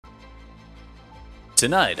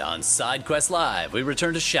Tonight on SideQuest Live, we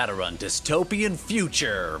return to Shadowrun, dystopian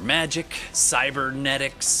future, magic,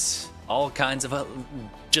 cybernetics, all kinds of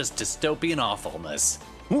just dystopian awfulness.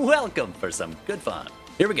 Welcome for some good fun.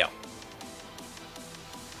 Here we go.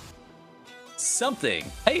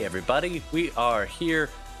 Hey everybody, we are here.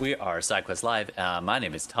 We are SideQuest Live. My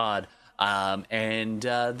name is Todd, and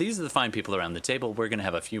these are the fine people around the table. We're going to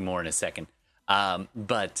have a few more in a second,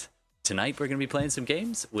 but tonight we're going to be playing some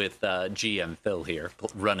games with GM Phil here,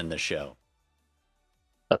 running the show.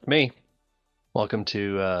 That's me. Welcome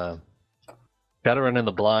to Shadowrun in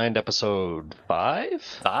the Blind, episode 5?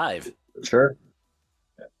 5. Sure.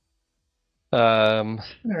 All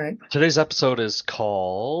right. Today's episode is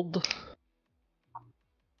called...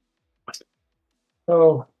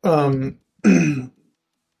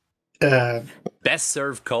 Best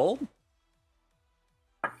Served Cold?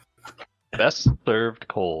 Best Served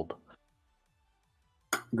Cold.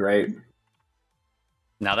 Great.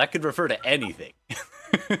 Now that could refer to anything.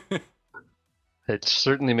 It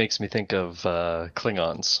certainly makes me think of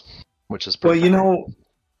Klingons, which is Well, pretty you know,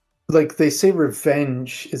 like they say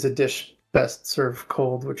revenge is a dish best served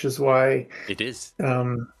cold, which is why... It is.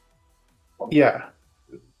 Yeah.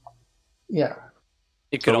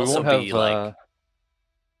 It could also be have, like,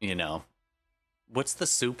 you know, what's the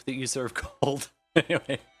soup that you serve cold?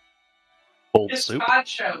 Anyway. Cold soup?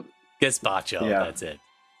 Gazpacho, Yeah. That's it.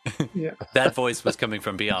 Yeah. That voice was coming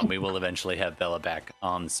from beyond. We will eventually have Bella back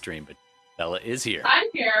on the stream, but Bella is here. I'm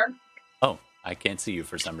here. Oh, I can't see you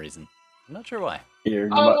for some reason. I'm not sure why. I'm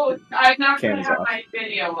not going Cam's to have off. my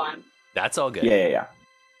video on. That's all good. Yeah.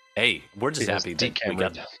 Hey, we're just It is happy that we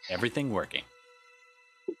got decamered. everything working.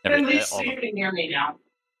 At least all you can hear me now.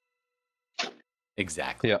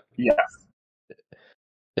 exactly. Yeah. Yeah.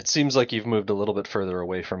 It seems like you've moved a little bit further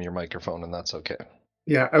away from your microphone, and that's okay.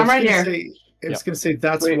 Yeah, I'm right here. I was going to say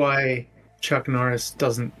that's Wait. why Chuck Norris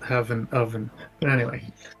doesn't have an oven. But anyway.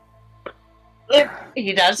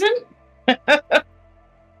 He doesn't?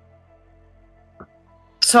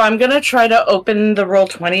 So I'm going to try to open the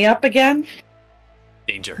Roll20 up again,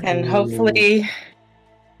 Danger. and hopefully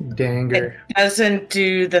it Danger. doesn't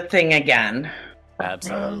do the thing again.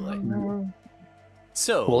 Absolutely.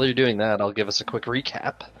 So, While you're doing that, I'll give us a quick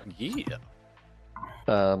recap. yeah.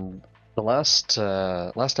 The last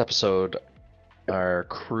episode, our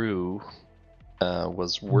crew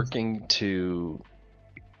was working to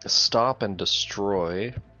stop and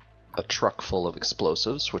destroy a truck full of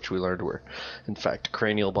explosives, which we learned were, in fact,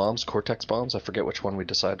 cranial bombs, cortex bombs. I forget which one we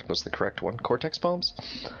decided was the correct one. Cortex bombs?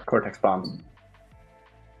 Cortex bombs.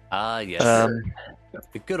 Yes.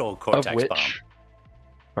 The good old Of cortex which bomb.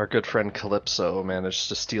 our good friend Calypso managed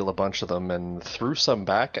to steal a bunch of them and threw some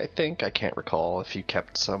back, I think. I can't recall if you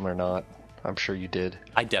kept some or not. I'm sure you did.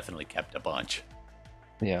 I definitely kept a bunch.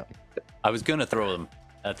 Yeah. I was going to throw them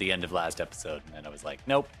at the end of last episode, and then I was like,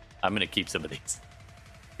 nope, I'm going to keep some of these.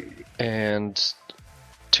 And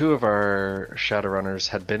 2 of our Shadowrunners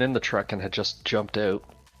had been in the truck and had just jumped out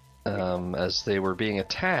as they were being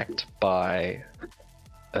attacked by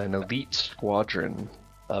an elite squadron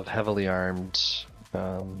of heavily armed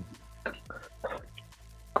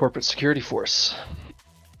corporate security force.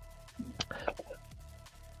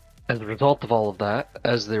 As a result of all of that,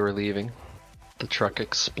 as they were leaving, the truck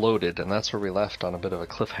exploded, and that's where we left, on a bit of a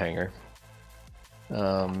cliffhanger.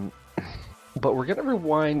 But we're going to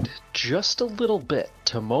rewind just a little bit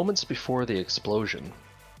to moments before the explosion.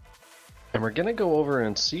 And we're going to go over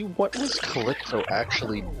and see what was Calypso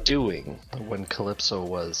actually doing when Calypso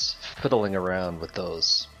was fiddling around with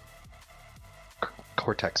those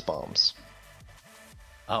cortex bombs.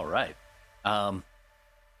 All right.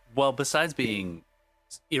 Well, besides being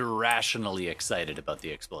irrationally excited about the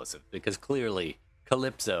explosive, because clearly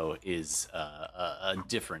Calypso is a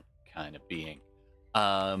different kind of being,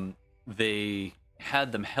 they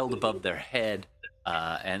had them held above their head,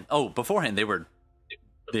 and beforehand they were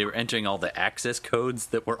entering all the access codes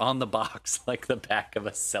that were on the box, like the back of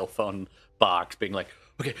a cell phone box, being like,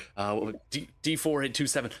 okay,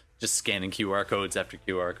 D4827, just scanning QR codes after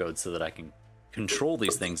QR codes so that I can control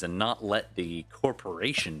these things and not let the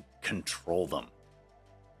corporation control them.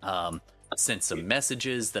 Sent some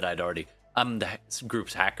messages that I'm the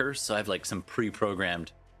group's hacker, so I have like some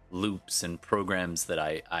pre-programmed loops and programs that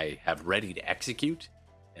I have ready to execute,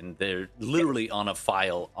 and they're literally on a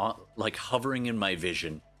file, like hovering in my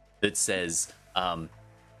vision, that says,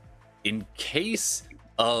 in case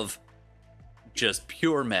of just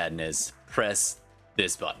pure madness, press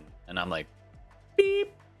this button. And I'm like,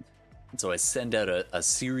 beep. And so I send out a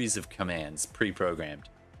series of commands pre-programmed,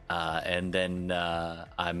 and then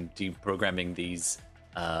I'm deprogramming these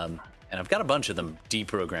and I've got a bunch of them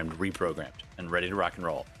deprogrammed, reprogrammed, and ready to rock and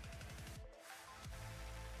roll.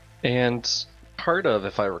 And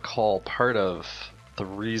if I recall, part of the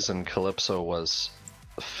reason Calypso was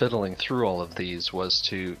fiddling through all of these was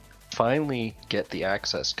to finally get the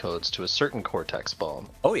access codes to a certain Cortex bomb.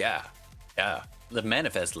 Oh yeah, the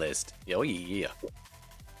manifest list. Oh yeah.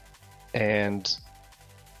 And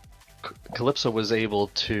Calypso was able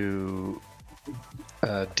to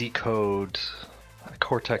decode a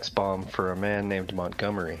Cortex bomb for a man named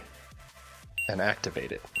Montgomery and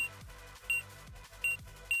activate it.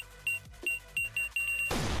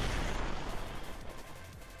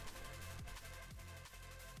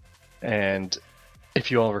 And if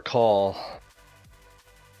you all recall,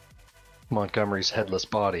 Montgomery's headless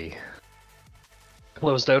body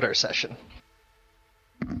closed out our session.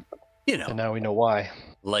 You know, And now we know why.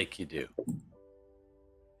 like you do.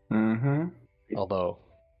 Mm-hmm. Although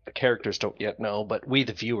the characters don't yet know, but we,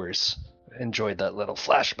 the viewers, enjoyed that little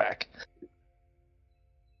flashback.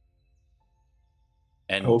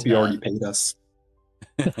 And I hope you already paid us.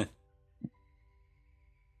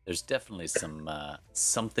 there's definitely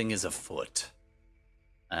something is afoot.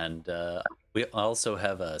 And we also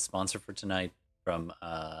have a sponsor for tonight from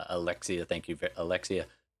Alexia. Thank you, Alexia.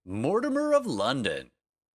 Mortimer of London.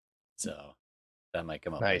 So that might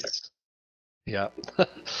come up later. Nice. Yeah.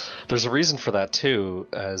 There's a reason for that, too,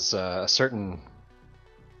 as a certain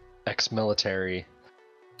ex-military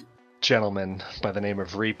gentleman by the name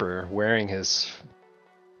of Reaper, wearing his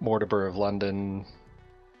Mortimer of London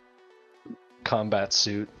combat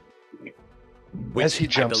suit, Which as he I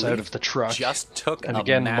jumps out believe of the truck, just took and a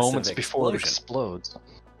again massive moments before it explosion. explodes.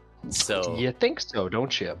 So You think so,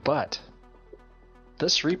 don't you? But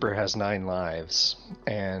this Reaper has 9 lives,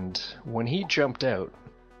 and when he jumped out,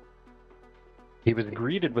 he was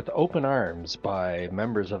greeted with open arms by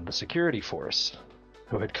members of the security force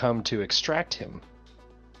who had come to extract him.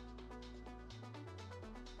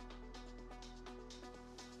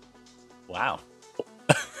 wow.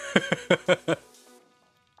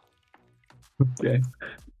 Okay.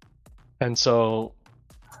 And so,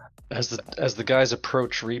 as the guys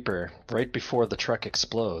approach Reaper, right before the truck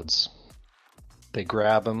explodes, they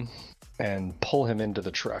grab him and pull him into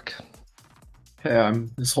the truck. Yeah,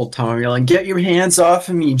 I'm this whole time I'm yelling, "Get your hands off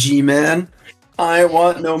of me, G-Man! I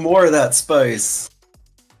want no more of that spice."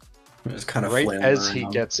 I'm just kind of Right flailing as he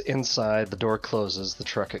around. gets inside, the door closes, the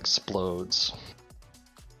truck explodes.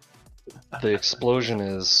 The explosion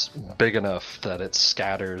is big enough that it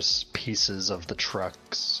scatters pieces of the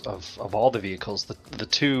trucks, of all the vehicles. The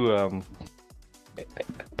two armored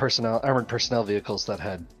personnel vehicles that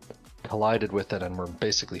had collided with it and were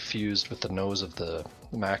basically fused with the nose of the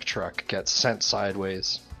Mack truck get sent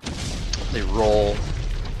sideways. They roll.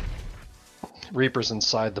 Reaper's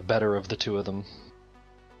inside the better of the two of them.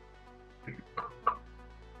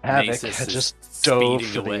 Havoc Nasus had is just dove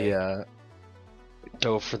speeding for away.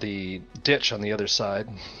 dove for the ditch on the other side.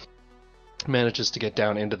 Manages to get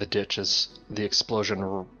down into the ditch as the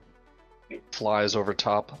explosion flies over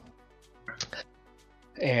top.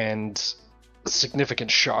 And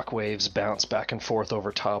significant shock waves bounce back and forth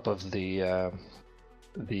over top of the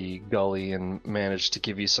gully and manage to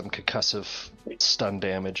give you some concussive stun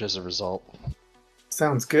damage as a result.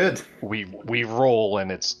 Sounds good. We roll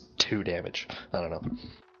and it's 2 damage. I don't know.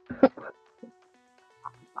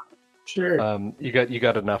 Sure. You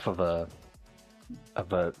got enough of a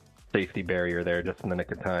safety barrier there just in the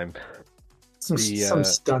nick of time. Some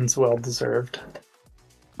stuns well deserved.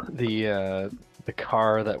 The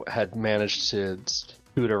car that had managed to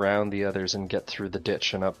scoot around the others and get through the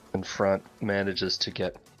ditch and up in front manages to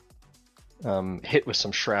get hit with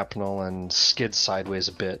some shrapnel and skid sideways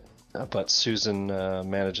a bit, but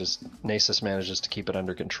Nasus manages to keep it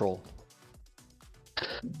under control.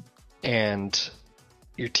 And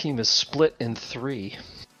your team is split in 3,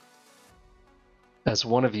 as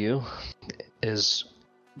one of you is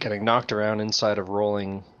getting knocked around inside a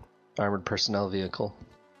rolling armored personnel vehicle.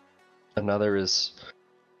 Another is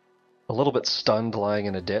a little bit stunned lying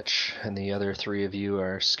in a ditch, and the other 3 of you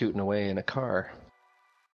are scooting away in a car.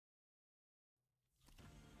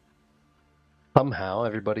 Somehow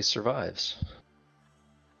everybody survives.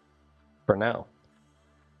 For now.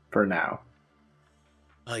 For now.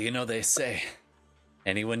 Well, you know they say,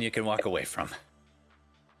 anyone you can walk away from.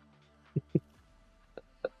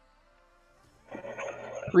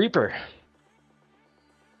 Reaper,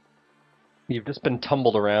 you've just been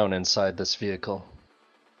tumbled around inside this vehicle.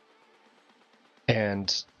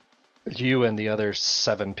 And you and the other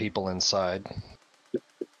 7 people inside,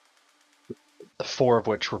 4 of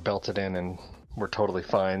which were belted in and were totally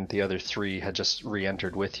fine. The other 3 had just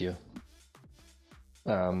re-entered with you.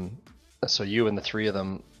 So you and the three of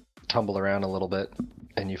them tumble around a little bit,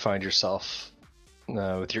 and you find yourself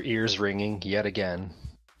with your ears ringing yet again.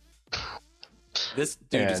 This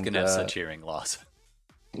dude is And, gonna have such hearing loss.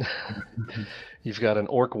 You've got an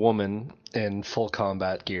orc woman in full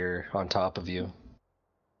combat gear on top of you.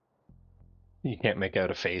 You can't make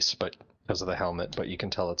out a face, but because of the helmet, but you can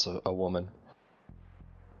tell it's a woman.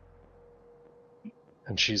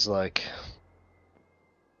 And she's like,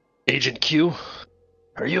 "Agent Q,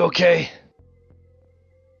 are you okay?"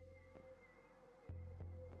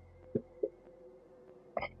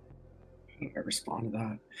 I respond to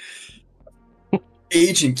that.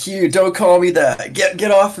 Agent Q, don't call me that.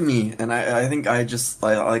 Get off of me. And I think I'm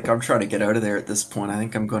trying to get out of there at this point. I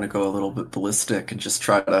think I'm going to go a little bit ballistic and just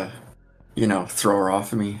try to, throw her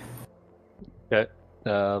off of me. Okay.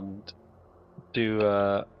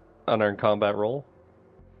 Do unarmed combat roll.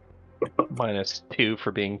 -2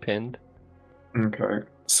 for being pinned. Okay.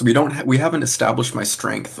 So we haven't established my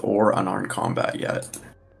strength or unarmed combat yet.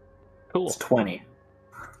 Cool. It's 20.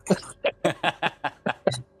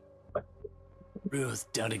 Rules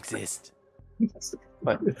don't exist.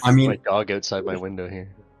 My dog outside my window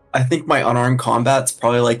here. I think my unarmed combat's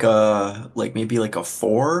probably maybe a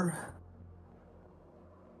 4.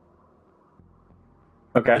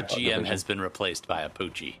 Okay. The GM has been replaced by a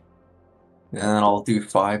Poochie. And then I'll do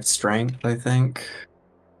 5 strength, I think.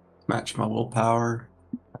 Match my willpower.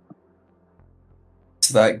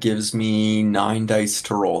 So that gives me 9 dice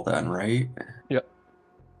to roll then, right? Yep.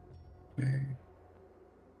 Okay.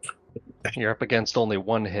 You're up against only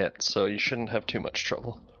 1 hit, so you shouldn't have too much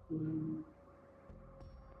trouble.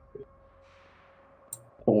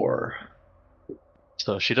 4.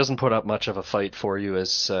 So she doesn't put up much of a fight for you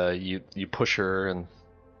as you push her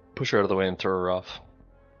out of the way and throw her off.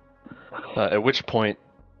 At which point,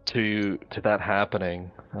 to that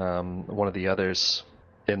happening, one of the others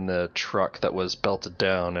in the truck that was belted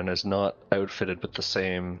down and is not outfitted with the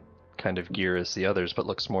same kind of gear as the others, but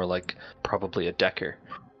looks more like probably a decker,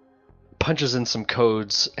 punches in some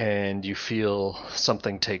codes, and you feel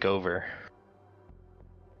something take over.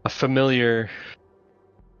 A familiar,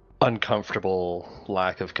 uncomfortable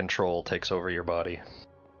lack of control takes over your body.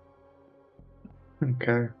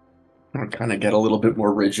 Okay. I'll kind of get a little bit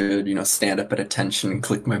more rigid, stand up at attention and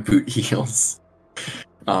click my boot heels.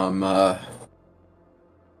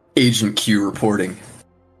 Agent Q reporting.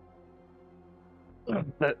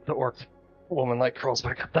 The orc woman crawls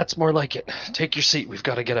back up. That's more like it. Take your seat. We've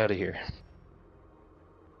got to get out of here.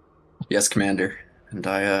 Yes, Commander. And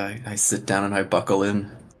I sit down and I buckle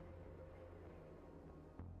in.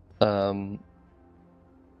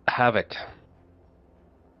 Havoc.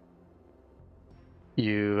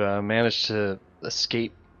 You managed to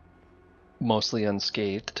escape mostly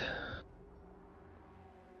unscathed.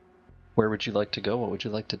 Where would you like to go? What would you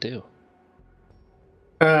like to do?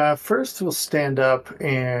 First, we'll stand up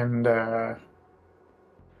and,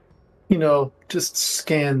 just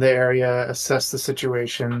scan the area, assess the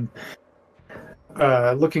situation.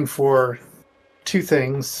 Looking for 2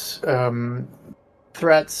 things.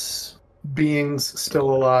 Threats, beings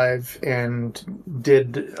still alive, and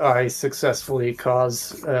did I successfully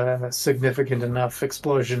cause a significant enough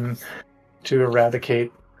explosion to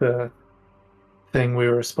eradicate the thing we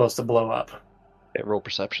were supposed to blow up? Okay, roll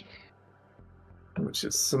perception. Which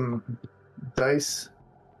is some dice.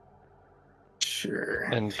 Sure.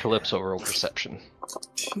 And Calypso roll perception.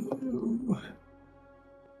 2.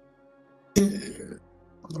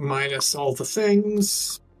 Minus all the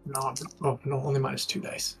things. Only minus 2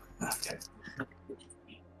 dice. Okay.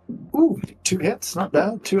 Ooh, 2 hits, not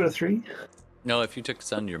bad. 2 out of 3. No, if you took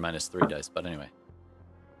Sun, you're -3 dice. But anyway.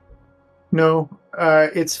 No,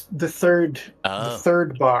 it's the third. Oh. The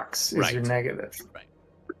third box is Right. your negative. Right.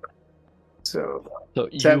 So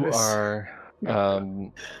you are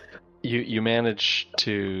you manage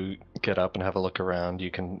to get up and have a look around. You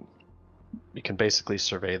can basically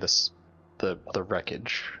survey the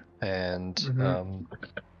wreckage, and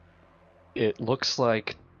it looks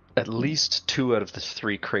like at least 2 out of the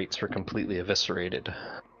 3 crates were completely eviscerated,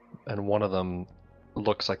 and one of them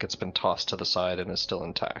looks like it's been tossed to the side and is still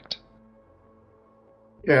intact.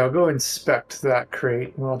 yeah, I'll go inspect that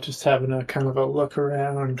crate while just having a kind of a look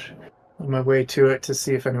around on my way to it to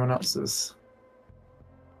see if anyone else is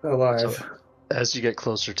alive. So, as you get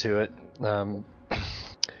closer to it,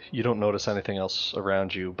 you don't notice anything else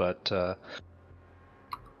around you, but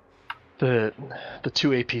the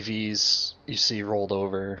 2 APVs you see rolled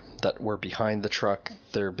over that were behind the truck,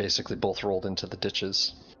 they're basically both rolled into the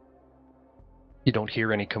ditches. You don't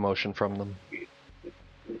hear any commotion from them.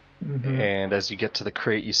 And as you get to the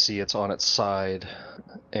crate, you see it's on its side,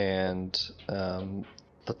 and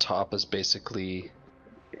the the top is basically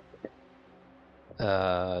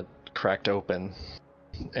cracked open,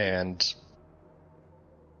 and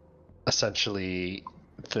essentially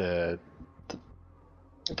the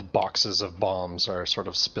boxes of bombs are sort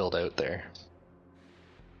of spilled out there.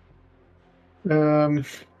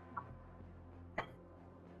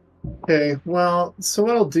 Okay, well, so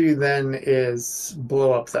what I'll do then is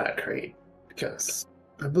blow up that crate, because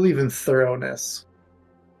I believe in thoroughness.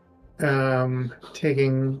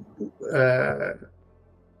 Taking,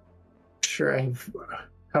 sure, I have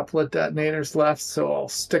a couple of detonators left, so I'll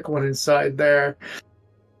stick one inside there,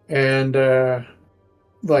 and,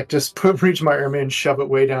 just reach my arm in, shove it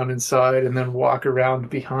way down inside, and then walk around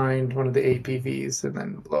behind one of the APVs, and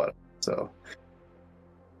then blow it up, so...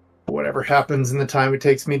 Whatever happens in the time it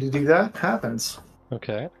takes me to do that happens.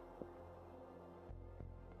 Okay.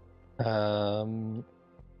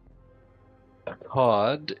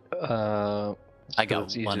 Pod. I got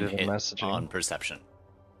it's easier one than hit messaging. on perception.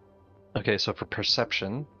 Okay, so for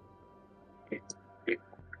perception,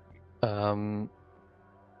 I'm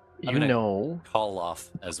you gonna know. call off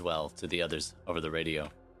as well to the others over the radio.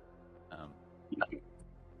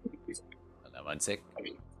 That one sick.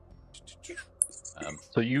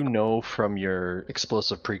 So you know from your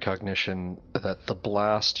explosive precognition that the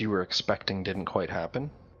blast you were expecting didn't quite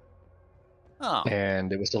happen, Oh,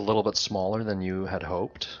 and it was a little bit smaller than you had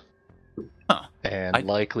hoped. Huh. And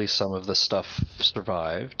likely some of the stuff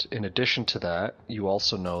survived. In addition to that, you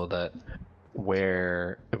also know that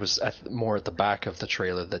where it was more at the back of the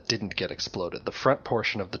trailer that didn't get exploded. The front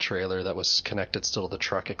portion of the trailer that was connected still to the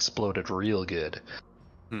truck exploded real good.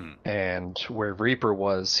 And where Reaper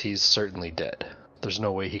was, he's certainly dead. There's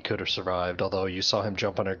no way he could have survived, although you saw him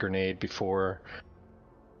jump on a grenade before,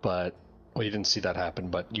 but well, you didn't see that happen,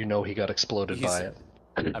 but you know he got exploded by it.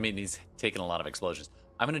 I mean, he's taken a lot of explosions.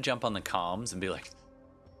 I'm gonna jump on the comms and be like,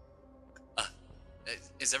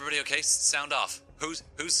 "Is everybody okay? Sound off.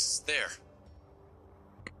 Who's there?"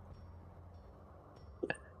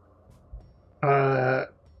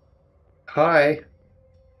 Hi.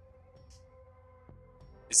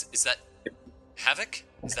 Is that Havoc?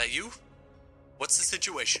 Is that you? What's the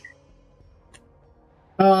situation?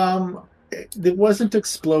 It wasn't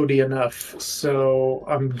explodey enough, so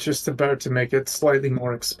I'm just about to make it slightly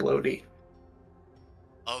more explodey.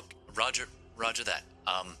 Oh, Roger that.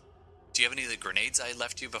 Do you have any of the grenades I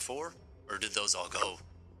left you before? Or did those all go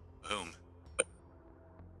boom?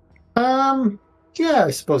 Yeah,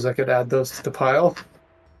 I suppose I could add those to the pile.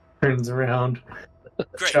 Turns around,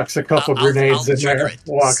 Great. chucks a couple grenades in there,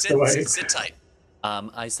 walks away. Sit tight.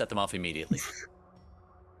 I set them off immediately.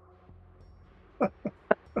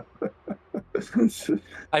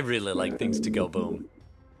 I really like things to go boom.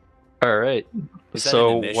 Alright. Is that So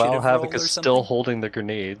an initiative while roll Havoc or is something? still holding the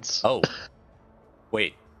grenades. Oh.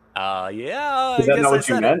 Wait. Yeah. Is that not what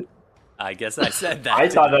you meant? I guess I said that. I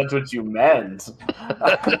thought that's what you meant.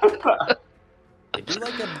 I do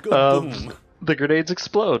like a good boom. The grenades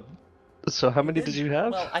explode. So how many did you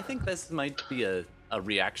have? Well, I think this might be a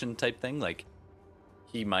reaction type thing. Like,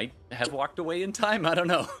 he might have walked away in time. I don't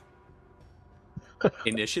know.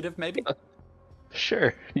 Initiative, maybe?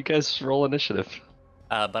 Sure. You guys roll initiative.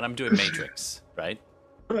 But I'm doing Matrix, right?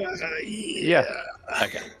 Yeah.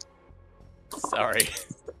 Okay. Sorry.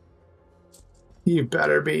 You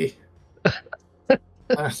better be.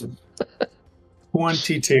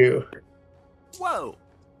 22. Whoa.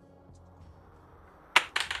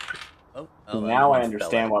 Oh, Now I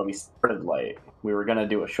understand why we started late. We were gonna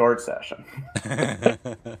do a short session.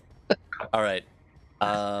 All right.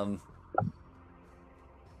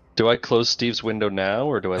 Do I close Steve's window now,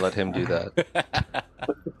 or do I let him do that?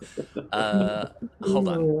 Hold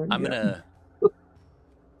on. I'm gonna.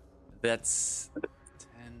 That's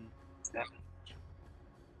 10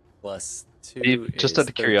 plus 2. Steve, just out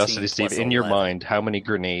of curiosity, Steve, in your 11. mind, how many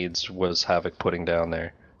grenades was Havoc putting down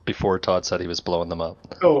there before Todd said he was blowing them up?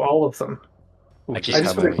 Oh, all of them. Which I is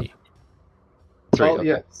just how many? Three. Well, Okay.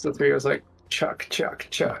 yeah, so 3 was like chuck, chuck,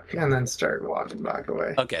 chuck, and then start walking back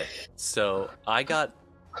away. Okay, so I got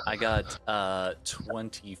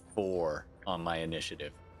 24 on my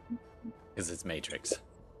initiative because it's Matrix.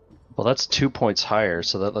 Well, that's 2 points higher,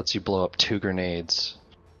 so that lets you blow up 2 grenades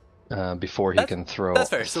before he can throw that's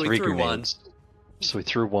fair. So we 3 threw grenades. So we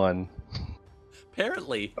threw 1.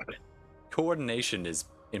 Apparently, coordination is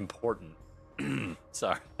important.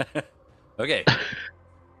 Sorry. Okay.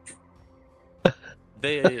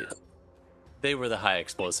 They were the high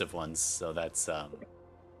explosive ones, so that's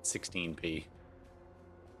 16p.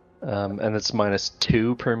 And it's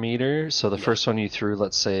 -2 per meter. So the first one you threw,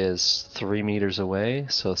 let's say, is 3 meters away.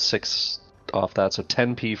 So 6 off that. So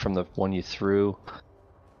 10p from the one you threw.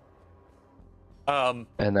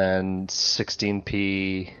 And then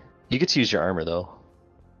 16p. You get to use your armor though.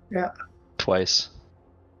 Yeah. Twice.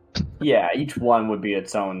 Yeah, each one would be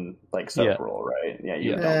its own like sub Yeah. roll, right? Yeah,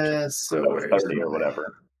 you Yeah. don't So go 30 or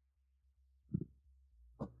whatever.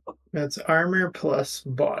 That's armor plus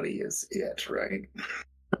body is it, right?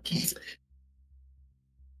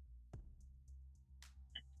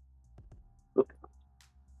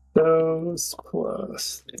 Those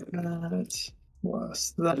plus that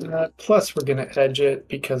plus that. Plus we're gonna edge it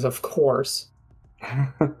because of course.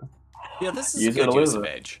 Yeah, this is Use a it good or use lose of it.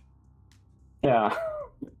 edge. Yeah.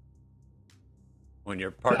 When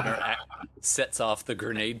your partner sets off the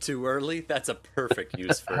grenade too early, that's a perfect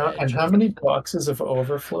use for And edge. how many boxes of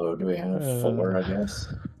overflow do we have? 4, I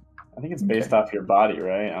guess. I think it's based Okay. off your body,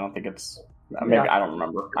 right? I don't think it's. Maybe Yeah. I don't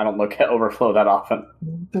remember. I don't look at overflow that often.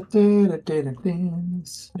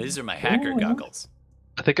 These are my hacker goggles.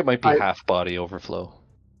 I think it might be I- half body overflow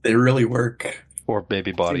They really work. or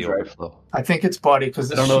baby body Seems right. overflow. I think it's body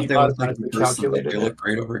because I the don't know if sheet they look like automatically in person, but calculated they it. look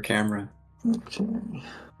great over camera. Okay.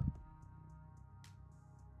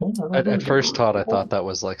 At first, Todd, I thought that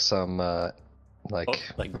was like some like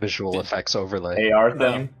visual did- effects overlay. AR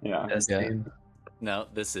thing? Yeah. Yeah. No,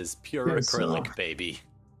 this is pure Yeah, so- acrylic, baby.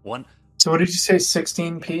 One So what did you say?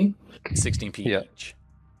 16p, 16p Yeah. each.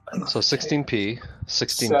 So 16p,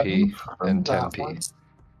 16p, and 10p.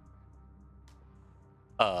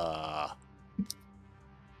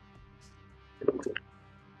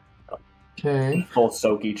 Okay. Full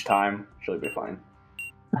soak each time. Should be fine.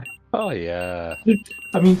 Oh yeah.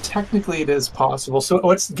 I mean, technically it is possible. So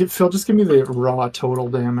Phil, just give me the raw total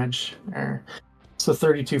damage there. So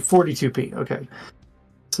 42p. Okay.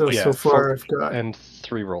 So Yeah, so far I've got. And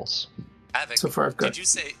 3 rolls. Havoc, So far I've got did you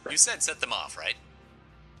said set them off, right?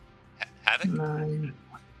 Havoc? 9.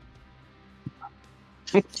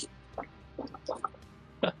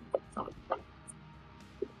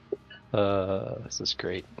 This is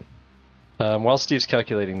great. While Steve's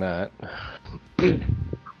calculating that,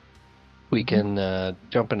 we can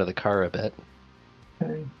jump into the car a bit.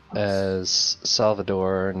 Okay. As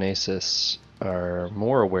Salvador, Nasus are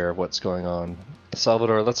more aware of what's going on.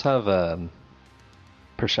 Salvador, let's have a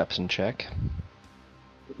perception check.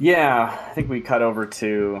 Yeah, I think we cut over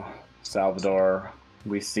to Salvador.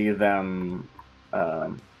 We see them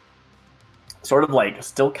sort of like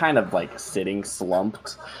still kind of like sitting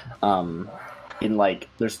slumped in like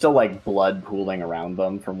there's still like blood pooling around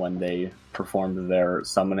them from when they performed their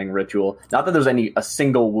summoning ritual. Not that there's a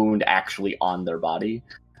single wound actually on their body.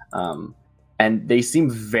 And they seem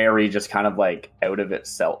very just kind of like out of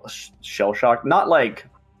itself, shell shocked. Not like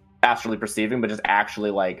astrally perceiving, but just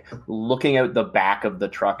actually like looking out the back of the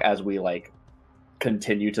truck as we like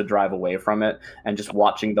continue to drive away from it, and just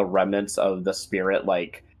watching the remnants of the spirit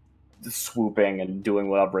like swooping and doing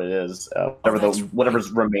whatever it is,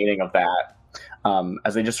 whatever's remaining of that.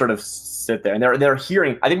 As they just sort of sit there, and they're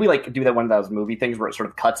hearing. I think we like do that one of those movie things where it sort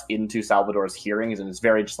of cuts into Salvador's hearings, and it's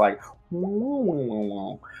very just like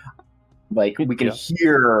we can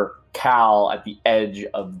hear Cal at the edge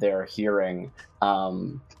of their hearing,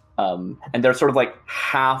 and they're sort of like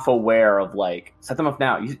half aware of like set them up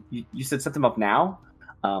now. You said set them up now,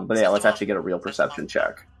 but yeah, let's actually get a real perception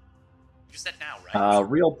check. You said now, right?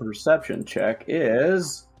 Real perception check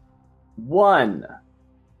is 1.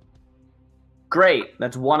 Great.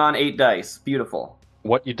 That's 1 on 8 dice. Beautiful.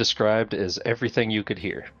 What you described is everything you could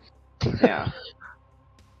hear. Yeah. I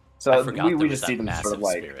So forgot we there just was see that them sort of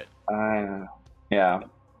like, spirit. yeah.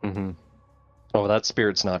 Mm-hmm. Oh, that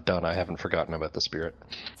spirit's not done. I haven't forgotten about the spirit.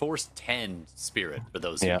 Force 10 spirit for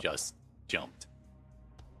those who just jumped.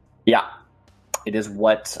 Yeah. It is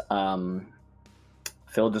what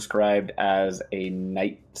Phil described as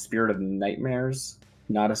a spirit of nightmares,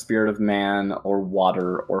 not a spirit of man or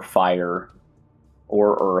water or fire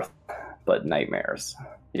or earth, but nightmares.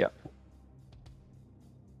 Yeah.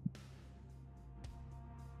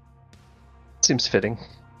 Seems fitting.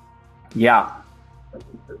 Yeah.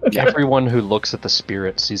 Everyone who looks at the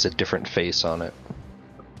spirit sees a different face on it.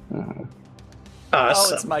 Mhm.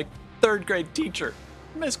 Oh, it's my 3rd grade teacher,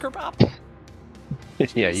 Miss Kerbop.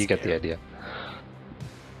 Yeah, you get the idea.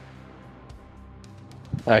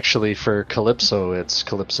 Actually, for Calypso, it's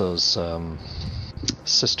Calypso's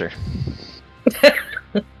sister.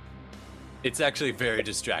 It's actually very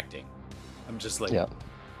distracting. I'm just like, Yeah.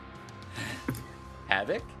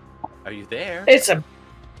 Havoc, are you there? It's a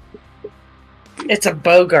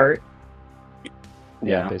Bogart.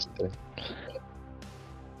 Yeah, basically.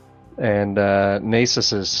 And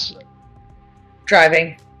Nasus is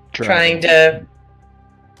Driving. Trying to.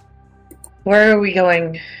 Where are we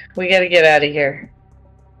going? We gotta get out of here.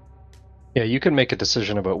 Yeah, you can make a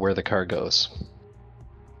decision about where the car goes.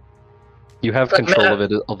 You have But control Matt-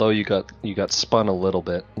 of it, although you got spun a little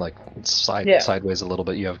bit, like Yeah. sideways a little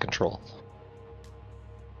bit. You have control.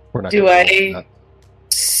 We're not. Do gonna roll I for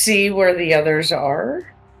see where the others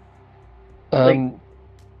are? that.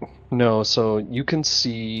 No, so you can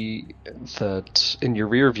see that in your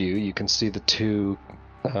rear view, you can see the two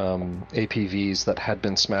APVs that had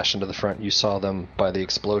been smashed into the front. You saw them by the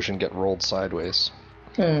explosion get rolled sideways.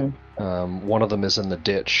 One of them is in the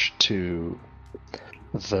ditch to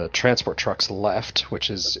the transport truck's left, which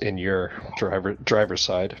is in your driver's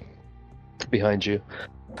side behind you.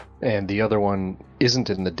 And the other one isn't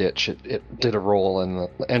in the ditch. It did a roll and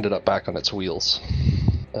ended up back on its wheels.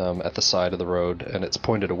 At the side of the road, and it's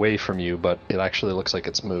pointed away from you, but it actually looks like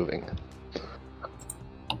it's moving.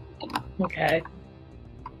 Okay.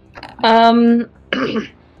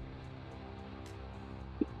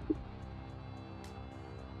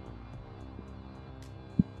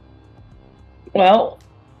 Well,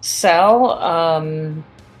 Sal,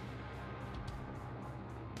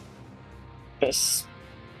 this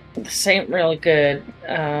ain't really good.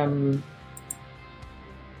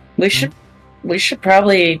 We should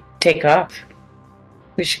probably take off.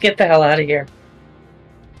 We should get the hell out of here.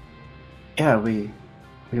 Yeah, we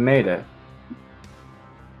made it.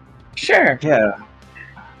 Sure. Yeah.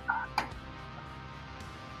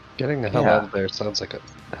 Getting the hell Yeah. out of there sounds like a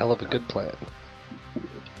hell of a good plan.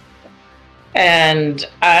 And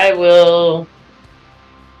I will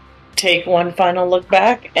take one final look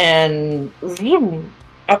back and vroom,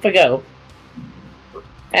 up I go.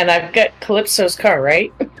 And I've got Calypso's car,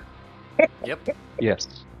 right? Yep.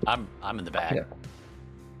 Yes. I'm in the back. Yeah.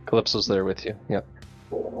 Calypso's there with you. Yep.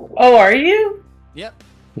 Oh, are you? Yep.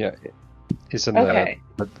 Yeah. He's in Okay.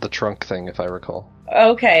 the trunk thing, if I recall.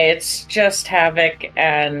 Okay, it's just Havoc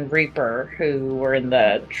and Reaper who were in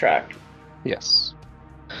the truck. Yes.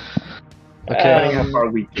 Depending Um, how far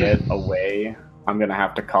we get away, I'm gonna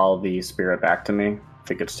have to call the spirit back to me.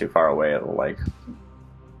 If it gets too far away, it'll like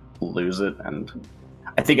lose it, and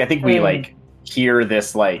I think we like hear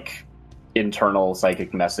this like internal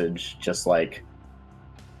psychic message, just like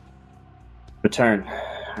return.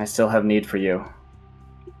 I still have need for you.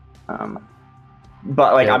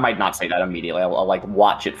 But like Yeah. I might not say that immediately. I'll like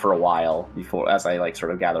watch it for a while before, as I like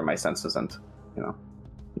sort of gather my senses and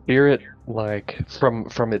Spirit, like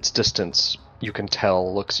from its distance, you can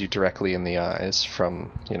tell looks you directly in the eyes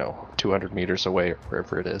from 200 meters away or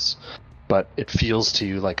wherever it is. But it feels to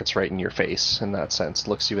you like it's right in your face in that sense.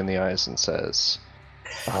 Looks you in the eyes and says,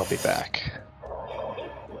 "I'll be back."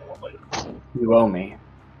 You owe me.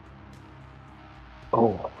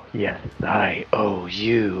 Oh, yes, I owe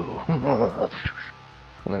you. And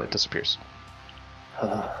then it disappears.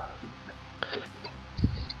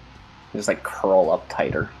 Just like curl up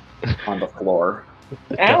tighter on the floor.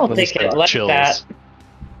 I don't think it like that.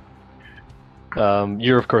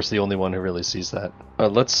 You're, of course, the only one who really sees that.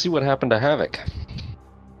 Let's see what happened to Havoc.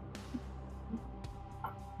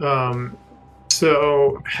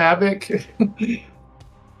 So Havoc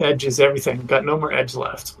edges everything. Got no more edge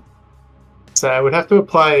left. So I would have to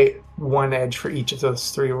apply one edge for each of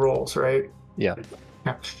those three rolls, right? Yeah.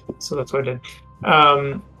 Yeah. So that's what I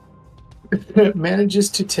did. It manages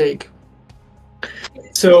to take.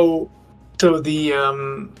 So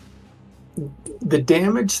the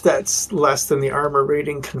damage that's less than the armor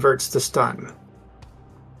rating converts to stun.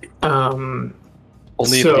 Only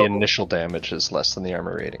if the initial damage is less than the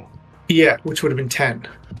armor rating. Yeah, which would have been 10.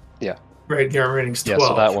 Yeah. Right, the armor rating's 12. Yeah,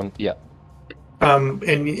 so that one, yeah.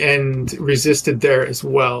 And resisted there as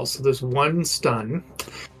well. So there's one stun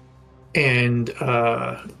and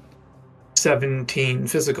 17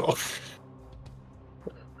 physical.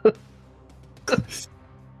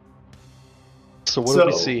 So what do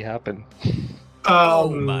we see happen? Oh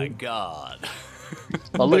my god.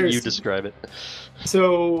 I'll let you describe it.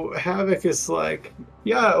 So Havoc is like,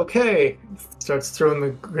 yeah, okay. Starts throwing the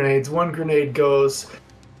grenades. One grenade goes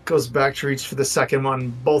back to reach for the second one.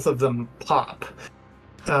 Both of them pop.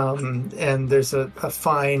 And there's a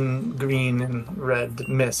fine green and red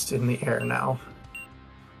mist in the air now.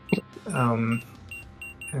 And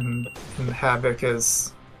Havoc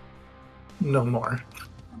is no more.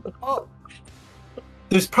 Oh.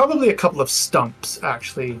 There's probably a couple of stumps,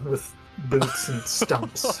 actually, with boots and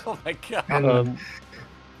stumps. Oh my god. And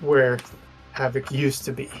where Havoc used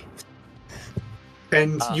to be.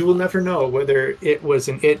 And you will never know whether it was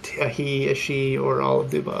an it, a he, a she, or all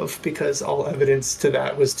of the above, because all evidence to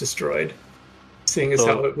that was destroyed, seeing as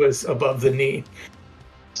how it was above the knee.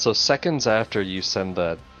 So seconds after you send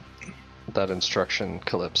that instruction,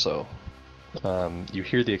 Calypso, you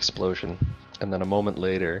hear the explosion, and then a moment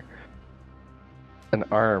later, an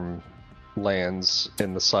arm lands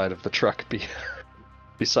in the side of the truck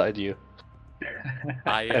beside you.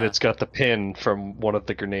 And it's got the pin from one of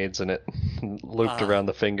the grenades in it, looped around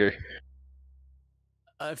the finger.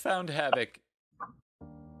 I found Havoc.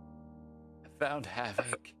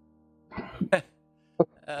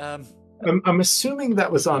 I'm assuming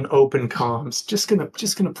that was on open comms. Just gonna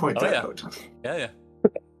point that out. Yeah.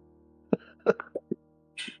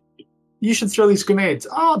 You should throw these grenades.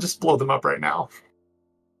 I'll just blow them up right now.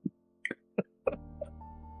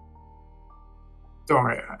 Don't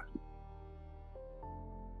worry.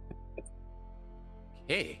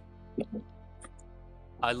 Hey.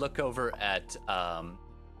 I look over at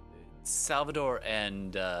Salvador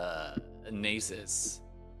and Nasus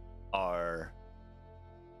are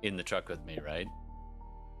in the truck with me, right?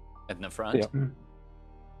 In the front? Yeah.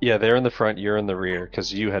 Yeah, they're in the front, you're in the rear,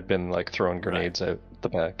 because you had been like throwing grenades out the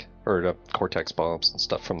back, or cortex bombs and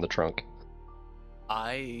stuff from the trunk.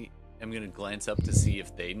 I am going to glance up to see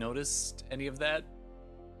if they noticed any of that.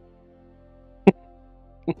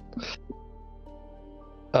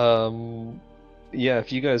 Yeah,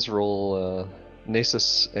 if you guys roll,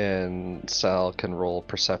 Nasus and Sal can roll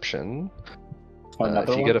perception.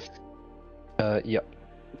 If you get yep,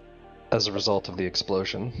 as a result of the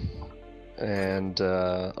explosion. And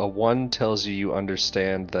a 1 tells you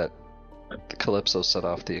understand that the Calypso set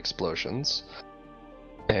off the explosions.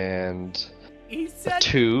 And a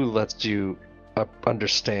 2 lets you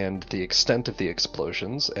understand the extent of the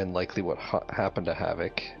explosions and likely what happened to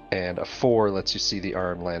Havoc. And a 4 lets you see the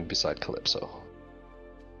arm land beside Calypso.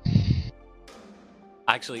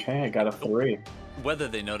 Actually, Okay, I got a 3. Whether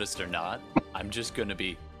they noticed or not, I'm just gonna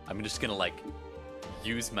like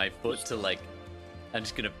use my foot to like, I'm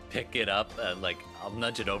just gonna pick it up and like I'll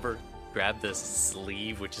nudge it over, grab the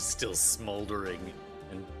sleeve which is still smoldering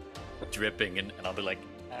and dripping, and I'll be like,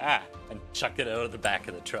 and chuck it out of the back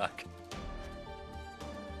of the truck.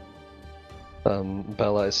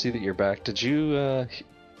 Bella, I see that you're back. Did you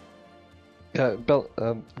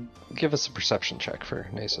Bella, give us a perception check for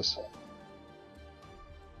Nasus.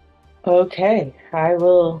 Okay, I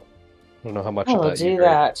will. I don't know how much I of will that do you heard.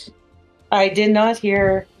 that. I did not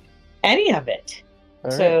hear any of it, All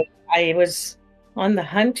so right. I was on the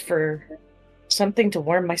hunt for something to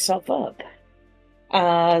warm myself up.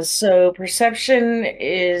 So perception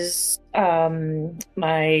is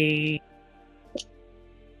my.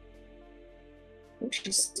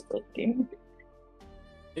 She's looking.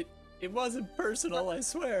 It wasn't personal, I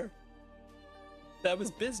swear. That was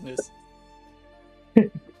business.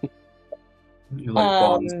 You like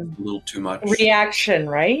bombs a little too much. Reaction,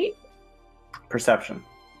 right? Perception.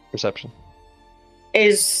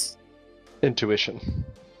 Is Intuition.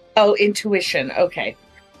 Oh, intuition. Okay.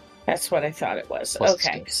 That's what I thought it was. Plus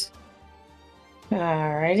Okay.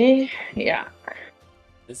 Alrighty. Yeah.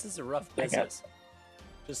 This is a rough business.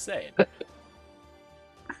 Just saying.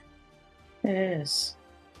 It is.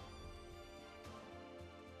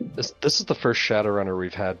 This is the first Shadowrunner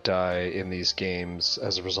we've had die in these games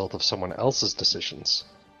as a result of someone else's decisions.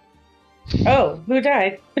 Oh, who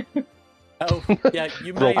died? Oh, yeah,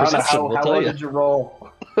 you Roll might. I don't know perception, how we'll well tell ya. did you roll?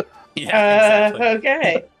 Yeah, exactly.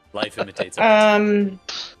 Okay. Life imitates art.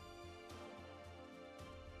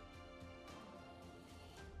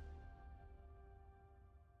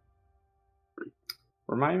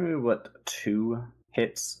 Remind me what 2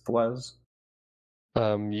 hits was.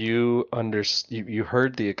 You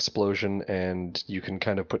heard the explosion and you can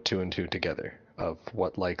kind of put 2 and 2 together of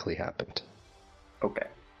what likely happened. Okay.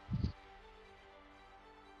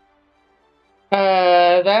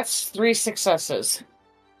 That's 3 successes.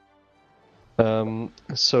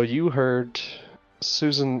 So you heard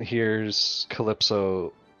Susan hears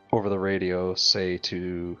Calypso over the radio say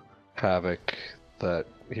to Havoc that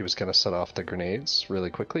he was going to set off the grenades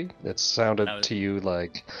really quickly. It sounded to you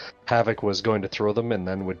like Havoc was going to throw them and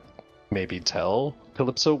then would maybe tell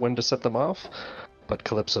Calypso when to set them off, but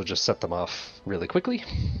Calypso just set them off really quickly.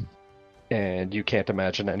 And you can't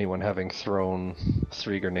imagine anyone having thrown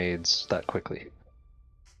 3 grenades that quickly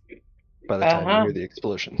by the time you hear the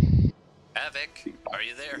explosion. Havoc, are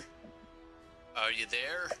you there? Are you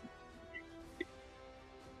there?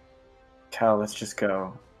 Cal, let's just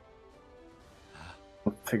go.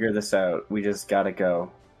 We'll figure this out. We just gotta go.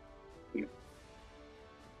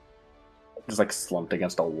 Just like slumped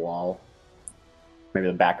against a wall. Maybe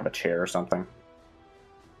the back of a chair or something.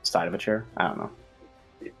 Side of a chair? I don't know.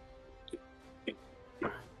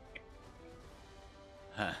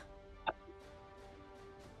 Huh.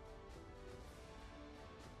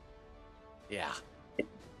 Yeah.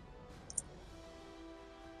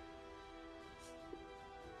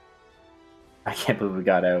 I can't believe we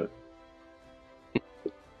got out.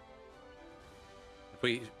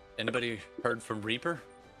 Anybody heard from Reaper?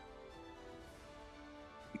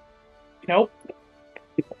 Nope.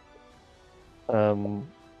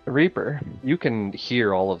 Reaper, you can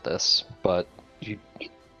hear all of this, but you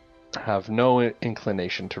have no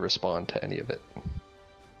inclination to respond to any of it.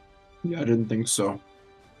 Yeah, I didn't think so.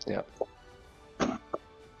 Yeah.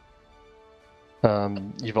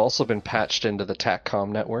 You've also been patched into the TACCOM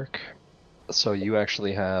network, so you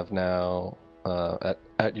actually have now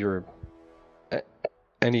at your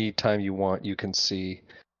any time you want, you can see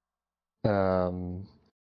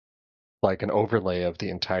like an overlay of the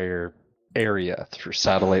entire area through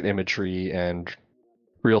satellite imagery and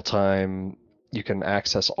real time. You can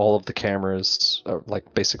access all of the cameras,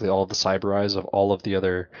 like basically all of the cyber eyes of all of the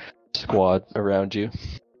other squad around you.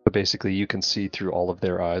 But basically, you can see through all of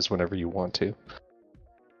their eyes whenever you want to.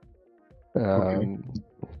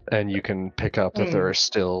 And you can pick up that there are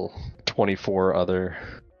still 24 other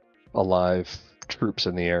alive troops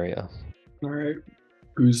in the area. All right.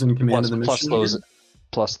 Who's in command of the mission?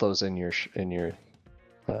 Plus those in your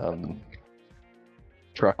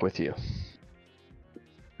truck with you.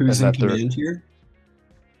 Who's in command here?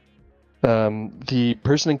 The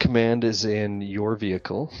person in command is in your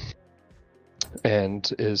vehicle,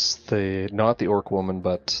 and is not the orc woman,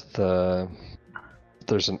 but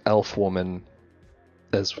there's an elf woman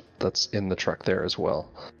that's in the truck there as well.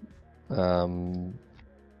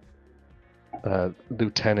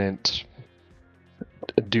 Lieutenant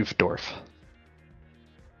Doofdorf.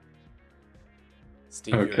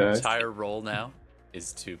 Steve, your entire role now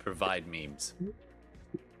is to provide memes.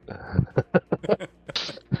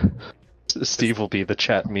 Steve will be the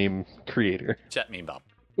chat meme creator. Chat meme Bob.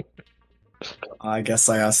 I guess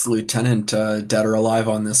I asked the lieutenant, dead or alive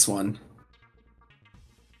on this one.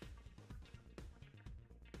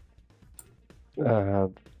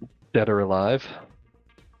 Dead or alive?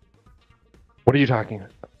 What are you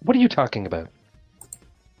talking about?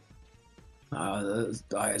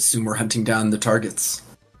 I assume we're hunting down the targets.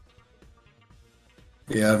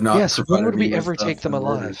 Yeah, I've not. Yes. When would we ever take them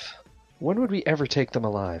alive? When would we ever take them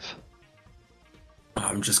alive?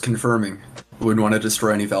 I'm just confirming. Wouldn't want to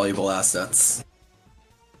destroy any valuable assets.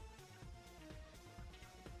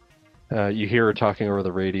 You hear her talking over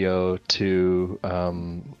the radio to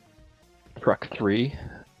Truck 3,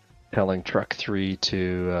 telling Truck 3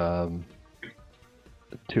 to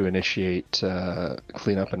initiate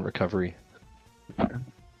cleanup and recovery.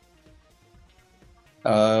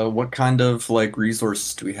 What kind of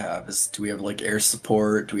resources do we have? Do we have air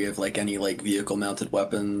support? Do we have any vehicle mounted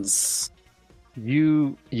weapons?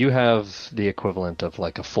 You have the equivalent of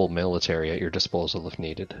a full military at your disposal if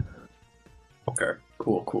needed. Okay,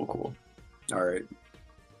 cool. All right.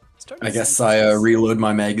 I guess I reload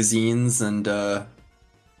my magazines and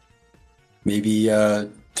maybe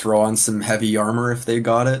throw on some heavy armor if they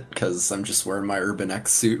got it, because I'm just wearing my Urban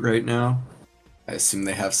X suit right now. I assume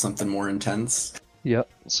they have something more intense. Yep.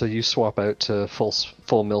 So you swap out to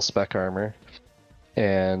full mil-spec armor,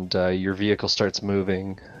 and your vehicle starts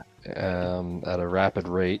moving at a rapid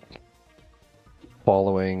rate,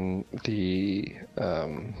 following the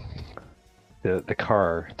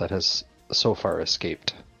car that has so far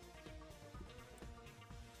escaped.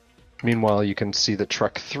 Meanwhile, you can see that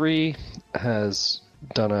Truck 3 has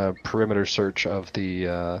done a perimeter search of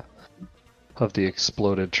the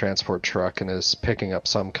exploded transport truck and is picking up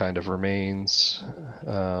some kind of remains.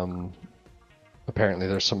 Apparently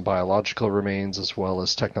there's some biological remains as well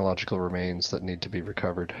as technological remains that need to be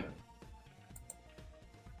recovered.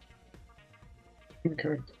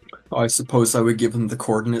 Okay. I suppose I would give them the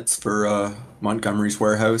coordinates for Montgomery's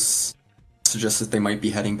warehouse. Suggest that they might be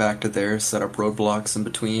heading back to there, set up roadblocks in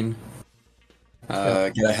between.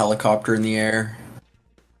 Get a helicopter in the air.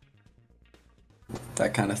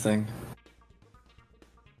 That kind of thing.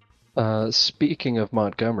 Speaking of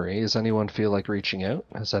Montgomery, does anyone feel like reaching out?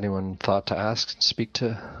 Has anyone thought to speak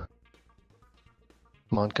to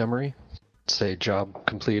Montgomery? Say job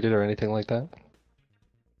completed or anything like that?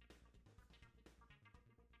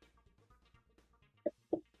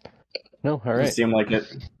 No? Alright. It seemed like it.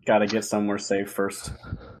 Gotta get somewhere safe first.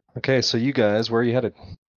 Okay, so you guys, where are you headed?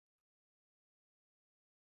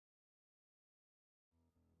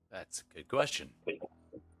 That's a good question.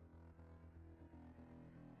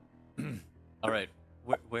 All right,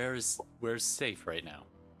 where's safe right now?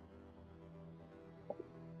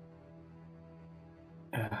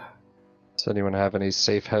 Does anyone have any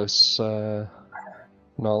safe house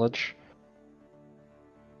knowledge?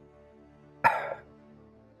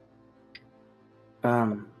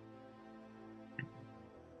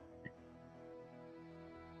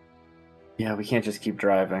 Yeah, we can't just keep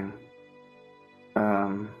driving.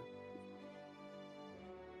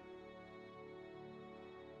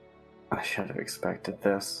 I should have expected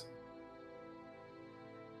this.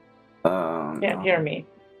 Can't hear me.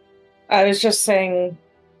 I was just saying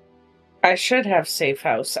I should have safe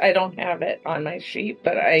house. I don't have it on my sheet,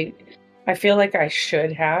 but I feel like I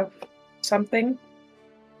should have something.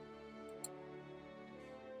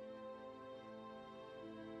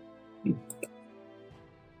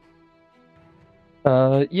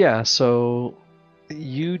 Yeah, so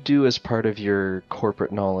you do, as part of your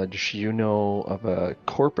corporate knowledge, you know of a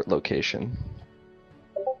corporate location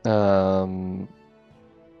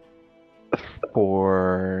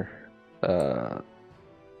for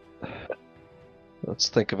let's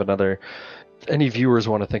think of another. Any viewers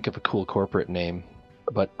want to think of a cool corporate name,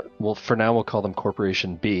 but for now we'll call them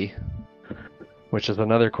Corporation B, which is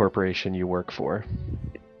another corporation you work for.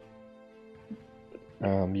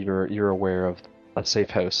 You're aware of a safe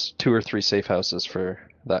house, 2 or 3 safe houses for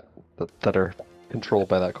that are controlled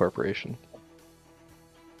by that corporation.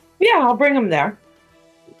 Yeah, I'll bring them there.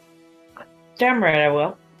 Damn right I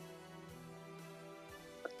will.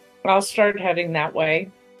 I'll start heading that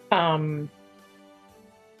way.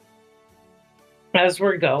 As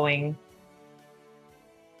we're going,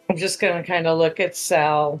 I'm just gonna kind of look at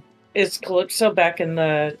Sal. Is Calypso back in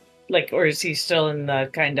the, like, or is he still in the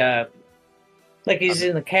kind of, like, he's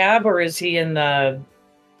in the cab, or is he in the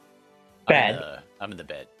bed? I'm in the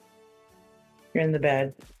bed. You're in the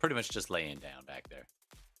bed. Pretty much just laying down back there.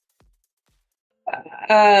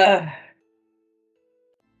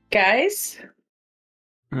 Guys?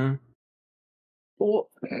 Hmm?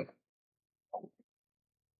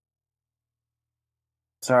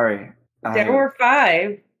 Sorry. There were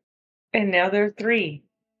 5, and now there are 3.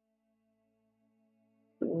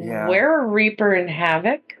 Yeah. Where are Reaper and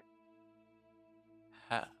Havoc?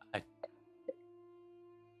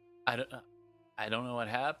 I don't know what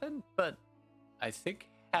happened, but I think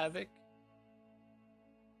Havoc.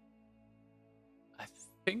 I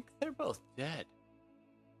think they're both dead.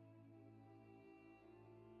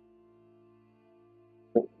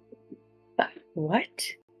 What?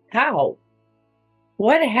 How?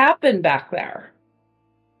 What happened back there?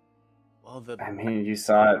 Well, I mean, you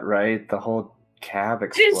saw it, right? The whole cab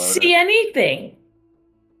exploded. Didn't see anything.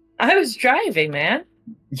 I was driving, man.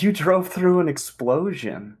 You drove through an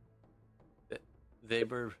explosion. They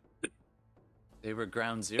were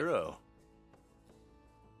ground zero.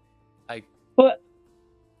 What?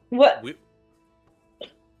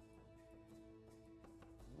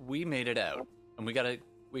 We made it out, and we gotta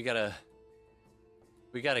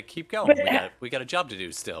keep going. We got a job to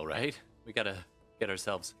do still, right? We gotta get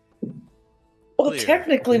ourselves. Well, clear.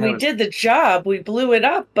 technically, we did the job. We blew it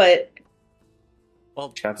up, but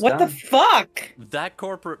Well, what the fuck? that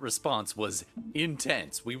corporate response was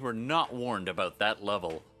intense. We were not warned about that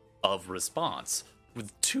level of response.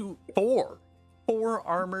 With four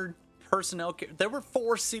armored personnel. There were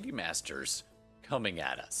 4 city masters coming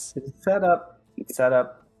at us. It's set up.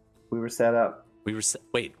 We were set up. We were.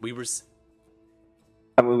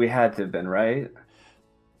 I mean, we had to have been, right?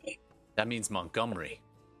 That means Montgomery.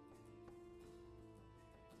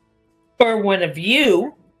 Or one of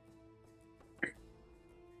you.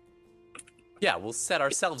 Yeah, we'll set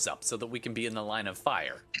ourselves up so that we can be in the line of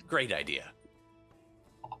fire. Great idea.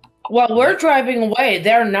 Well, we're driving away.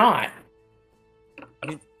 They're not. I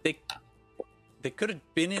mean, they could have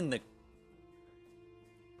been in the.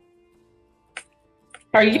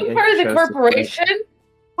 Are you part of the corporation?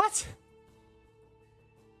 What?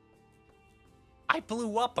 I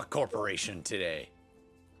blew up a corporation today.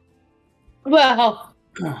 Well,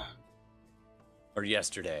 Or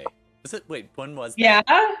yesterday. Was it? Wait, when was that?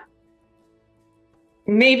 yeah.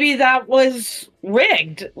 Maybe that was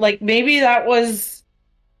rigged. Like, maybe that was...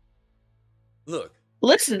 Look.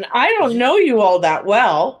 Listen, I don't know you all that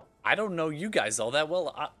well. I don't know you guys all that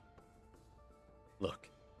well. Look.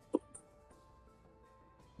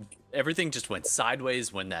 Everything just went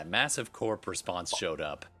sideways when that massive corp response showed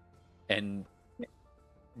up. And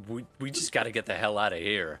we just got to get the hell out of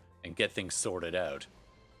here and get things sorted out.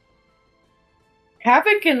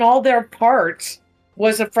 Havoc and all their parts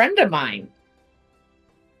was a friend of mine.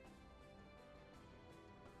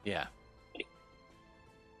 Yeah.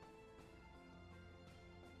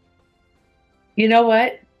 You know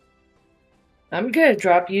what? I'm gonna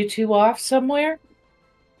drop you 2 off somewhere,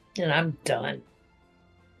 and I'm done.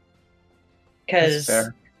 Because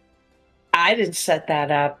I didn't set that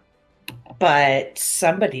up, but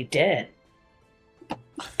somebody did.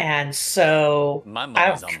 And so My I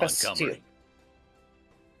money's don't on trust Montgomery. you.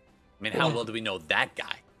 I mean, how well do we know that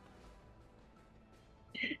guy?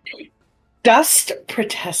 Dust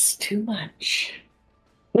protests too much.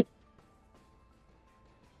 I'm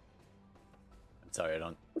sorry, I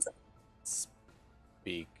don't.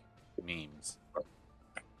 speak memes.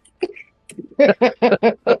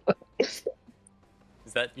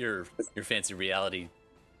 Is that your fancy reality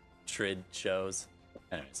trid shows?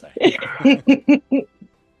 Anyway, sorry.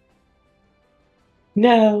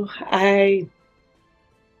 No, I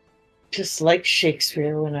just liked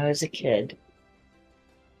Shakespeare when I was a kid.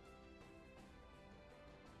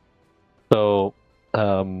 So,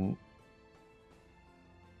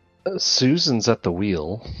 Susan's at the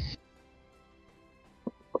wheel.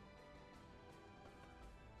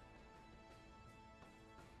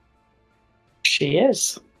 She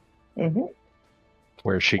is. Mm-hmm.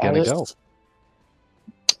 Where's she gonna go?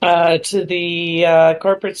 To the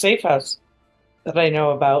corporate safe house that I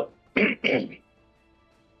know about.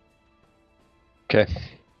 Okay.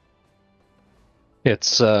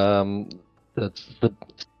 It's the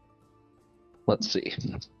let's see.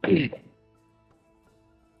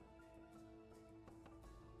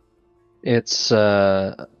 It's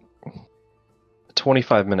a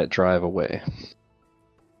 25-minute drive away.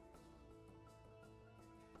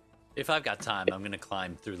 If I've got time, I'm gonna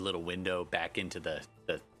climb through the little window back into the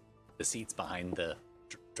seats behind the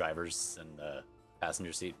drivers and the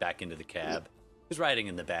passenger seat, back into the cab. Who's riding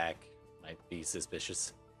in the back might be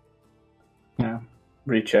suspicious. Yeah.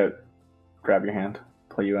 Reach out, grab your hand,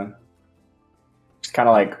 pull you in. Just kind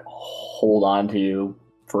of like hold on to you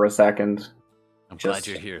for a second. I'm glad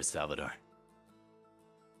you're here, Salvador.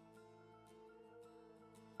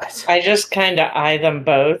 I just kind of eye them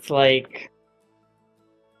both like,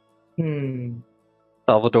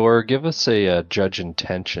 Salvador, give us a judge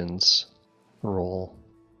intentions roll.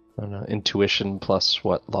 I don't know, intuition plus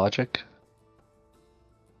what, logic?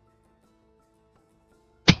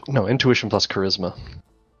 No, intuition plus charisma.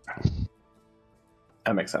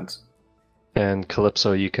 That makes sense. And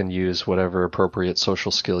Calypso, you can use whatever appropriate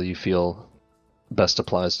social skill you feel best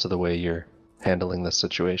applies to the way you're handling this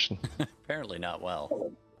situation. Apparently not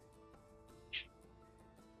well.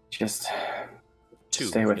 Just Two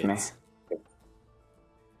stay with me. kids.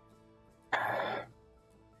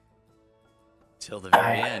 Till the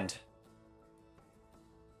very end.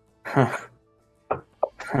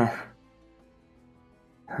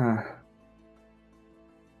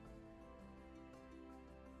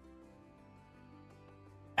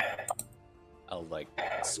 I'll like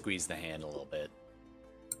squeeze the hand a little bit.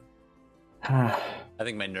 I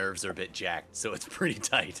think my nerves are a bit jacked, so it's pretty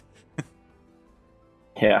tight.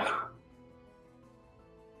 Yeah.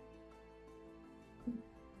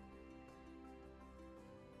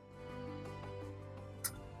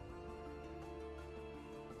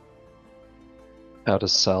 How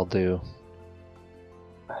does Sal do?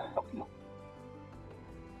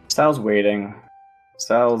 Sal's waiting.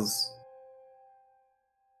 Sal's.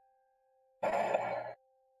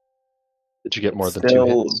 Did you get more than two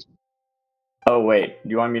Still- hits? Oh wait, do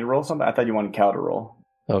you want me to roll something? I thought you wanted Cal to roll.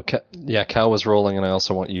 Oh, yeah, Cal was rolling, and I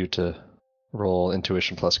also want you to roll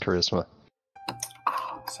intuition plus charisma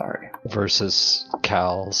Sorry. versus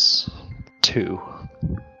Cal's 2.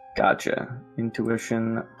 Gotcha.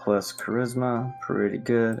 Intuition plus charisma. Pretty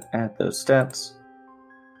good at those stats.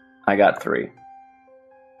 I got 3.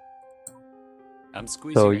 I'm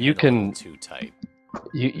squeezing So your you hand a little can- too tight.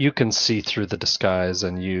 You can see through the disguise,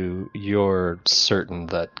 and you're certain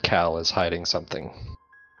that Cal is hiding something.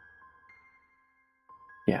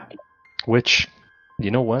 Yeah. Which, you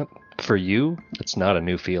know what? For you, it's not a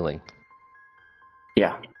new feeling.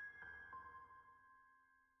 Yeah.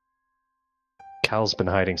 Cal's been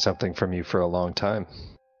hiding something from you for a long time.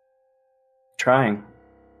 Trying.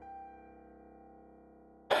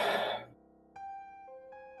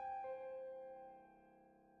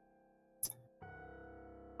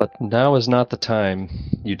 But now is not the time,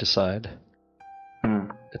 you decide.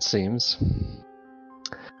 It seems.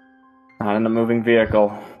 Not in a moving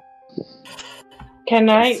vehicle. Can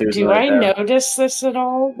I? Susan Do right I there. notice this at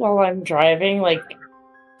all while I'm driving? Like,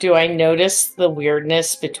 do I notice the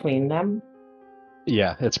weirdness between them?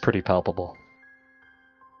 Yeah, it's pretty palpable.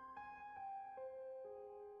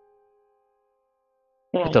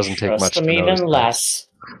 It doesn't take much them to even notice that.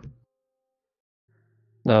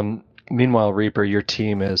 less. Meanwhile, Reaper, your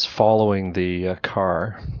team is following the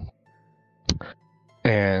car.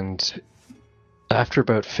 And after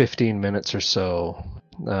about 15 minutes or so,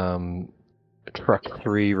 Truck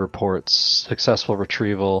 3 reports successful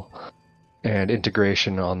retrieval and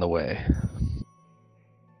integration on the way.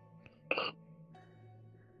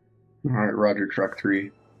 All right, Roger, Truck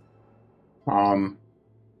 3.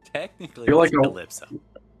 Technically, You're it's like a- Calypso.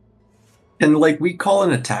 And like we call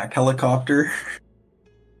an attack helicopter.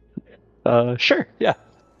 Sure, yeah.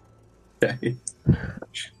 Okay.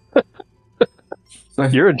 So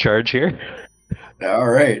You're in charge here. All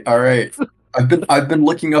right, all right. I've been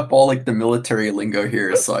looking up all like the military lingo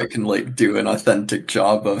here so I can like do an authentic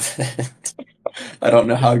job of it. I don't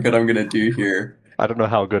know how good I'm gonna do here. I don't know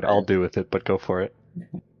how good I'll do with it, but go for it.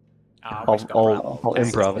 I'll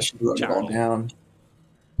improv I it. should write it all down.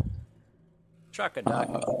 Truck a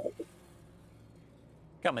duck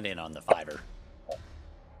coming in on the fiver.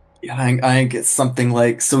 Yeah, I get something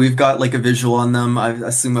like so we've got like a visual on them. I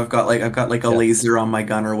assume I've got like a Yeah. laser on my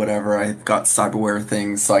gun or whatever. I've got cyberware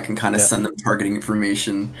things so I can kind of Yeah. send them targeting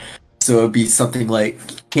information. So it'd be something like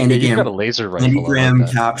Yeah, you've got a laser rifle. I like Candygram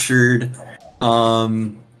that. captured,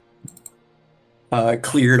 um,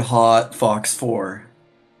 cleared hot Fox 4,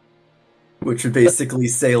 which would basically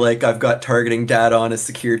say like I've got targeting data on a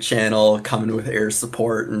secure channel coming with air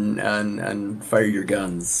support and fire your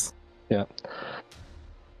guns. Yeah.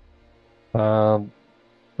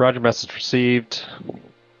 Roger, message received.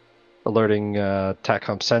 Alerting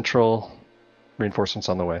TACCOM Central. Reinforcements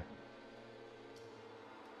on the way.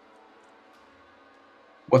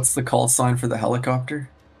 What's the call sign for the helicopter?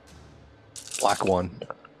 Black 1.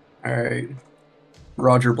 All right,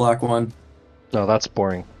 Roger, Black 1. No, that's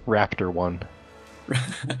boring. Raptor 1.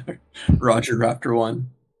 Roger, Raptor 1.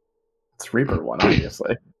 It's Reaper 1,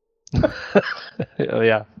 obviously. Oh,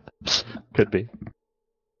 yeah. Could be.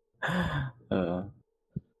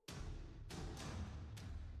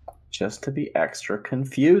 Just to be extra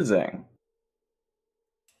confusing.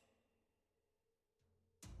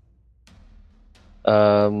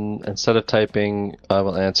 Instead of typing, I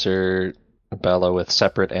will answer Bella with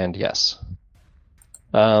separate and yes.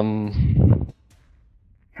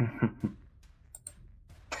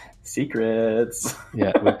 Secrets.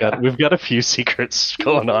 Yeah, we've got a few secrets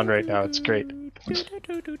going on right now. It's great.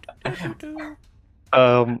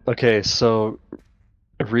 Okay, so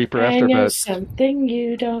Reaper I after know about something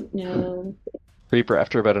you don't know. Reaper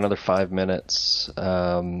after about another 5 minutes,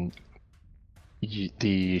 the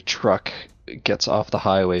truck gets off the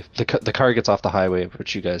highway. The car gets off the highway,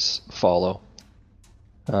 which you guys follow.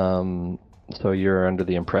 So you're under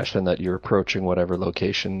the impression that you're approaching whatever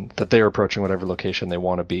location that they're approaching, whatever location they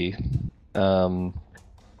want to be. And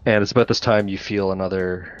it's about this time you feel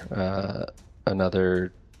another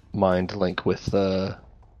mind link with the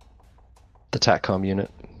TACCOM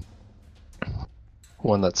unit,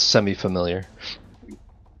 one that's semi-familiar.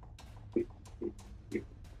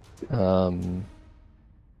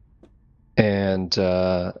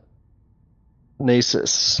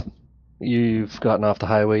 Nasus, you've gotten off the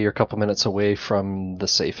highway. You're a couple minutes away from the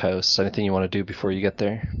safe house. Anything you want to do before you get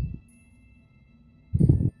there?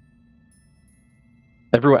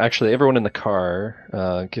 Everyone in the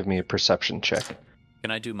car, give me a perception check. Can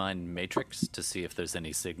I do mine matrix to see if there's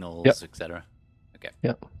any signals, Yep. etc.? Okay.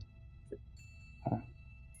 Yep.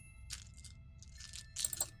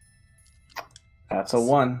 That's a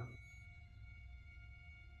 1.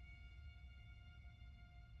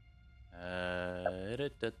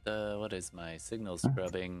 What is my signal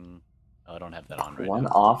scrubbing? Oh, I don't have that on right One now.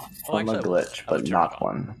 off Oh, from actually, a glitch, I will but turn not it on.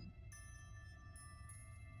 one.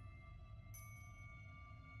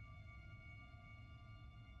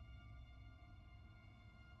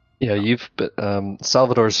 Yeah,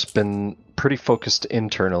 Salvador's been pretty focused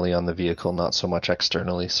internally on the vehicle, not so much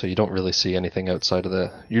externally. So you don't really see anything outside of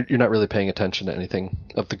the. You're not really paying attention to anything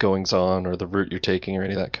of the goings on or the route you're taking or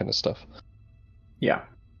any of that kind of stuff. Yeah.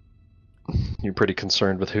 You're pretty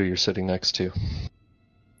concerned with who you're sitting next to.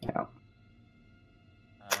 Yeah.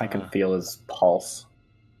 I can feel his pulse.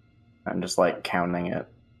 I'm just like counting it.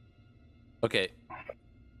 Okay.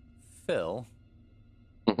 Phil,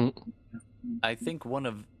 Mhm. I think one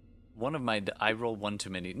of my I rolled one too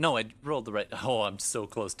many. No, I rolled the right. Oh, I'm so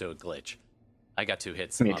close to a glitch. I got 2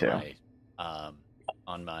 hits Me on too.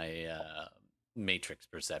 my matrix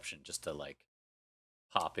perception just to like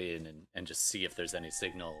pop in and just see if there's any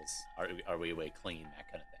signals. Are we away clean,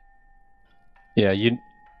 that kind of thing. Yeah,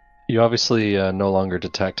 you obviously no longer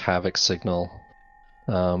detect Havoc's signal,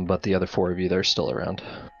 but the other 4 of you, they're still around.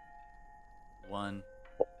 1,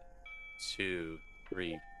 2,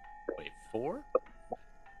 3. Wait, 4?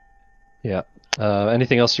 Yeah.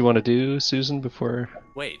 Anything else you want to do, Susan, before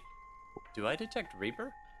Wait, do I detect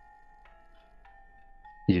Reaper?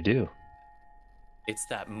 you do? It's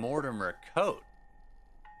that Mortimer coat.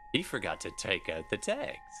 He forgot to take out the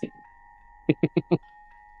tags.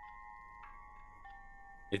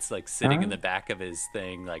 It's like sitting in the back of his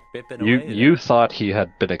thing, like bipping away. You thought he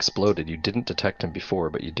had been exploded. You didn't detect him before,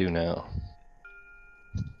 but you do now.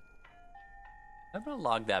 I'm gonna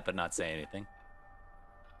log that, but not say anything.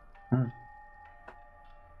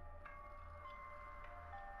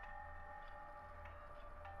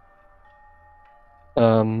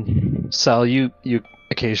 Sal, you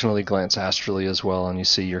occasionally glance astrally as well, and you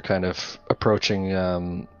see you're kind of approaching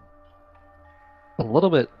a little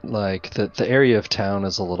bit like the area of town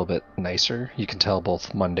is a little bit nicer. You can tell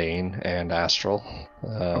both mundane and astral.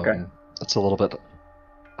 Okay. It's a little bit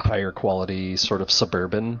higher quality, sort of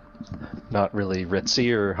suburban, not really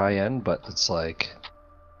ritzy or high end, but it's like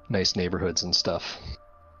nice neighborhoods and stuff.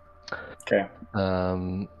 Okay.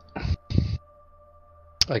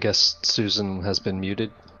 I guess Susan has been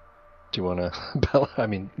muted. Do you want to, Bella? I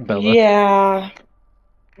mean, Bella. Yeah.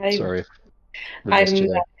 Sorry, we missed I'm you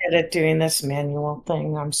there. not good at doing this manual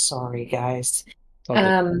thing. I'm sorry, guys. All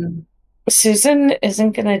good. Susan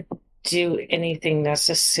isn't gonna do anything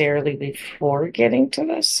necessarily before getting to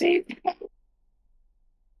the save.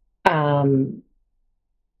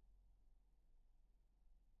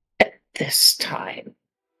 At this time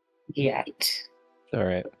yet. All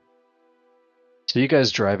right. So you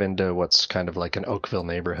guys drive into what's kind of like an Oakville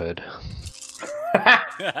neighborhood.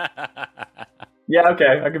 Yeah,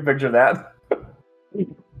 okay, I can picture that.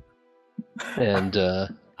 And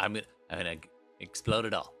I'm gonna explode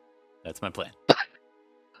it all. That's my plan.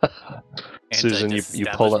 Susan, you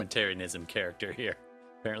pull up. Establishmentarianism character here.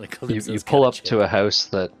 Apparently, You Calypso's pull got up to a house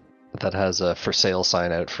that has a for sale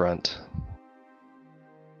sign out front.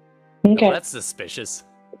 Okay. Well, that's suspicious.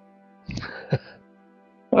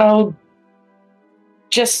 Well,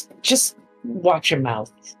 just watch your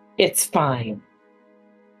mouth. It's fine.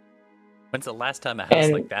 When's the last time a house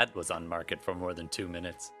And- like that was on market for more than 2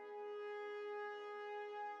 minutes?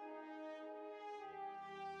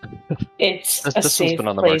 It's a This one's safe been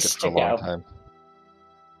on the market place for a to long go. time.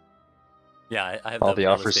 Yeah, I have All the the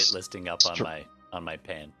real offers estate listing up on my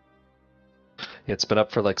pan. It's been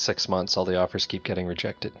up for like 6 months. All the offers keep getting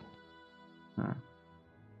rejected.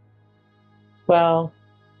 Well,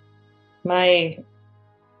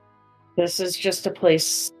 this is just a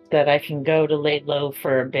place that I can go to lay low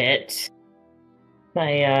for a bit.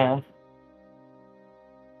 My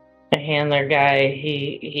handler guy,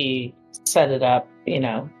 he set it up,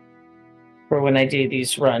 for when I do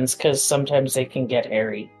these runs, because sometimes they can get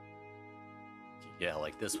hairy. Yeah,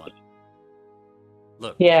 like this one.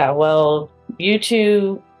 Look, Yeah, well, you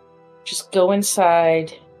two just go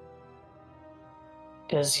inside,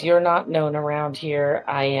 because you're not known around here.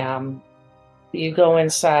 I am. You go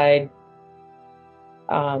inside.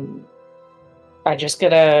 I just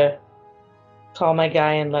gotta call my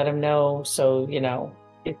guy and let him know, so,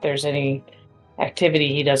 if there's any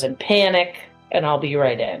activity, he doesn't panic, and I'll be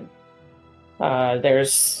right in.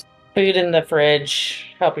 There's food in the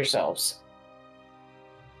fridge. Help yourselves.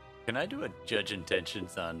 can I do a judge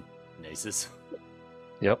intentions on Nasus?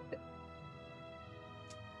 Yep.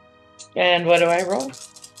 And what do I roll?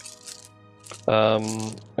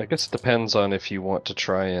 I guess it depends on if you want to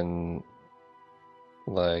try and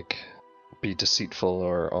like be deceitful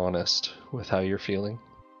or honest with how you're feeling.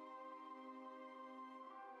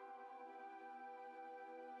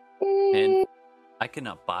 And I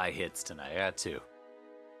cannot buy hits tonight. I got two.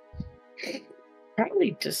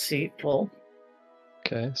 Probably deceitful.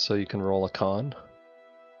 Okay, so you can roll a con.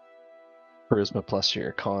 Charisma plus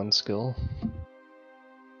your con skill.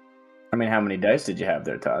 I mean, how many dice did you have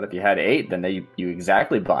there, Todd? If you had 8, then you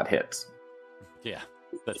exactly bought hits. Yeah,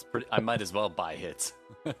 that's pretty. I might as well buy hits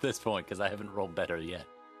at this point because I haven't rolled better yet.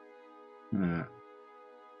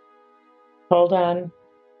 Hold on.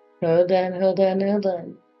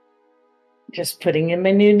 Just putting in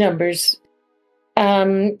my new numbers.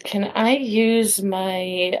 Can I use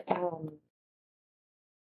my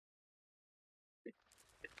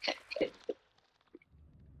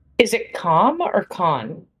is it calm or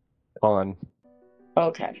con? Con.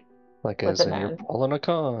 Okay. Like With as an in you're N. pulling a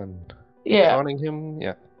con. Yeah. Conning him,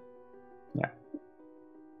 yeah.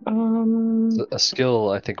 Um A skill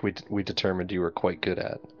I think we determined you were quite good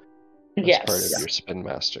at as yes. part of your spin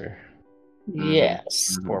master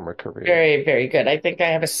Yes. former career. Very, very good. I think I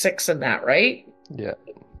have a 6 in that, right? Yeah.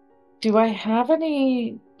 Do I have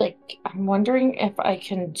any, I'm wondering if I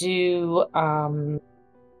can do,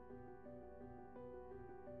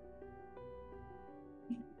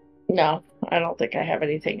 no, I don't think I have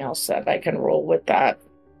anything else that I can roll with that.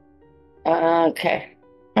 Okay.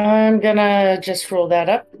 I'm gonna just roll that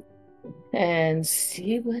up and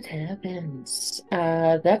see what happens.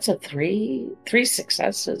 That's a 3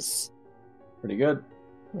 successes. Pretty good.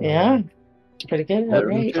 Yeah. It's pretty good, Better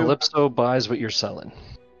than right? two. Calypso buys what you're selling.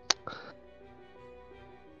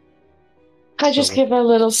 I just So- give a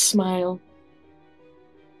little smile.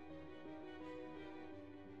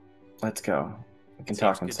 Let's go. We can Seems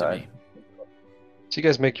talk good to inside. me. So you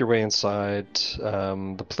guys make your way inside.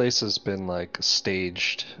 The place has been like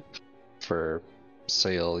staged for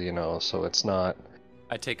sail, you know, so it's not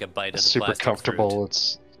I take a bite of the super plastic comfortable. fruit.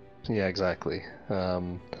 It's yeah, exactly.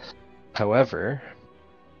 However,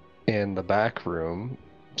 in the back room,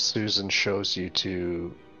 Susan shows you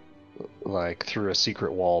to like through a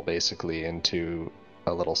secret wall basically into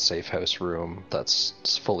a little safe house room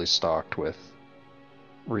that's fully stocked with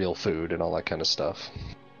real food and all that kind of stuff.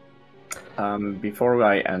 Before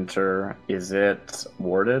I enter, is it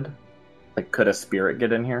warded? Like, could a spirit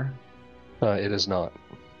get in here? It is not,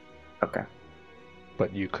 Okay,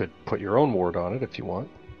 but you could put your own ward on it if you want,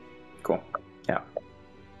 cool. Yeah,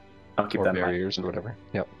 I'll keep or that in mind. barriers or whatever.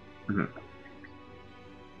 Yep. Mhm.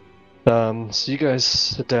 So you guys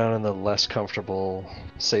sit down in the less comfortable,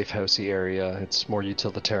 safe housey area. It's more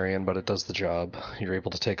utilitarian, but it does the job. You're able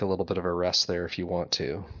to take a little bit of a rest there if you want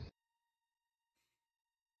to.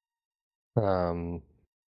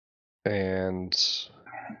 And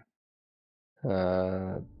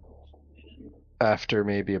after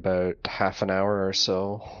maybe about half an hour or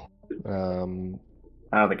so, I don't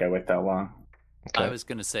think I wait that long. okay. I was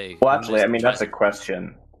gonna say. Well, I'm actually, just I mean, try- that's a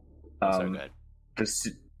question. Sorry, go ahead. Just,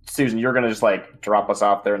 Susan, you're gonna just like drop us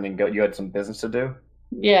off there and then go. You had some business to do.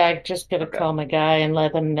 Yeah, I just gotta Okay. call my guy and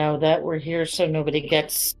let him know that we're here so nobody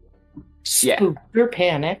gets Yeah. spooked or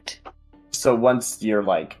panicked. So once you're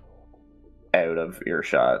like out of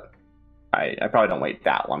earshot, I probably don't wait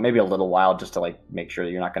that long. Maybe a little while just to like make sure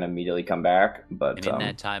that you're not gonna immediately come back. But And in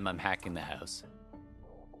that time, I'm hacking the house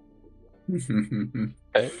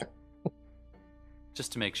Okay.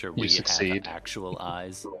 just to make sure You we succeed. have actual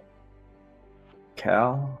eyes.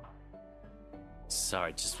 Cal,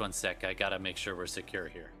 Sorry, just one sec. I gotta make sure we're secure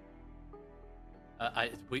here.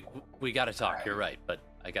 We gotta talk. You're right, but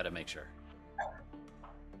I gotta make sure.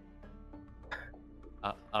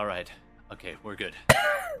 All right. Okay, we're good.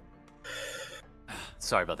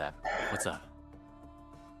 Sorry about that. What's up?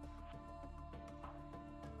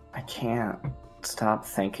 I can't stop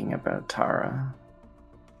thinking about Tara.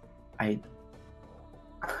 I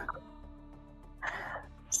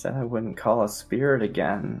said I wouldn't call a spirit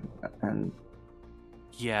again, and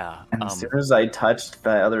Yeah. as soon as I touched the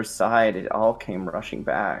other side, it all came rushing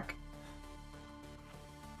back.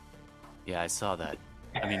 Yeah, I saw that.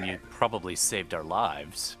 I mean, you probably saved our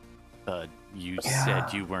lives, but you Yeah.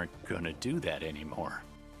 said you weren't gonna do that anymore.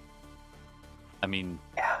 I mean,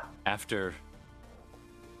 Yeah. after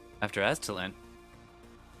Aztalan,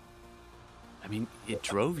 I mean, it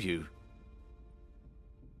drove you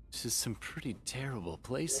to some pretty terrible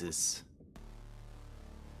places.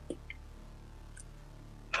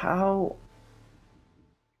 How?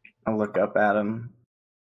 I look up at him.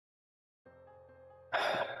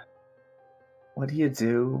 What do you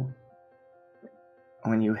do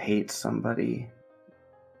when you hate somebody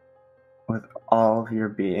with all of your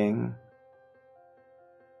being,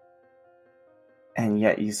 and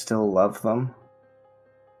yet you still love them?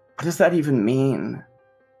 What does that even mean?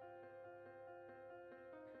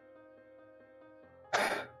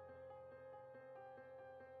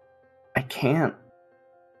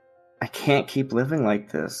 I can't keep living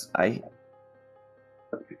like this.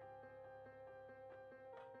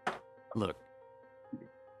 Look,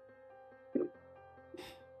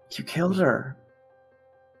 You killed her.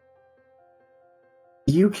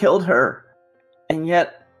 You killed her. And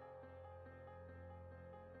yet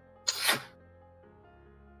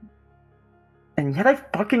I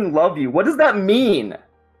fucking love you. What does that mean?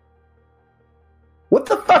 What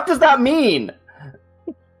the fuck does that mean?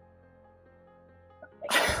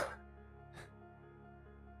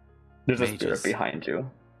 There's a spirit Mages. behind you.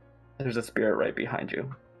 There's a spirit right behind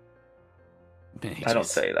you. I don't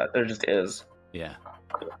mages. say that. There just is. Yeah.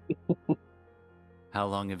 How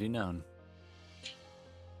long have you known?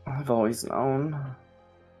 I've always known.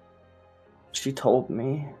 She told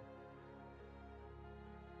me.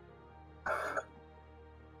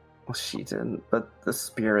 Well, she didn't, but the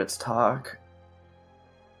spirits talk.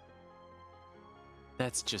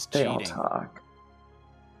 That's just They all cheating. talk.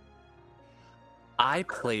 I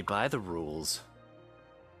play by the rules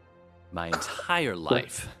my entire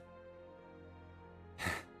life.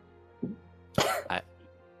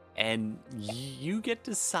 And you get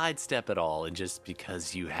to sidestep it all, and just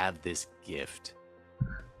because you have this gift.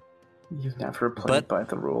 You've never played by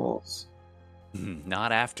the rules.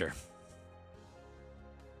 Not after.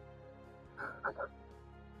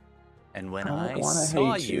 And when I I wanna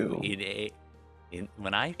saw hate you you.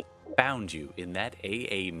 when I found you in that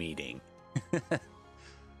AA meeting,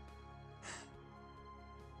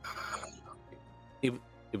 it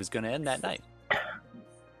was going to end that night.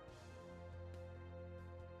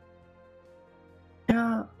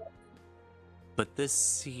 Yeah. But this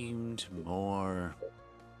seemed more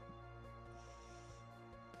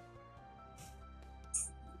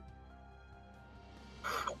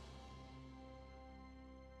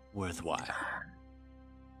worthwhile.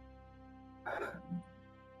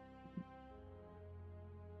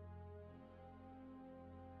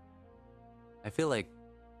 I feel like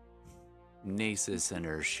Nasus and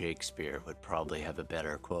her Shakespeare would probably have a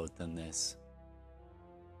better quote than this.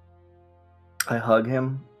 I hug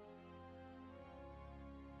him.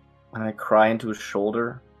 And I cry into his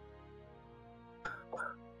shoulder.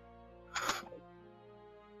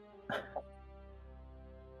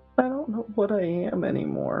 I don't know what I am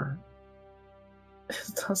anymore. It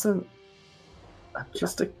doesn't... I'm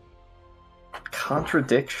just a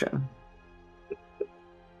contradiction.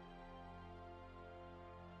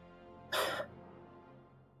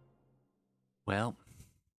 Well,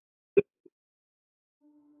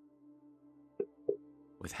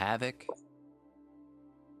 with Havoc,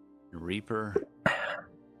 and Reaper,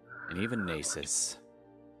 and even Nasus,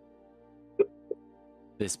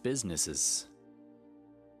 this business is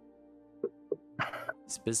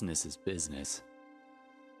business.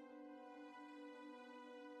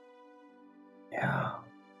 Yeah.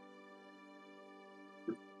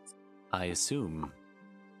 I assume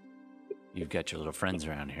you've got your little friends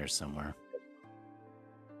around here somewhere.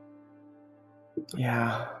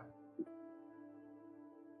 Yeah.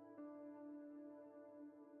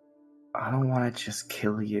 I don't want to just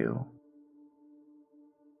kill you.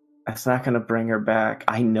 That's not going to bring her back.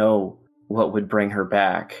 I know what would bring her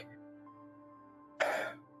back.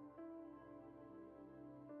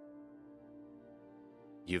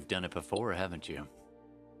 You've done it before, haven't you?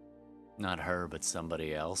 Not her, but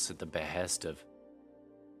somebody else at the behest of...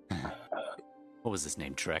 What was his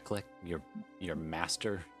name? Treklik? Your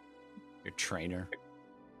master? Your trainer?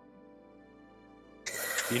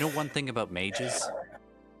 You know one thing about mages?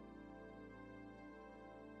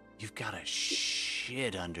 You've got a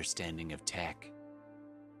shit understanding of tech.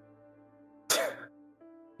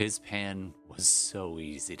 His pan was so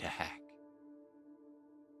easy to hack.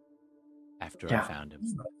 After I found him.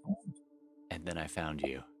 And then I found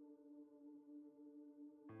you.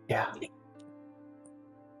 Yeah.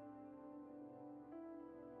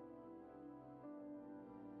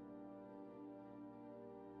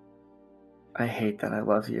 I hate that I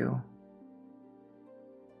love you.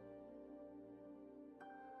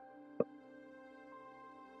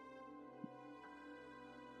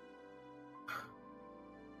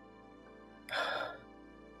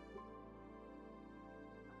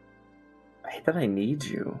 I hate that I need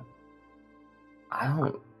you. I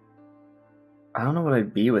don't know what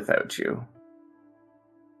I'd be without you.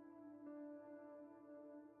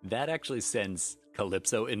 That actually sends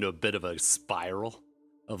Calypso into a bit of a spiral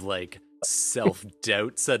of like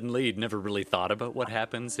self-doubt suddenly. He'd never really thought about what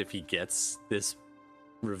happens if he gets this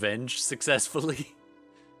revenge successfully.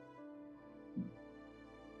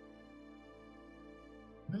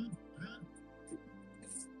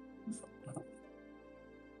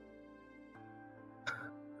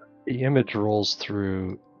 The image rolls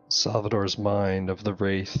through Salvador's mind of the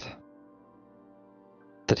wraith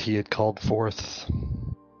that he had called forth,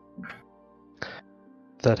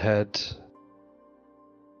 that had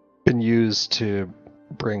been used to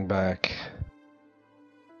bring back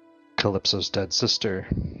Calypso's dead sister,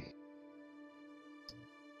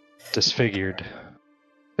 disfigured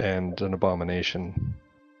and an abomination.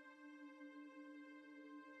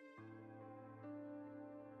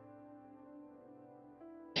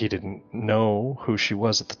 He didn't know who she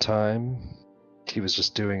was at the time. He was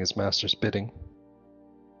just doing his master's bidding.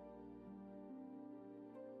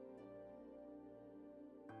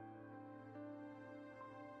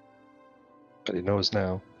 But he knows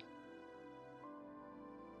now.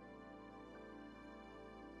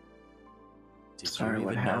 Did Sorry, you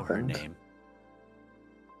what even know her happened? name?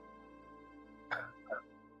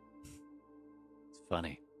 It's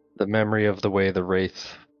funny. The memory of the way the wraith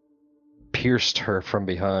pierced her from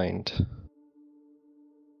behind.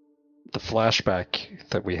 The flashback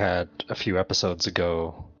that we had a few episodes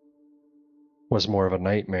ago was more of a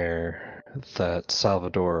nightmare that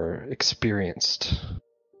Salvador experienced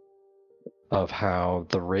of how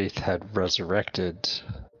the wraith had resurrected.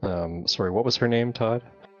 Sorry, what was her name, Todd?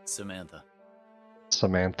 Samantha.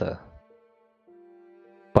 Samantha.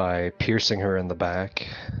 By piercing her in the back,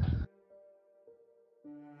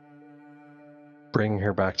 bringing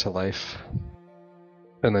her back to life,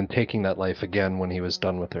 and then taking that life again when he was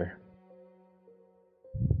done with her.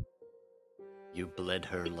 You bled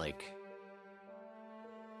her like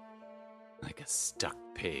a stuck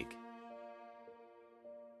pig.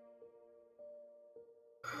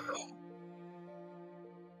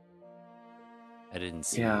 I didn't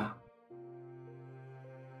see Yeah. it,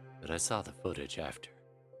 but I saw the footage after.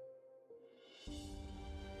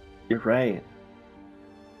 You're right.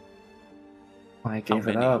 I gave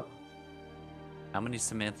it many? up. How many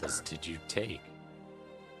Samanthas did you take?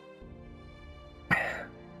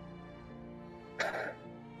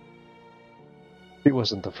 He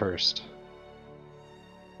wasn't the first.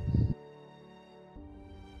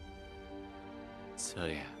 So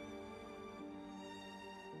yeah.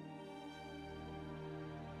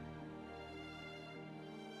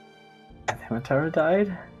 And then when Tara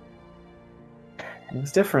died, it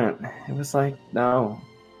was different. It was like, no.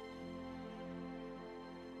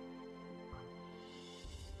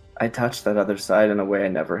 I touched that other side in a way I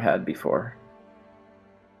never had before.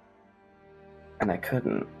 And I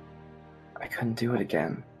couldn't do it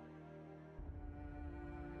again.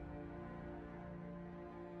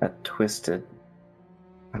 That twisted...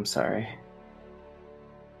 I'm sorry.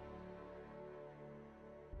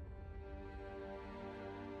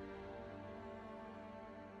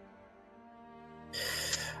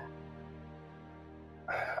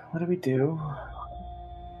 What do we do?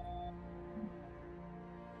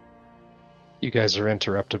 You guys are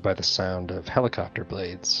interrupted by the sound of helicopter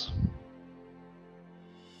blades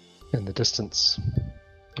in the distance,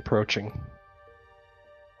 approaching.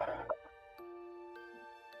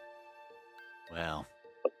 Well,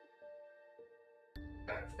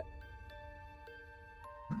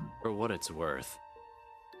 for what it's worth,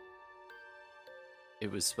 it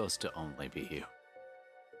was supposed to only be you.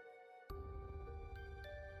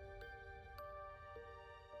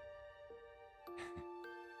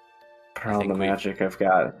 For all the magic I've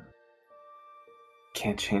got,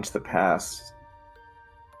 can't change the past.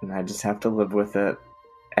 And I just have to live with it,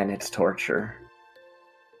 and it's torture.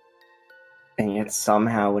 And yet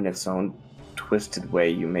somehow, in its own twisted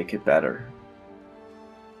way, you make it better.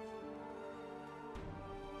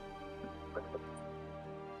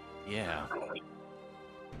 Yeah.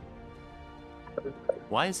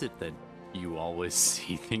 Why is it that you always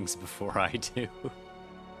see things before I do?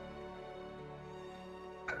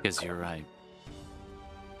 Because you're right.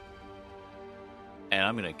 And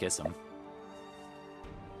I'm gonna kiss him.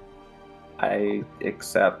 I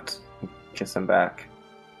accept. Kiss him back.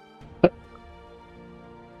 And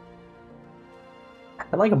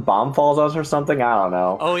like a bomb falls out or something? I don't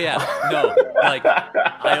know. Oh yeah, no, like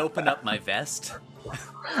I open up my vest.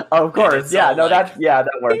 Oh, of course, yeah, no, like, that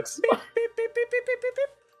works. Beep, beep, beep, beep, beep, beep,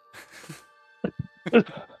 beep, beep.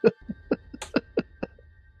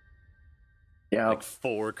 Yeah. Like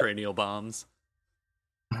 4 cranial bombs.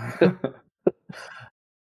 For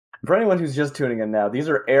anyone who's just tuning in now, these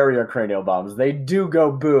are area cranial bombs. They do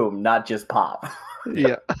go boom, not just pop.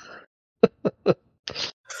 Yeah.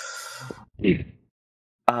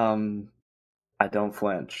 I don't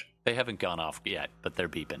flinch. They haven't gone off yet, but they're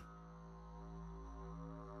beeping.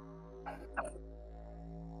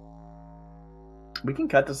 We can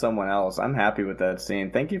cut to someone else. I'm happy with that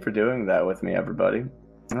scene. Thank you for doing that with me, everybody.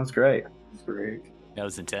 That was great. It's great. That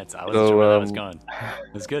was intense. I wasn't sure where that was going.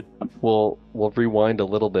 It was good. We'll rewind a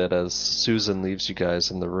little bit as Susan leaves you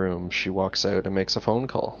guys in the room. She walks out and makes a phone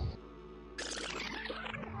call.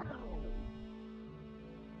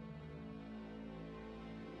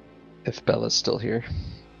 If Bella's still here.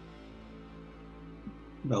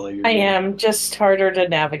 Bella, you're I am just harder to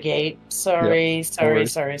navigate. Sorry.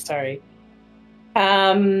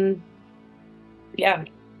 Yeah,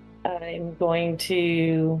 I'm going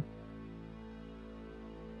to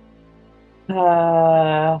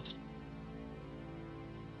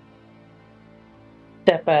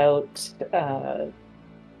step out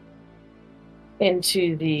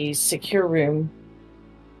into the secure room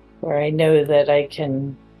where I know that I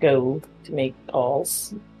can go to make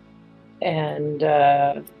calls and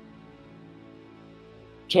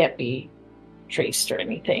can't be traced or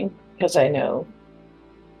anything because I know,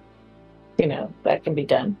 that can be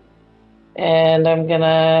done. And I'm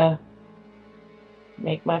gonna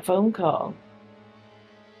make my phone call.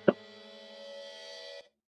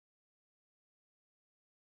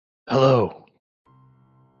 Hello.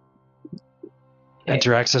 Okay.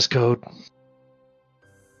 Enter access code.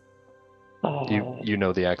 Uh, You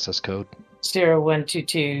know the access code.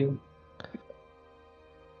 0122.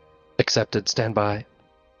 Accepted. Stand by.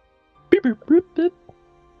 Beep, beep, beep, beep.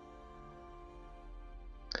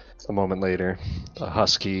 A moment later, a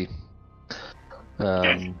husky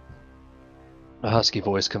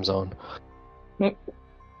voice comes on. Mm.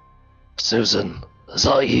 Susan, is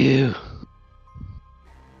that you?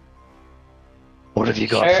 What have you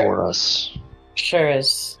got Sure. for us? Sure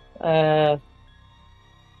is. It's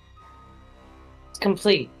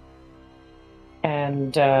complete.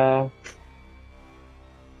 And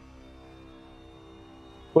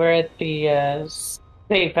we're at the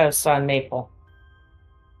safe house on Maple.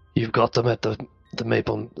 You've got them at the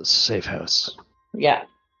Maple safe house. Yeah,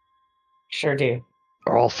 sure do.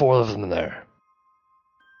 Are all 4 of them there?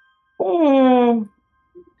 Hmm.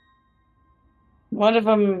 One of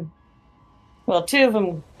them, well, 2 of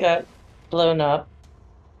them got blown up.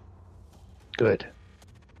 Good.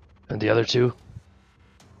 And the other 2?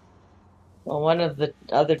 Well, one of the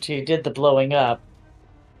other 2 did the blowing up.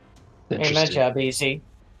 Made my Interesting. job easy.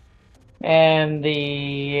 And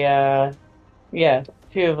the,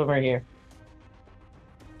 2 of them are here.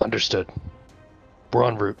 Understood. We're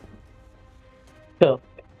en route. Cool.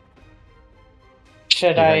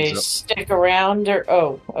 Should He I hangs up. stick around or...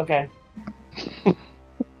 Oh, okay.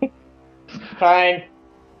 Fine.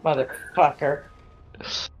 Motherfucker.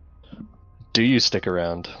 Do you stick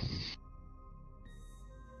around?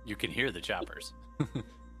 You can hear the choppers.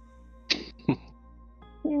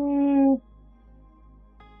 Hmm.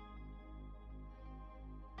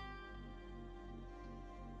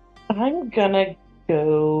 I'm gonna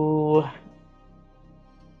go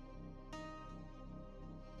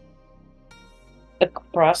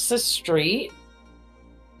across the street.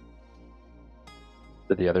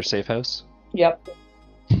 To the other safe house? Yep.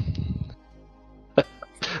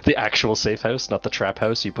 The actual safe house, not the trap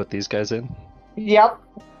house you put these guys in? Yep.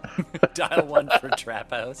 Dial 1 for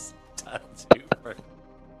trap house. Dial 2 for...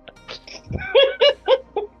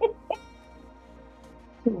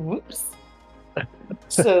 Whoops.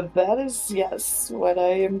 So that is, yes, what I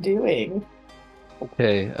am doing.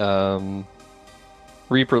 Okay,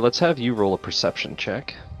 Reaper, let's have you roll a perception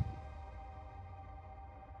check.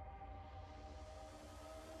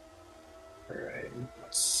 Alright.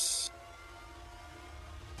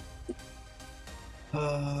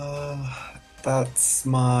 That's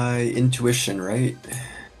my intuition, right?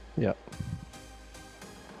 Yep.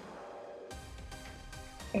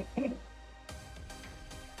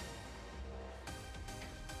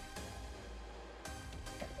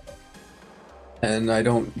 And I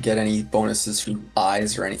don't get any bonuses from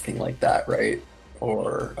eyes or anything like that, right?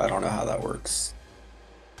 Or I don't know how that works.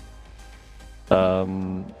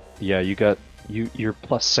 Yeah, you're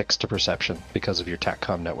 +6 to perception because of your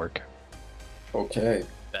TACCOM network. Okay.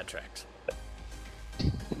 That tracks.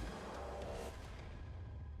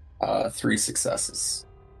 3 successes.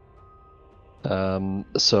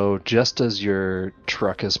 So just as your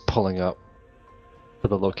truck is pulling up to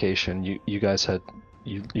the location, you guys had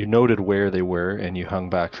you noted where they were and you hung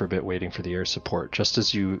back for a bit waiting for the air support. Just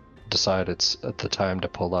as you decide it's at the time to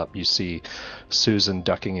pull up, you see Susan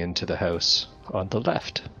ducking into the house on the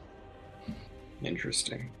left.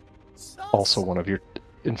 Interesting. Also one of your,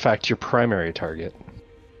 in fact, your primary target.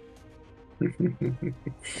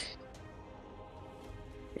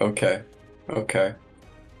 Okay. Okay.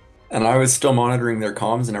 And I was still monitoring their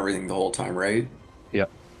comms and everything the whole time, right? Yep.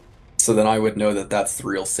 So then I would know that that's the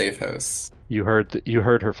real safe house. You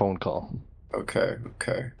heard her phone call. Okay,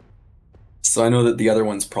 okay. So I know that the other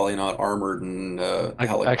one's probably not armored and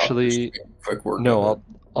helicopters Actually, doing quick work no, of it.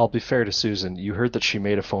 I'll be fair to Susan. You heard that she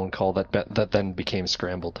made a phone call that then became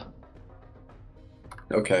scrambled.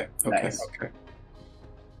 Okay, okay, Nice. okay.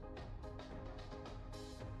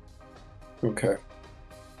 Okay.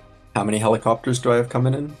 How many helicopters do I have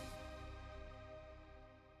coming in?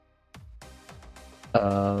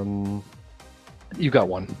 You got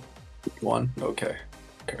one. 1? Okay.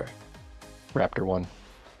 Okay. Raptor 1.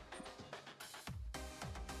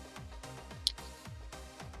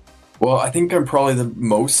 Well, I think I'm probably the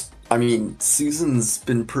most. I mean, Susan's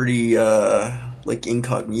been pretty like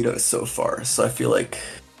incognito so far, so I feel like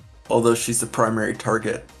although she's the primary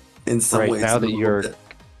target in some Right, ways, now I'm that a little you're bit-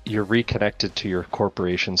 you're reconnected to your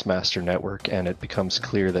corporation's master network and it becomes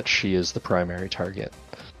clear that she is the primary target.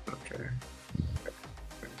 Okay.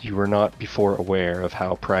 You were not before aware of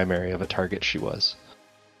how primary of a target she was.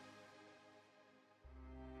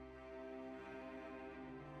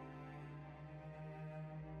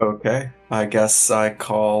 Okay. I guess I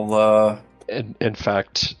call In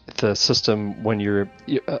fact, the system, when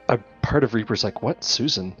a part of Reaper's like, what,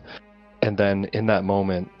 Susan? And then in that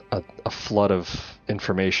moment, a flood of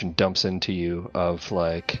information dumps into you of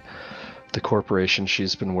like the corporation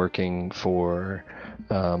she's been working for,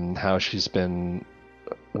 how she's been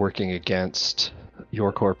working against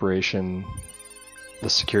your corporation, the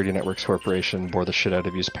Security Networks Corporation bore the shit out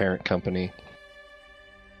of you's parent company.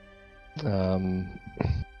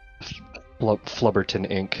 Flubberton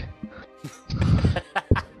Inc.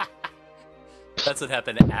 That's what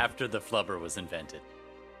happened after the flubber was invented.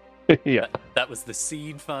 Yeah. That was the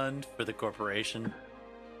seed fund for the corporation.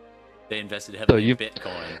 They invested heavily in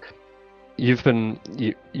Bitcoin.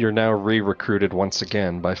 You're now re-recruited once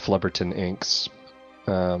again by Flubberton Inc.'s,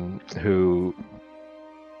 who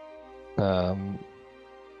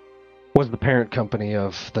was the parent company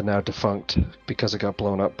of the now defunct Because It Got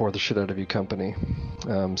Blown Up Bore the Shit Out of You company.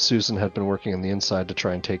 Susan had been working on the inside to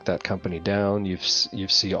try and take that company down. You've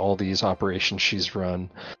see all these operations she's run,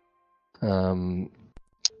 and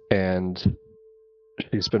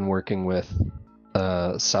she's been working with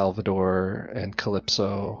Salvador and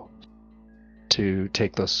Calypso to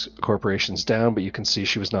take those corporations down, but you can see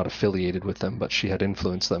she was not affiliated with them, but she had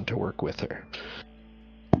influenced them to work with her.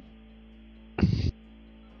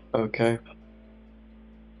 Okay.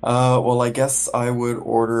 Well, I guess I would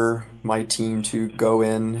order my team to go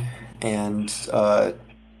in and, oh,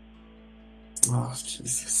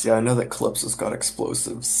 Jesus. Yeah, I know that Calypso's got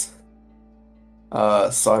explosives.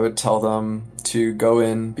 So I would tell them to go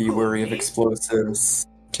in, be wary of explosives,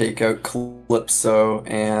 take out Calypso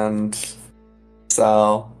and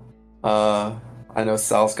Sal. I know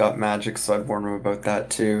Sal's got magic, so I'd warn him about that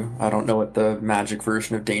too. I don't know what the magic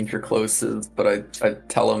version of Danger Close is, but I'd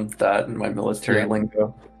tell him that in my military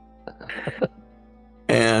lingo.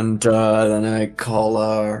 And then I call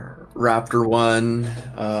Raptor 1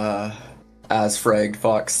 as fragged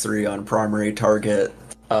Fox 3 on primary target.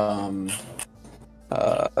 No,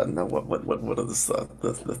 what are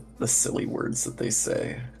the silly words that they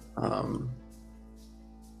say?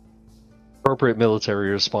 Appropriate military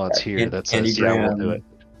response here that says, yeah, we'll do it.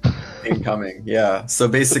 Incoming, yeah. So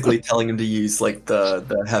basically telling him to use like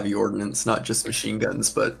the heavy ordnance, not just machine guns,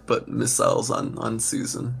 but missiles on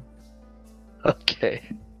Susan. Okay.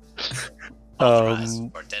 Authorize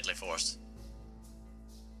or deadly force.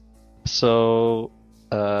 So,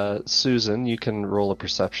 Susan, you can roll a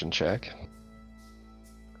perception check.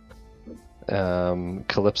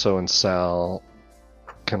 Calypso and Sal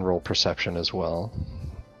can roll perception as well.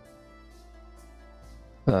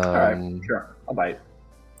 Alright, sure. I'll bite.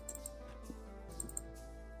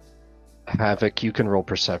 Havoc, you can roll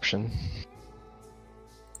perception.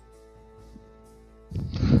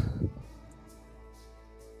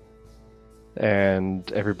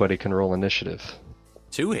 And everybody can roll initiative.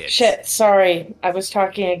 2 hits. Shit, sorry. I was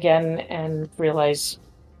talking again and realized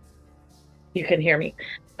you can hear me.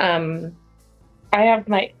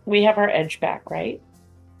 We have our edge back, right?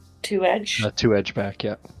 2 edge? 2 edge back,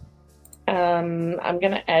 yeah. I'm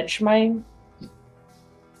gonna edge my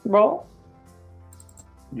roll.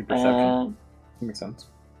 Your perception. Makes sense.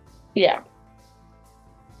 Yeah.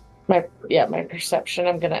 My perception,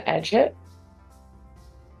 I'm gonna edge it.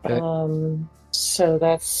 Okay. So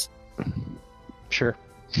that's Sure.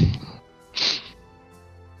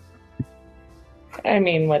 I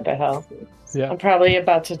mean, what the hell? Yeah. I'm probably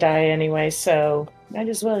about to die anyway, so might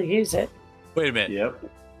as well use it. Wait a minute.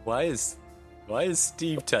 Yep. Why is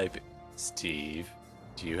Steve typing? Steve,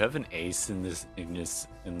 do you have an ace in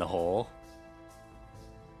the hole?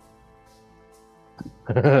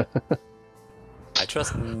 I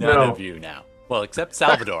trust none of you now. Well, except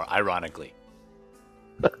Salvador, ironically.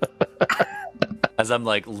 As I'm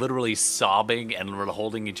like literally sobbing and we're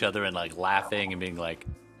holding each other and like laughing and being like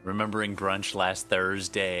remembering brunch last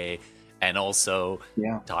Thursday and also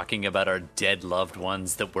talking about our dead loved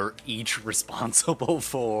ones that we're each responsible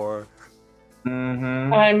for.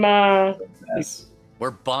 Mm-hmm. I'm Yes.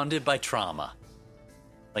 We're bonded by trauma.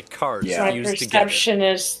 Like cars my fused perception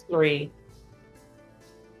together. is 3.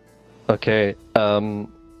 Okay.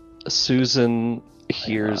 Susan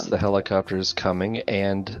hears the helicopters coming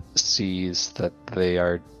and sees that they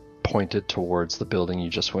are pointed towards the building you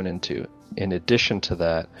just went into. In addition to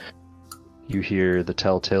that, you hear the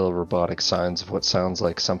telltale robotic signs of what sounds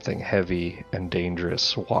like something heavy and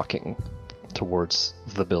dangerous walking towards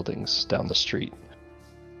the buildings down the street.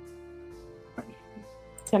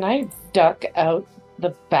 Can I duck out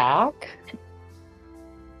the back?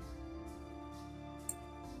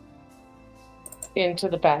 Into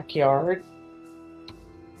the backyard?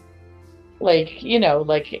 Like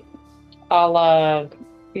a la,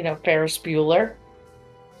 Ferris Bueller.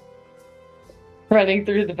 Running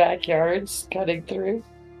through the backyards, cutting through.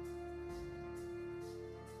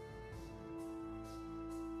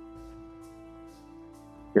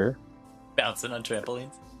 Sure. Bouncing on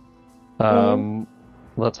trampolines.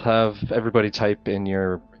 Let's have everybody type in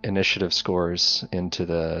your initiative scores into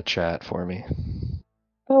the chat for me.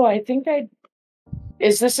 Oh, I think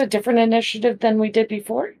is this a different initiative than we did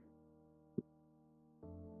before?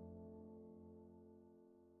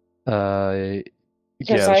 Yeah,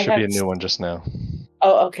 Because there I should be a had- new one just now.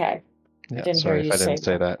 Oh, okay. Yeah, didn't sorry hear if you I didn't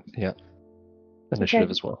say say that. Yeah. Initiative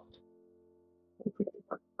Okay. as well.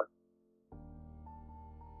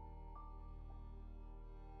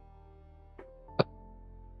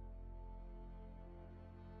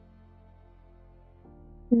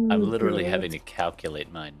 I'm literally having to calculate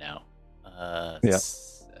mine now. Yeah.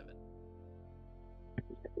 7.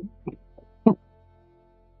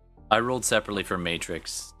 I rolled separately for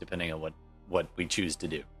Matrix, depending on what we choose to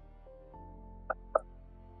do.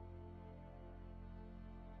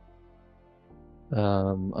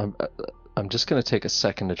 I'm just gonna take a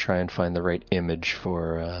second to try and find the right image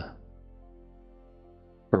for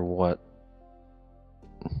what.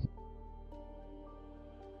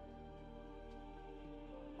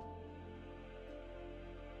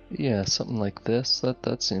 Yeah, something like this.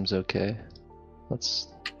 That seems okay. Let's.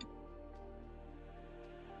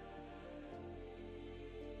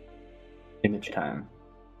 Image time.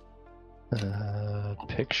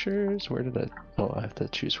 Pictures? Where did I... Oh, I have to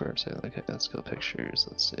choose where I'm saying. Okay, let's go pictures.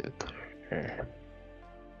 Let's see it there.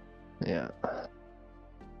 Yeah.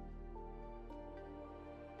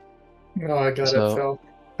 Oh, I got it, Phil.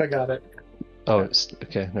 I got it. Oh,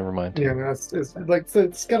 okay, never mind. Yeah, no,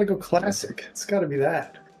 it's got to go classic. It's got to be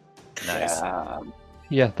that. Nice.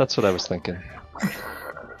 Yeah, that's what I was thinking.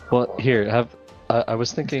 Well, here, I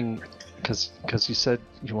was thinking, because you said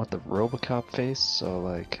you want the RoboCop face, so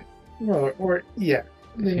like... Or yeah.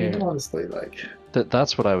 I mean, Here. honestly, like...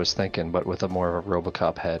 That's what I was thinking, but with a more of a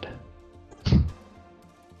RoboCop head.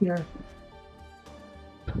 Yeah.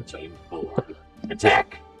 Team 4,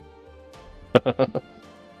 attack!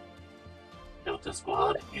 Delta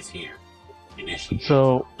Squad is here. Initiate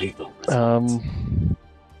So, lethal response.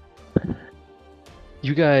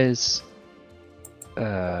 You guys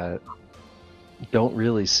don't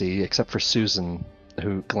really see, except for Susan,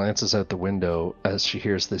 who glances out the window as she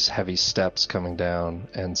hears these heavy steps coming down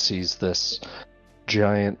and sees this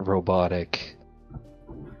giant robotic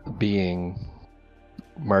being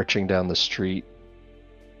marching down the street.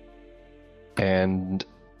 And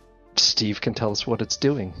Steve can tell us what it's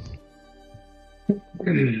doing.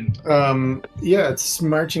 Yeah, it's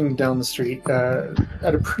marching down the street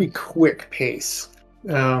at a pretty quick pace.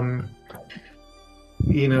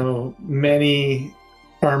 Many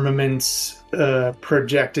armaments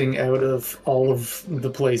projecting out of all of the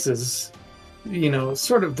places.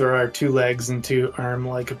 Sort of there are 2 legs and 2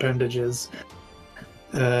 arm-like appendages.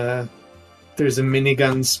 There's a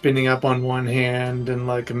minigun spinning up on one hand and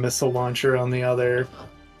like a missile launcher on the other.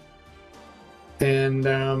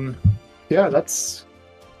 And yeah, that's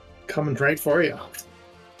coming right for you.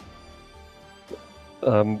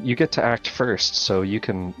 You get to act first, so you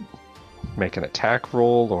can make an attack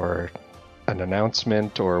roll or an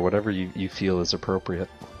announcement or whatever you feel is appropriate.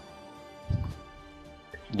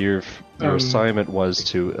 Your assignment was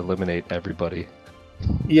to eliminate everybody.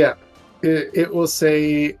 Yeah. It will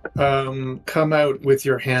say, come out with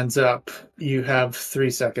your hands up. You have 3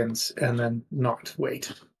 seconds, and then not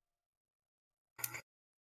wait.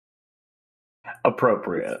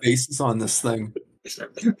 Appropriate. Faces on this thing.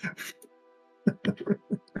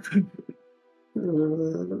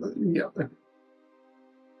 Yeah.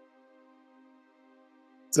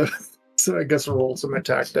 So I guess roll some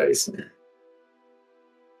attack dice.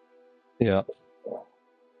 Yeah.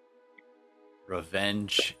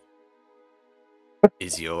 Revenge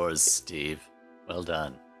is yours, Steve. Well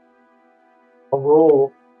done. I'll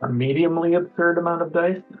roll a mediumly absurd amount of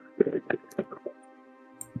dice.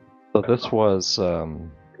 So this was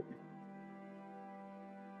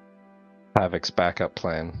Havoc's backup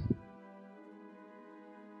plan.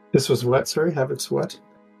 This was what? Sorry, Havoc's what?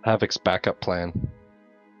 Havoc's backup plan.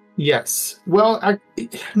 Yes. Well,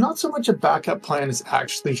 not so much a backup plan as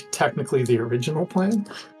actually technically the original plan.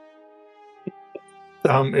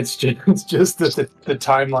 It's just that the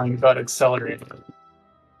timeline got accelerated.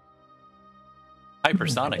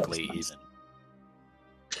 Hypersonically,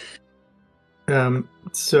 even.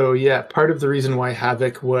 So yeah, part of the reason why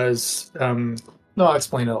Havoc was no, I'll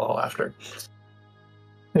explain it all after.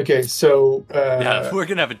 Okay, so Yeah, we're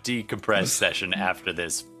gonna have a decompressed session after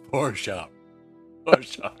this, for sure. For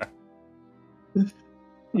sure.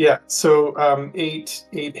 Yeah, so 8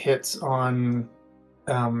 hits on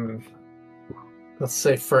let's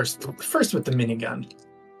say first with the minigun.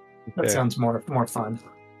 That Okay. sounds more fun.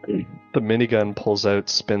 The minigun pulls out,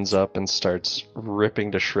 spins up, and starts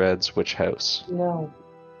ripping to shreds which house? No.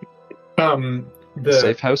 The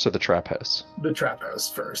safe house or the trap house? The trap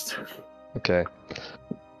house first. Okay.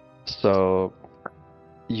 So,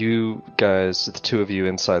 you guys, the 2 of you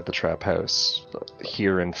inside the trap house,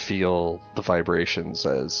 hear and feel the vibrations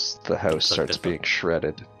as the house starts being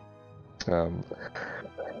shredded.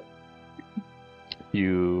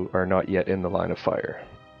 You are not yet in the line of fire.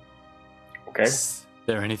 Okay. Is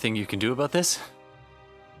there anything you can do about this?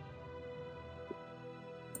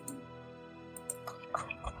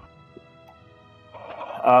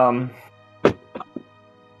 I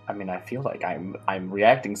mean, I feel like I'm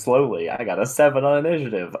reacting slowly. I got a 7 on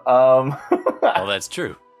initiative. Oh, that's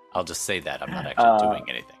true. I'll just say that I'm not actually doing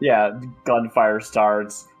anything. Yeah, gunfire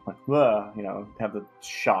starts. Like, have the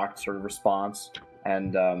shocked sort of response,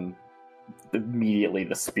 and immediately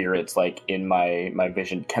the spirit's like in my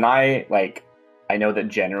vision. Can I like? I know that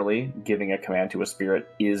generally giving a command to a spirit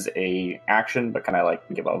is a action, but can I like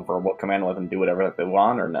give a verbal command and let them do whatever they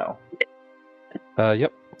want, or no?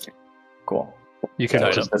 Yep. Cool. You can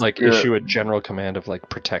So just like issue a general command of like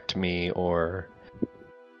protect me or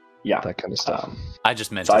that kind of stuff. I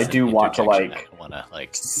just meant. So as I an do want to interjection. like I want to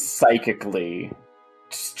like psychically,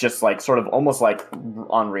 just like sort of almost like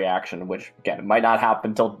on reaction, which again it might not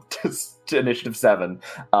happen until initiative 7.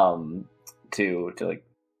 To like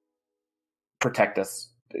protect us,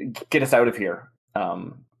 get us out of here. I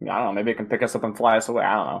don't know. Maybe it can pick us up and fly us away.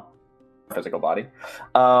 I don't know. Physical body.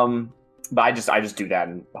 But I just do that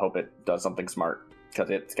and hope it does something smart because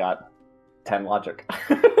it's got 10 logic.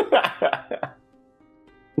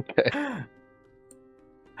 Okay.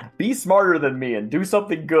 Be smarter than me and do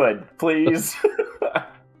something good, please.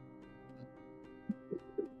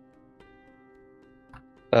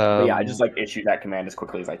 But yeah, I just like issue that command as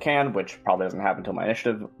quickly as I can, which probably doesn't happen until my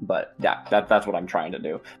initiative. But yeah, that's what I'm trying to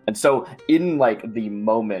do. And so in like the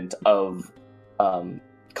moment of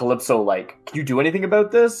Calypso, like, can you do anything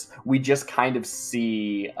about this? We just kind of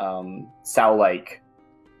see Sal like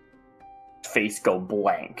face go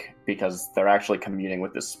blank because they're actually communing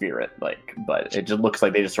with the spirit. Like, but it just looks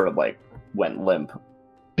like they just sort of like went limp.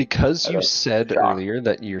 Because you said shocked. earlier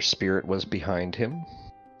that your spirit was behind him,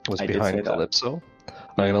 I did say behind that. Calypso,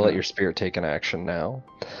 I'm going to let your spirit take an action now.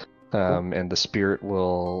 And the spirit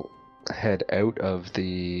will head out of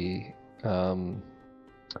the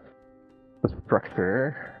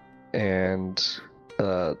structure and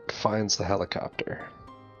finds the helicopter,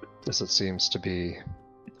 as it seems to be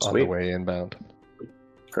on the Sweet. way inbound.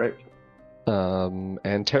 Great.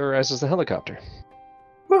 And terrorizes the helicopter.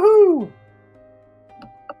 Woohoo!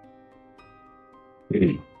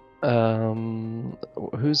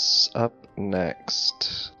 Who's up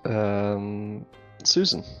next?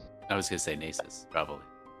 Susan. I was gonna say Nasus, probably.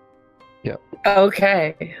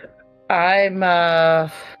 Okay.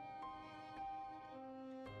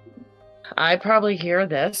 I probably hear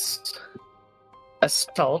this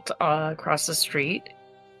assault across the street.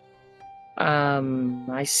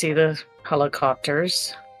 I see the helicopter.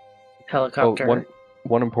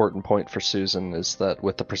 One important point for Susan is that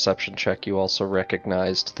with the perception check, you also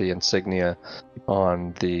recognized the insignia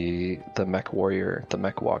on the mech warrior, the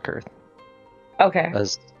mech walker, Okay.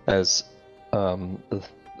 as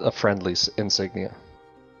a friendly insignia.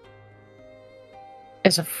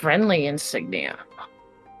 It's a friendly insignia.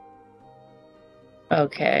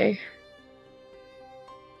 Okay.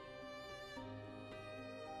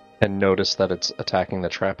 And notice that it's attacking the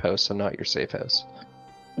trap house and not your safe house.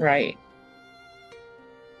 Right.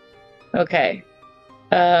 Okay.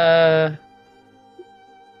 I'm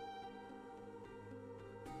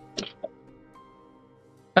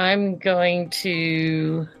going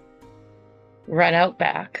to run out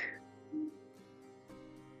back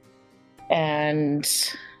and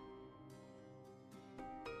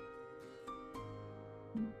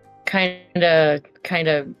kind of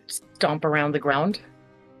stomp around the ground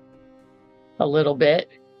a little bit.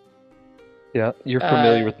 Yeah, you're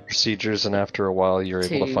familiar with the procedures, and after a while, you're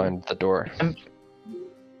able to to- find the door.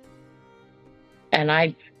 And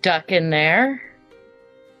I duck in there,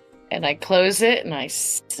 and I close it, and I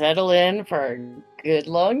settle in for a good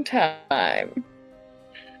long time.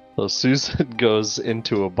 So Susan goes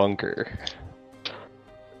into a bunker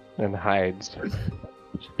and hides.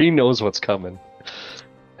 She knows what's coming,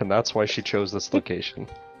 and that's why she chose this location.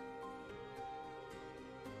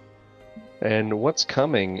 And what's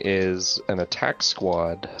coming is an attack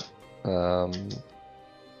squad that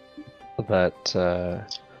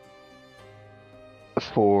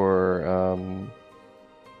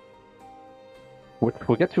which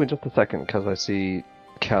we'll get to in just a second, because I see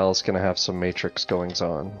Cal's gonna have some Matrix goings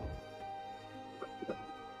on.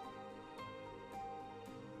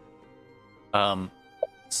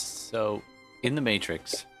 So in the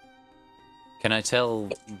Matrix, can I tell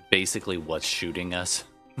basically what's shooting us?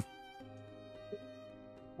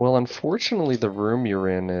 Well, unfortunately, the room you're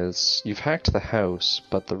in is... You've hacked the house,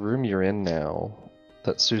 but the room you're in now,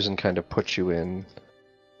 that Susan kind of put you in,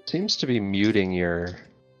 seems to be muting your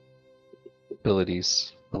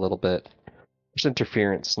abilities a little bit. There's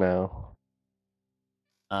interference now.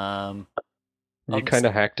 I'll You kind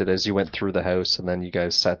of hacked it as you went through the house, and then you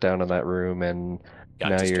guys sat down in that room, and got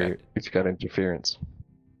now distracted. you've got interference.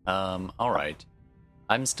 All right.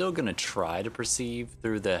 I'm still gonna try to perceive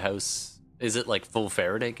through the house. Is it like full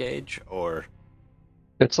Faraday gauge or?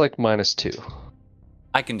 It's like -2.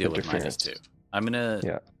 I can deal with interference. -2. I'm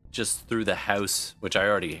gonna just through the house, which I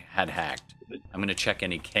already had hacked. I'm gonna check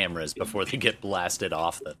any cameras before they get blasted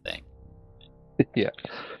off the thing. Yeah.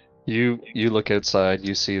 You look outside,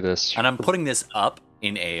 you see this. And I'm putting this up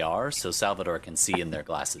in AR so Salvador can see in their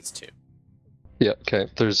glasses too. Yeah, okay.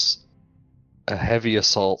 There's a heavy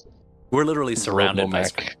assault. We're literally surrounded by Robomech.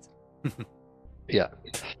 screens. Yeah.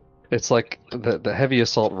 It's like the heavy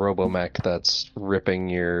assault Robomech that's ripping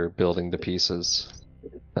your building to pieces.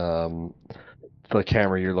 The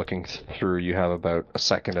camera you're looking through, you have about a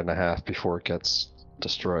second and a half before it gets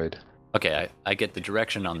destroyed. Okay, I get the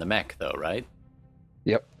direction on the mech though, right?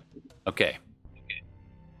 Yep. Okay.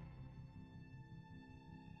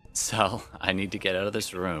 So, I need to get out of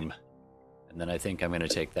this room. And then I think I'm going to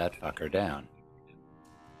take that fucker down.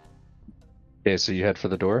 Okay, so you head for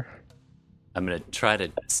the door? I'm going to try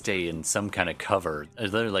to stay in some kind of cover. Are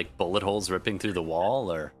there like bullet holes ripping through the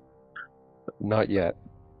wall or? Not yet.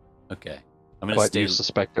 Okay. I'm going to But stay. you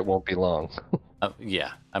suspect it won't be long.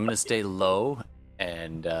 Yeah. I'm going to stay low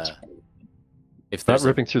and if Not there's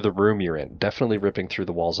ripping through the room you're in. Definitely ripping through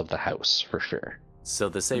the walls of the house, for sure. So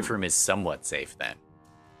the safe room is somewhat safe then.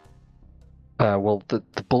 Well, the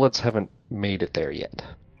bullets haven't made it there yet.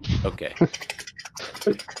 Okay.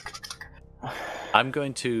 I'm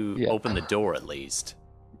going to open the door at least,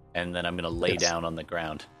 and then I'm going to lay down on the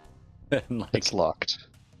ground. And, It's locked.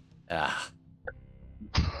 Ah.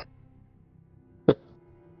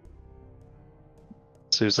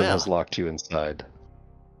 Susan has locked you inside.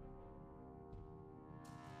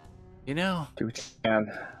 Do what you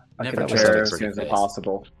can. I Never can trust prepare a as soon pretty as face.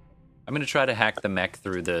 possible. I'm going to try to hack the mech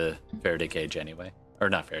through the Faraday cage anyway. Or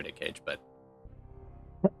not Faraday cage, but...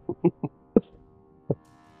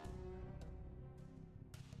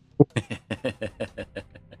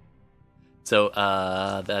 So,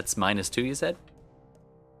 that's -2, you said?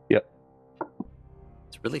 Yep.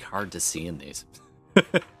 It's really hard to see in these.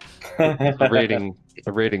 A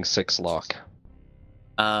rating 6 lock.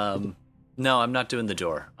 No, I'm not doing the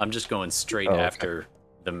door. I'm just going straight after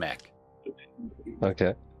the mech.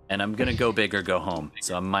 Okay. And I'm gonna go big or go home.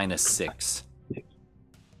 So I'm -6.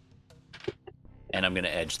 And I'm gonna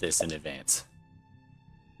edge this in advance.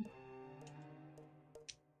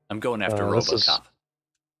 I'm going after RoboCop.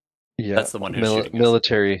 Yeah. That's the one who's shooting us.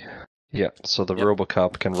 military. Yeah, so the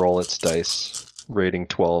RoboCop can roll its dice. Rating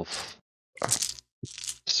 12.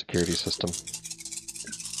 Security system.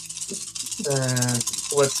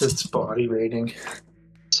 What's its body rating?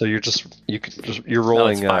 So you're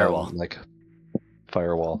rolling firewall. like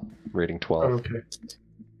firewall rating 12. Oh, okay.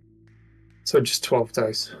 So just 12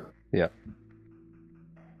 dice. Yeah.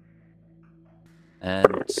 And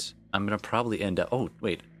I'm gonna probably end up. Oh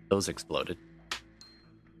wait, those exploded.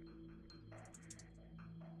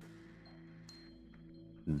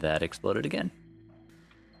 That exploded again.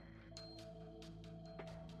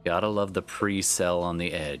 Gotta love the pre-cell on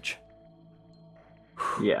the edge.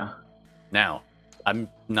 Yeah. Now, I'm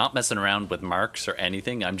not messing around with marks or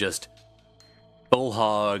anything. I'm just full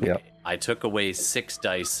hog. Yeah. I took away 6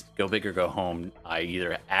 dice. Go big or go home. I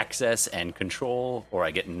either access and control, or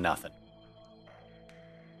I get nothing.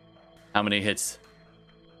 How many hits?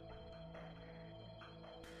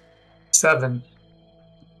 7.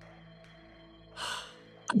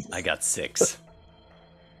 I got 6.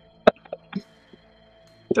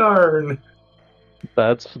 Darn.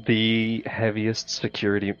 That's the heaviest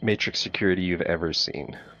security matrix security you've ever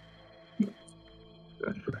seen.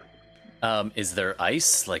 Is there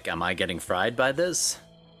ice? Like, am I getting fried by this?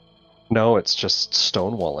 No, it's just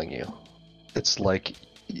stonewalling you. It's like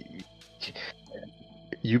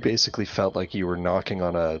you basically felt like you were knocking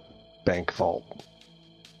on a bank vault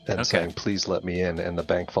and saying, "Please let me in," and the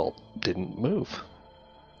bank vault didn't move.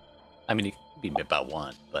 I mean, it could be about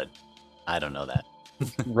 1, but I don't know that.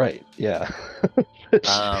 Right, yeah.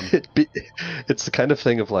 It's the kind of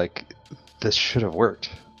thing of like, this should have worked.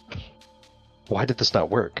 Why did this not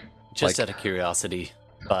work? Just out of curiosity,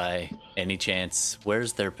 by any chance,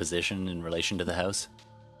 where's their position in relation to the house?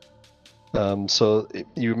 So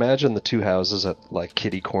you imagine the two houses at like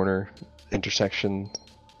kitty corner intersection,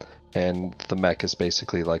 and the mech is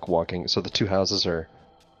basically like walking. So the two houses are,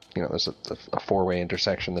 there's a four-way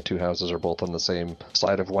intersection. The two houses are both on the same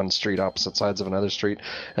side of one street, opposite sides of another street,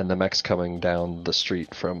 and the mech's coming down the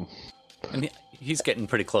street from... And he's getting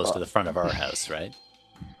pretty close to the front of our house, right?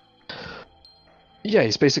 Yeah,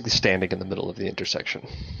 he's basically standing in the middle of the intersection.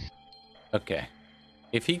 Okay.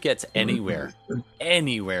 If he gets anywhere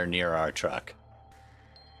near our truck,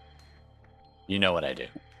 you know what I do.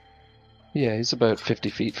 Yeah, he's about 50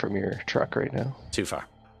 feet from your truck right now. Too far.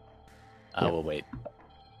 I will wait.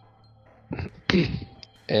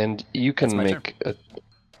 And you can That's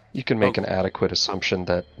my make an adequate assumption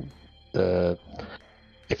that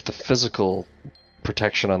if the physical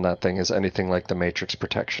protection on that thing is anything like the Matrix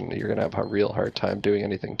protection, you're gonna have a real hard time doing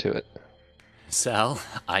anything to it. Sal,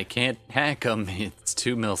 I can't hack them. It's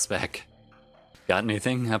too mil-spec. Got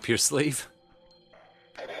anything up your sleeve?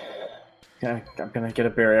 Yeah, I'm gonna get a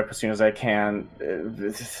berry up as soon as I can.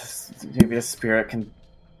 Maybe a spirit can.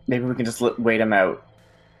 Maybe we can just wait him out.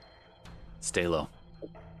 Stay low.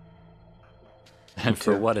 And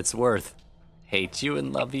for what it's worth, hate you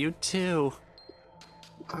and love you too.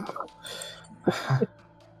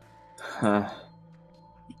 Huh.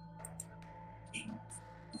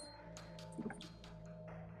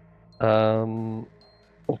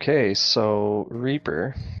 Okay, so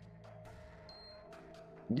Reaper,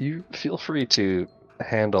 you feel free to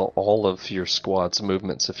handle all of your squad's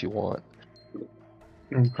movements if you want.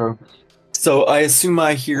 Okay. So I assume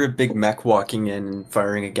I hear a big mech walking in and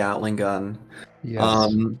firing a Gatling gun. Yes. I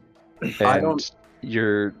And don't.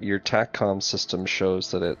 your TACCOM system shows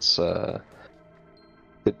that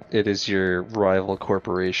it is your rival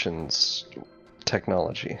corporation's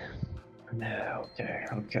technology. No.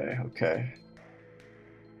 Okay.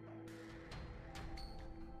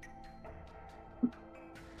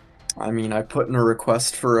 I mean, I put in a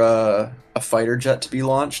request for a fighter jet to be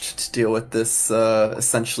launched to deal with this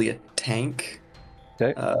essentially a tank.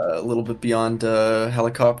 Okay. A little bit beyond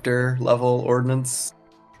helicopter level ordnance.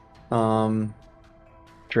 Dragon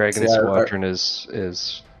So yeah, Squadron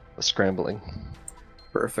is scrambling.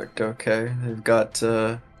 Perfect. Okay, they've got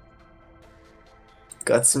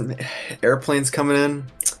some airplanes coming in.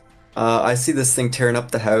 I see this thing tearing up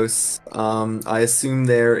the house. I assume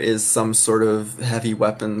there is some sort of heavy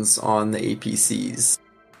weapons on the APCs.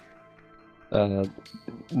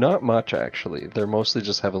 Not much actually. They're mostly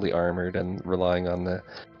just heavily armored and relying on the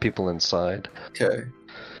people inside. Okay.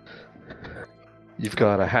 You've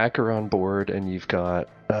got a hacker on board, and you've got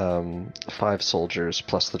 5 soldiers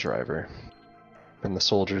plus the driver. And the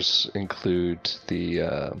soldiers include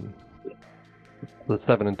the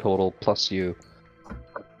 7 in total plus you.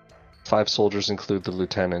 5 soldiers include the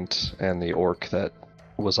lieutenant and the orc that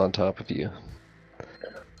was on top of you.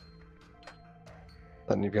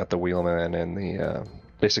 Then you've got the wheelman and the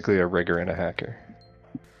basically a rigger and a hacker.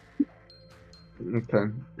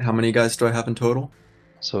 Okay. How many guys do I have in total?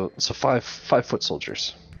 So 5 foot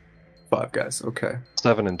soldiers. 5 guys. Okay.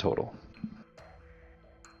 7 in total.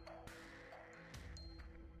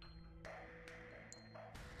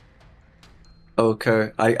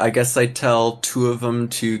 Okay. I guess I tell 2 of them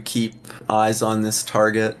to keep eyes on this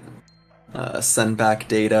target, send back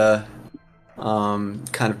data,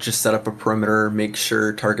 kind of just set up a perimeter, make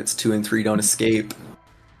sure targets 2 and 3 don't escape,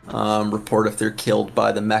 report if they're killed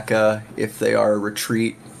by the mecha, if they are,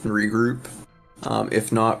 retreat and regroup.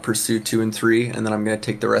 If not, pursue 2 and 3, and then I'm going to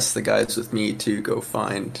take the rest of the guys with me to go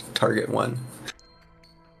find target 1.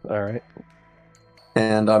 Alright.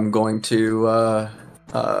 And I'm going to,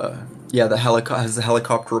 has the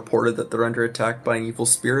helicopter reported that they're under attack by an evil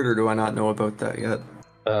spirit, or do I not know about that yet?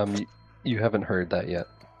 You haven't heard that yet.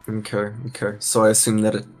 Okay. So I assume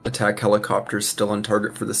that an attack helicopter is still on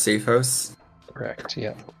target for the safe house? Correct,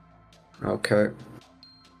 yeah. Okay.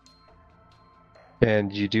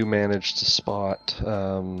 And you do manage to spot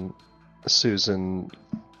Susan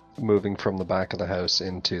moving from the back of the house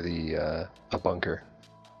into the a bunker.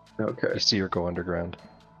 Okay. You see her go underground.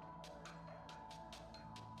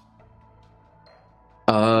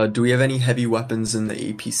 Do we have any heavy weapons in the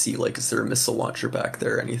APC? Like, is there a missile launcher back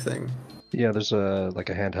there or anything? Yeah, there's a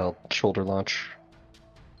handheld shoulder launch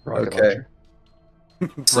rocket Okay.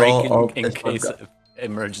 launcher. Break in case of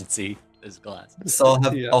emergency is glass. So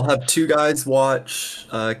Yeah. I'll have 2 guys watch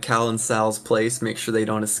Cal and Sal's place, make sure they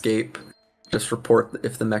don't escape. Just report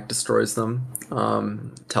if the mech destroys them.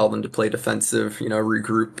 Tell them to play defensive,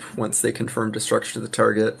 regroup once they confirm destruction of the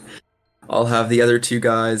target. I'll have the other 2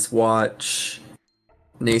 guys watch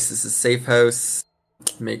Nasus' safe house,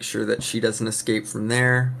 make sure that she doesn't escape from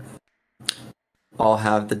there. I'll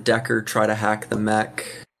have the Decker try to hack the mech,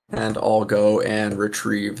 and I'll go and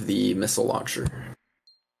retrieve the missile launcher.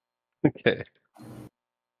 Okay.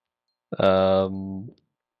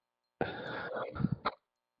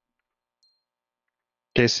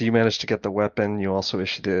 Okay, so you managed to get the weapon. You also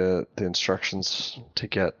issued the instructions to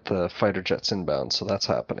get the fighter jets inbound, so that's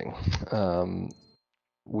happening.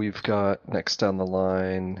 We've got next down the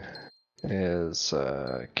line is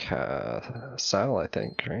Sal, I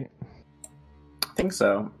think, right? I think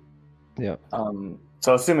so. Yeah.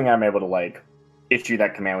 So assuming I'm able to issue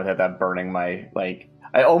that command without that burning my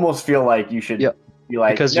I almost feel like you should Yep. be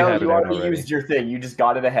like, Because you no, had you it out already already. used your thing. You just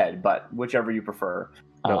got it ahead. But whichever you prefer.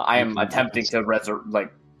 No, I you am can- attempting to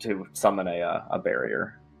summon a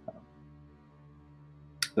barrier.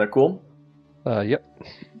 Is that cool? Yep.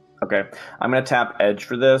 Okay, I'm gonna tap Edge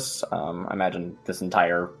for this. I imagine this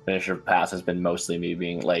entire initiative pass has been mostly me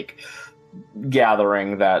being like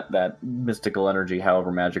gathering that mystical energy,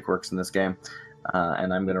 however magic works in this game.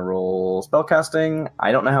 And I'm gonna roll spellcasting.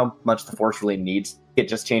 I don't know how much the force really needs. It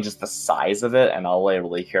just changes the size of it, and all I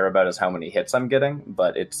really care about is how many hits I'm getting.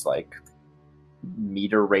 But it's like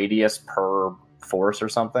meter radius per force or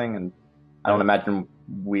something, and I don't imagine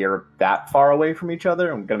we're that far away from each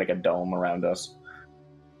other. I'm gonna make a dome around us.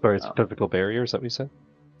 Sorry, it's a physical barrier, is that what you said?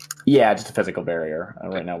 Yeah, just a physical barrier.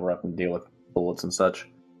 Right now we're up and deal with bullets and such.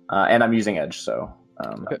 And I'm using edge, so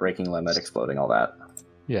Okay. breaking limit, exploding, all that.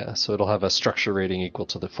 Yeah, so it'll have a structure rating equal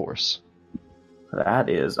to the force. That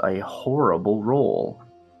is a horrible roll.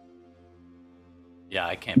 Yeah,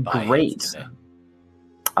 I can't buy Great. hits today.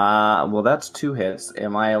 Well, that's 2 hits.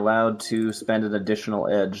 Am I allowed to spend an additional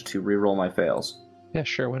edge to reroll my fails? Yeah,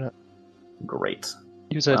 sure, why not? Great.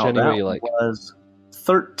 Use edge Well, any way that you like. was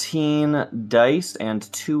 13 dice and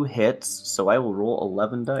 2 hits, so I will roll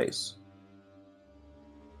 11 dice.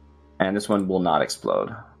 And this one will not explode,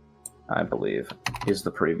 I believe, is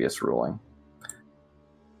the previous ruling.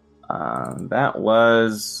 That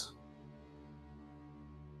was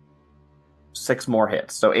 6 more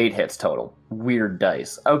hits, so 8 hits total. Weird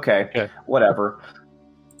dice. Okay. Whatever.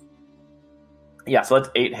 Yeah, so that's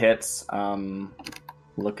 8 hits.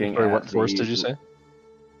 Looking Sorry, at what force the- did you say?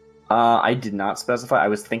 I did not specify. I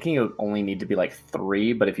was thinking it would only need to be like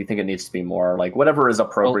 3, but if you think it needs to be more, like whatever is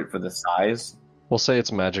appropriate for the size. We'll say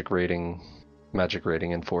it's magic rating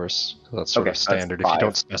in force. That's sort Okay, of so that's standard. If you 5.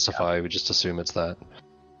 don't specify, we just assume it's that.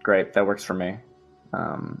 Great, that works for me.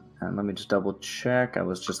 And let me just double check. I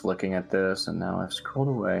was just looking at this, and now I've scrolled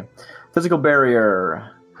away. Physical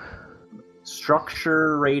barrier.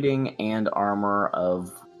 Structure rating and armor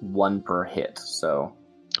of 1 per hit. So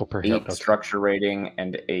Oh, per 8 hit. Okay. structure rating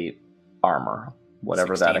and 8 armor.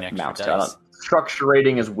 Whatever that 16 extra amounts to. I dice. don't- Structure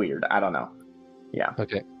rating is weird. I don't know. Yeah.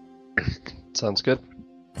 Okay. Sounds good.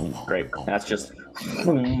 Great. And that's just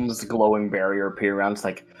this glowing barrier appear around. It's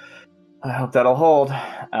like, I hope that'll hold.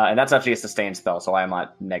 And that's actually a sustained spell, so I'm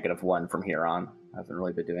at -1 from here on. I haven't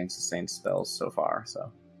really been doing sustained spells so far,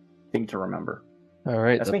 so thing to remember. All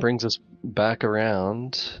right, That's that me. brings us back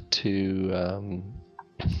around to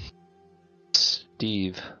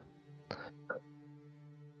Steve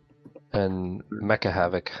and Mecha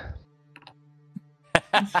Havoc.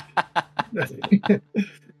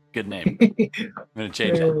 Good name. I'm gonna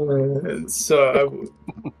change it. So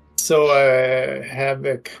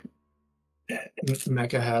Havoc,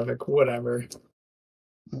 Mecha Havoc, whatever.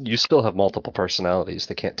 You still have multiple personalities.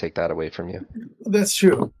 They can't take that away from you. That's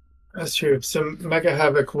true. That's true. So Mecha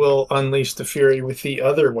Havoc will unleash the fury with the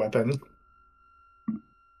other weapon.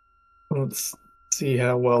 Let's see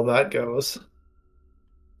how well that goes.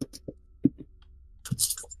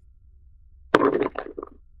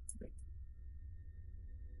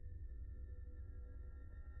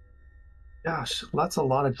 Gosh, that's a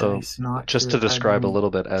lot of So, dice. Not Just to good. describe a little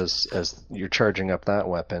bit, as you're charging up that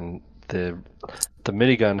weapon, the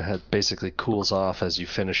minigun basically cools off as you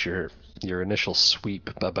finish your initial sweep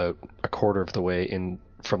about a quarter of the way in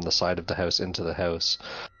from the side of the house into the house.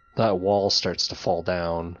 That wall starts to fall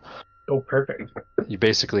down. Oh, perfect. You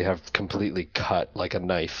basically have completely cut like a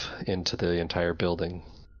knife into the entire building.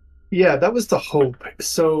 Yeah, that was the hope.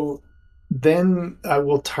 So then I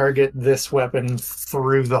will target this weapon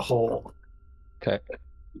through the hole. Okay.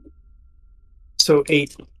 So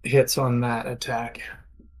 8 hits on that attack.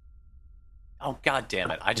 Oh god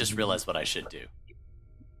damn it! I just realized what I should do.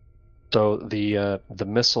 So the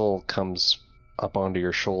missile comes up onto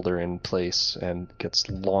your shoulder in place and gets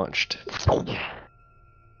launched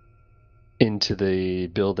into the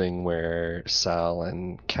building where Sal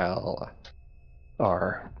and Cal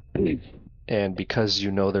are. And because you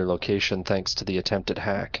know their location thanks to the attempted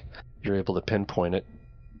hack, you're able to pinpoint it.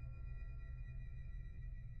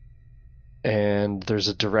 And there's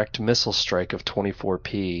a direct missile strike of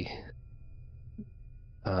 24p.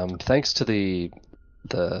 Thanks to the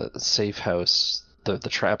safe house, the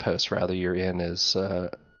trap house rather you're in is a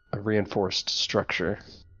reinforced structure.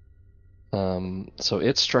 So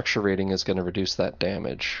its structure rating is going to reduce that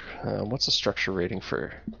damage. What's the structure rating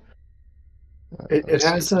for? It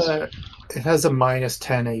has a minus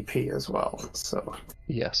 10 AP as well, so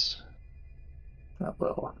Yes. that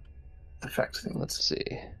will affect things. Let's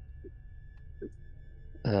see.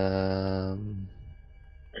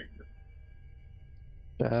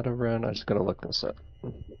 Shadowrun. I'm just gonna look this up.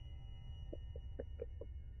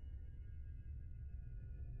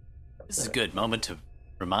 This is a good moment to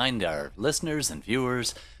remind our listeners and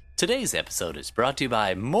viewers. Today's episode is brought to you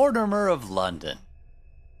by Mortimer of London.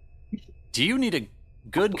 Do you need a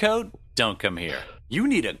good coat? Don't come here. You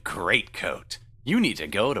need a great coat. You need to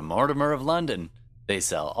go to Mortimer of London. They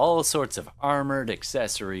sell all sorts of armored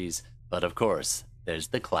accessories, but of course, there's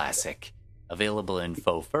the classic. Available in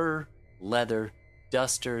faux fur, leather,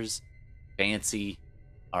 dusters, fancy,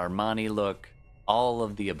 Armani look, all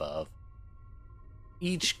of the above.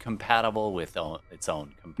 Each compatible with its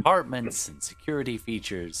own compartments and security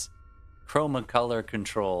features, chroma color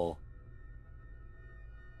control.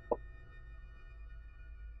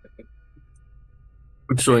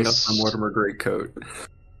 I'm showing up my Mortimer Greatcoat.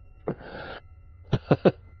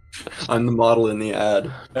 I'm the model in the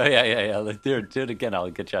ad. Oh, yeah. Let's do it again. I'll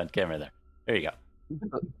get you on camera there. There you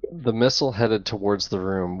go. The missile headed towards the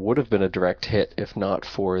room would have been a direct hit if not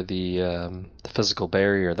for the physical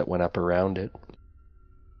barrier that went up around it.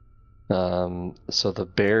 So the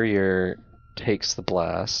barrier takes the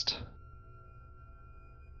blast,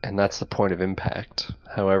 and that's the point of impact.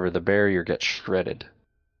 However, the barrier gets shredded.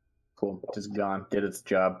 Cool. Just gone. Did its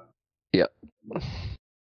job. Yep.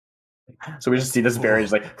 So we just see this barrier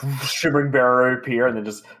just like shimmering barrier appear and then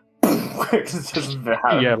just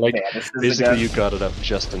Yeah, like vanishes basically again. you got it up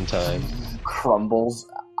just in time. Crumbles.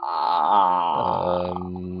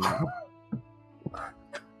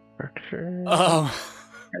 Structure.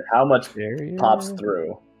 And how much Barrier. pops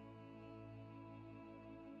through?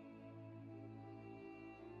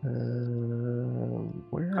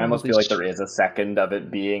 Where I almost are feel like these- there is a second of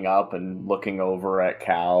it being up and looking over at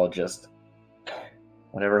Cal, just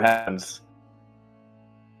whatever happens.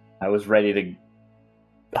 I was ready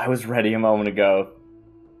a moment ago.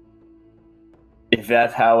 If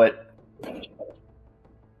that's how it...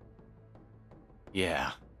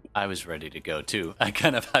 Yeah, I was ready to go too. I've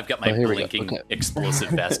got my Oh, here we go. blinking Okay. explosive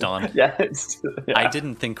vest on. Yeah, I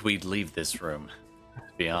didn't think we'd leave this room, to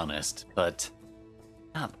be honest, but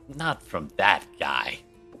not from that guy.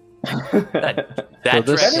 That So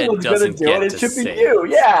this- dreadhead Anyone's gonna doesn't do get it, to it should be say. you,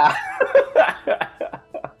 yeah!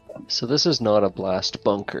 So this is not a blast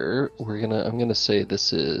bunker. I'm gonna say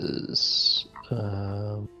this is. I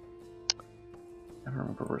don't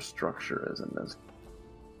remember where structure is in this.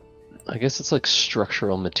 I guess it's like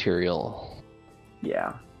structural material.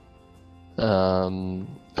 Yeah.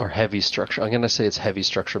 Or heavy structure. I'm gonna say it's heavy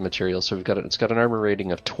structural material. So it's got an armor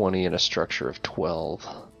rating of 20 and a structure of 12.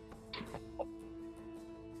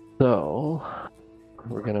 So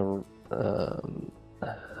we're gonna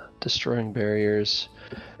destroying barriers.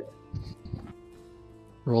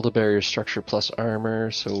 Roll the barrier structure plus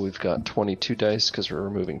armor. So we've got 22 dice because we're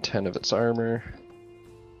removing 10 of its armor.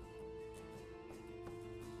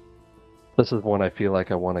 This is one I feel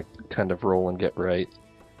like I want to kind of roll and get right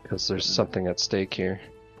because there's something at stake here.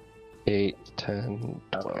 8, 10,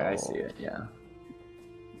 12. Okay, I see it, yeah.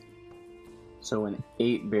 So an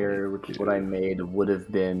 8 barrier, which is what I made, would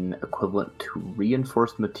have been equivalent to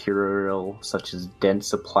reinforced material such as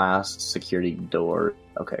densoplast, security door.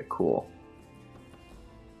 Okay, cool.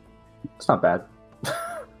 It's not bad.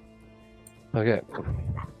 Okay.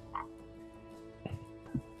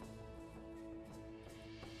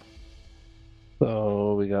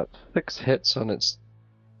 So we got 6 hits on its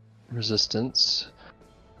resistance.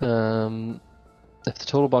 If the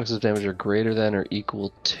total boxes of damage are greater than or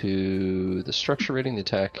equal to the structure rating, the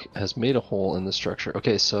attack has made a hole in the structure.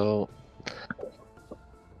 Okay, so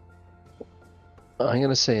I'm going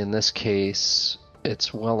to say in this case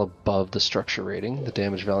it's well above the structure rating. The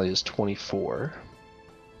damage value is 24.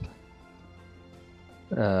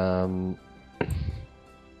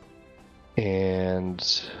 And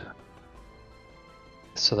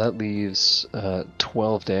so that leaves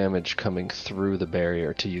 12 damage coming through the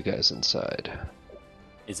barrier to you guys inside.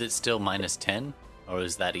 Is it still minus 10, or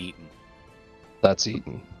is that eaten? That's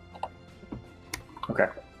eaten. Okay.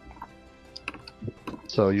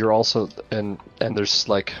 So you're also and there's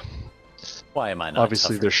like Why am I not?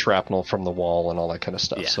 obviously tougher? there's shrapnel from the wall and all that kind of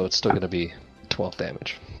stuff. Yeah. So it's still going to be 12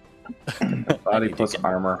 damage. Body need to plus get-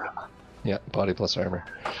 armor. Yeah, body plus armor.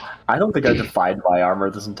 I don't think I've defied my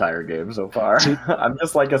armor this entire game so far. I'm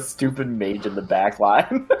just like a stupid mage in the back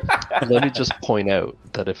line. Let me just point out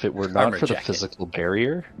that if it were not Armor for the jacket. physical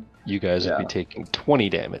barrier, you guys would be Yeah. taking 20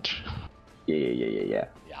 damage. Yeah.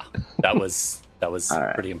 Yeah, that was All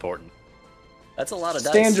right. pretty important. That's a lot of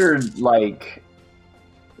dice. Standard, like,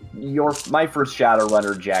 my first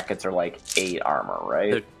Shadowrunner jackets are like 8 armor,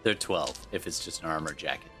 right? They're 12 if it's just an armor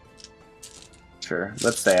jacket. Sure.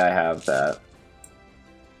 Let's say I have that.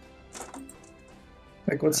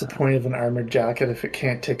 Like, what's the point of an armored jacket if it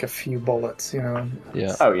can't take a few bullets, you know?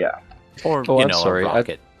 Yeah. Oh, yeah. Or Oh, you I'm know, sorry, a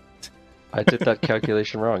rocket. I did that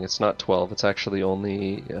calculation wrong. It's not 12. It's actually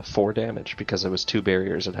only 4 damage because it was 2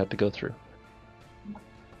 barriers it had to go through.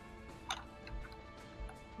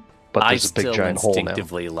 But I there's a big still giant hole now.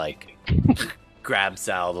 instinctively like grab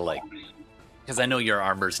Sal to like, because I know your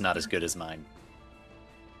armor's not as good as mine.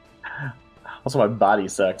 Also, my body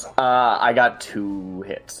sucks. I got 2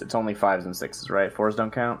 hits. It's only 5s and 6s, right? 4s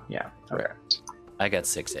don't count? Yeah. Okay. I got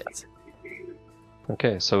 6 hits.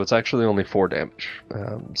 Okay, so it's actually only 4 damage.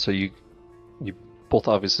 So you both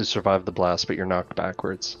obviously survived the blast, but you're knocked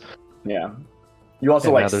backwards. Yeah. You also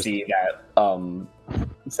And now like there's- see that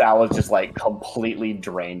Sal is just like completely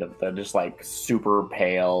drained of the just like super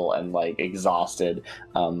pale and like exhausted.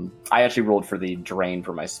 I actually rolled for the drain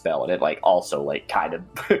for my spell, and it like also like kind of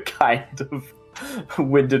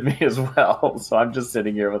winded me as well. So I'm just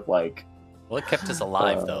sitting here with like Well, it kept us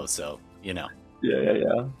alive though, so you know.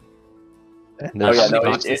 yeah. And Oh, there's- yeah, How many no,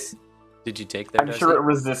 boxes did you take there? I'm sure it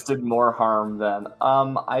resisted more harm than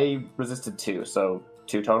I resisted 2, so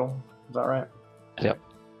 2 total. Is that right? Yep.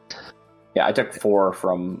 Yeah, I took 4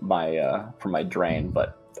 from my drain,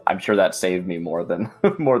 but I'm sure that saved me more than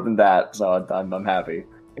that. So I'm happy.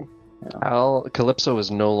 Calypso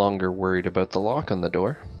is no longer worried about the lock on the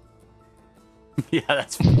door. Yeah,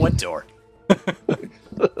 that's what door?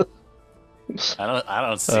 I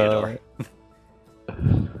don't see a door.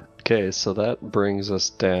 Okay, so that brings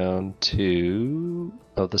us down to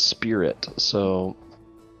the spirit. So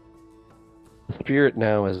the spirit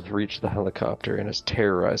now has reached the helicopter and is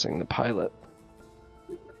terrorizing the pilot,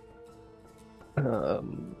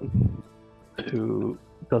 who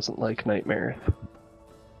doesn't like nightmares.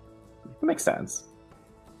 That makes sense.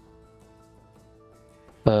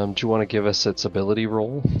 Do you want to give us its ability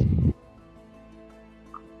roll?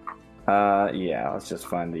 Yeah, let's just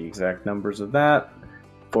find the exact numbers of that.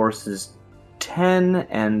 Force is 10,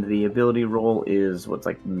 and the ability roll is what's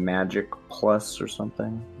like magic plus or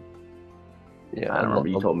something. Yeah, I don't remember.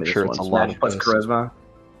 You told me sure this it's a one. lot Magic of plus dice. charisma.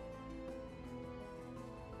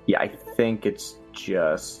 Yeah, I think it's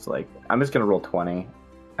just like I'm just gonna roll 20. Sure.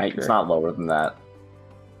 It's not lower than that.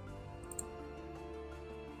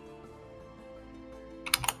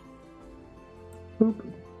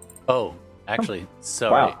 Oh, actually,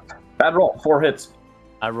 sorry. Wow, bad roll. 4 hits.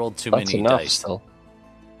 I rolled too That's many enough dice. still.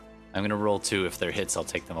 I'm gonna roll 2. If they're hits, I'll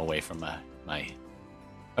take them away from my.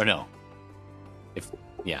 Or no.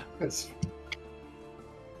 Yeah. Doesn't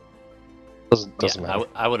Yeah, matter.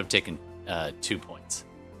 I would have taken 2 points.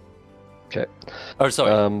 Okay. Or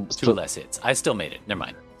sorry, 2 so less hits. I still made it. Never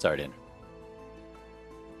mind. Sorry, Dan.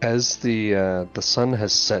 as the sun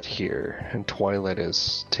has set here and twilight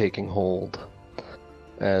is taking hold,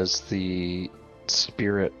 as the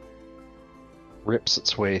spirit rips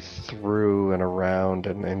its way through and around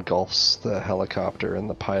and engulfs the helicopter and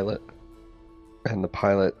the pilot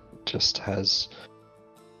just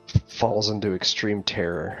falls into extreme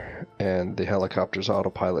terror, and the helicopter's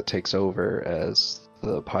autopilot takes over as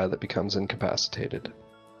the pilot becomes incapacitated.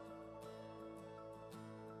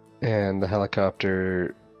 And the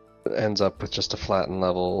helicopter ends up with just a flattened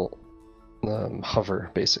level hover,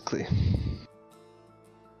 basically.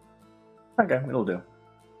 Okay, it'll do.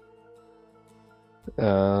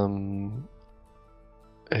 And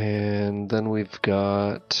then we've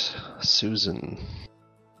got Susan.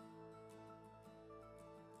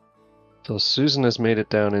 So Susan has made it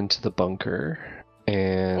down into the bunker,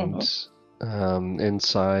 and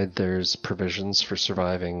inside there's provisions for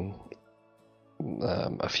surviving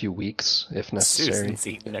a few weeks, if necessary. Susan's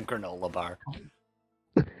eating a granola bar.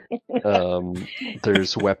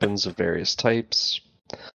 There's weapons of various types.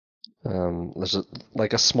 There's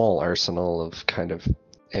like a small arsenal of kind of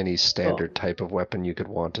any standard type of weapon you could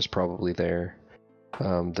want is probably there.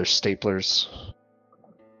 There's staplers.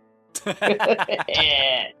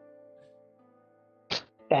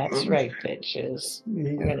 That's right, bitches. I'm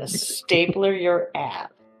Yeah. gonna stapler your ass.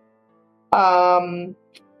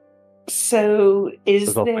 So is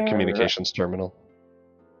There's also there a communications terminal.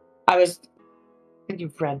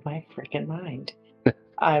 You've read my freaking mind.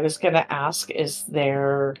 I was gonna ask, is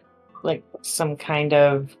there like some kind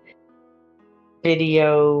of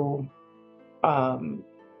video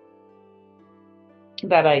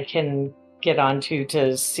that I can get onto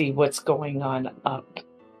to see what's going on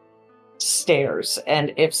upstairs?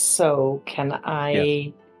 And if so, can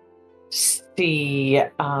I see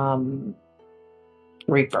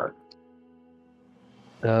Reaper?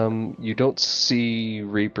 You don't see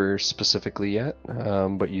Reaper specifically yet,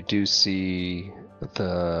 but you do see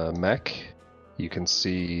the mech. You can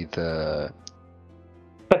see the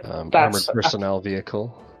armored That's personnel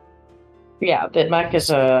vehicle. yeah, the mech is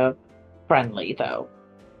a friendly though.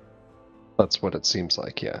 That's what it seems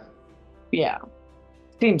like, yeah. Yeah,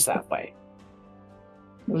 seems that way.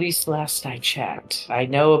 At least last I checked. I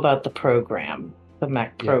know about the program, the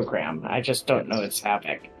mech Yeah. program. I just don't know its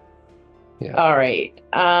havoc. Yeah. All right.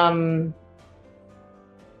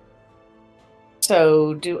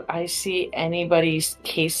 So, do I see anybody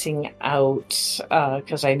casing out?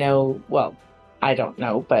 Because I know, well, I don't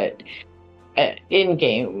know, but in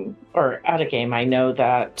game or out of game, I know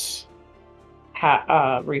that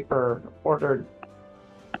Reaper ordered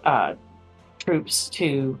troops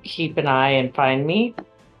to keep an eye and find me.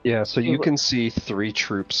 Yeah, so you can see 3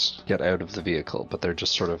 troops get out of the vehicle, but they're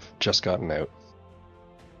just sort of just gotten out.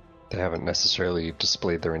 They haven't necessarily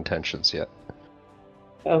displayed their intentions yet.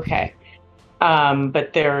 Okay.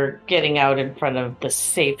 But they're getting out in front of the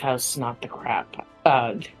safe house, not the crap.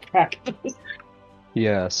 Crap.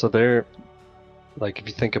 Yeah, so they're like, if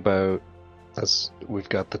you think about, as we've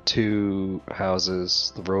got the 2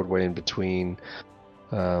 houses, the roadway in between.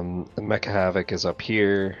 The Mecha Havoc is up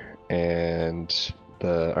here, and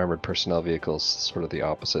the armored personnel vehicles sort of the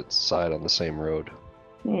opposite side on the same road.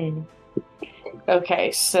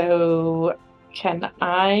 Okay, so can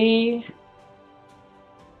I?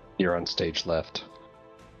 You're on stage left.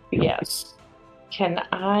 Yes. Can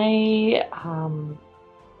I?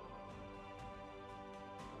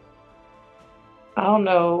 I don't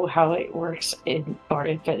know how it works or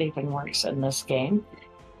if it even works in this game.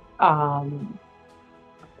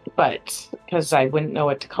 But because I wouldn't know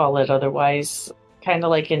what to call it otherwise, kind of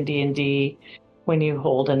like in D&D, when you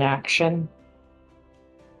hold an action,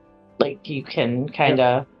 like you can kind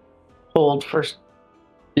of hold for.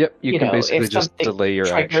 Yep, you can basically just delay your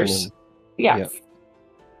action. Yeah.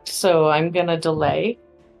 So I'm gonna delay,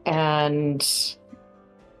 and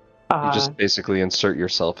you just basically insert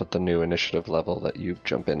yourself at the new initiative level that you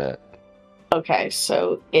jump in at. Okay,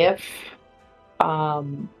 so if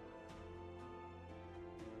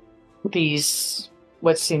these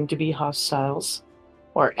what seem to be hostiles,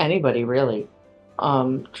 or anybody really,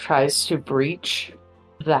 tries to breach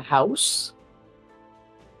the house,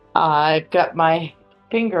 I've got my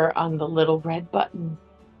finger on the little red button.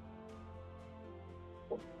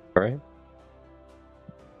 All right.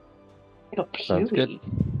 Sounds good.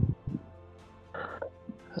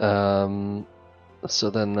 So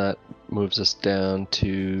then that moves us down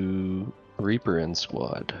to Reaper and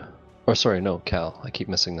Squad. Oh, sorry, no, Cal. I keep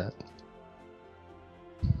missing that.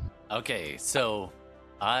 Okay, so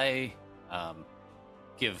I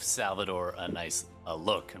give Salvador a nice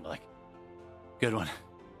look and like, good one.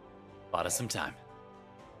 Bought us some time.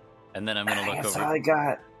 And then I'm gonna look That's over. all I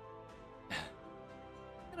got.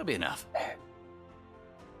 It'll be enough.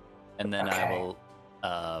 And then Okay. I will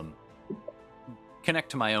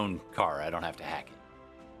connect to my own car. I don't have to hack it.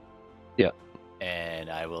 Yeah. And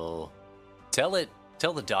I will tell the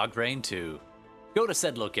dog brain to go to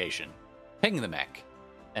said location, ping the mech,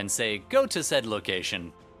 and say go to said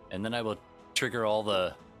location, and then I will trigger all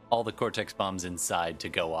the cortex bombs inside to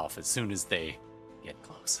go off as soon as they get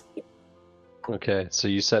close. Okay, so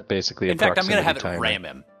you set basically a In fact, I'm gonna have timer. it ram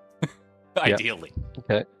him. Ideally.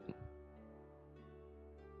 Okay.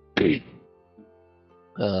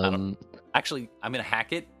 Actually, I'm gonna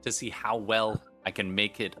hack it to see how well I can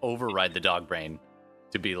make it override the dog brain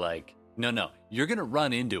to be like, no, you're gonna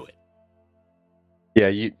run into it. Yeah,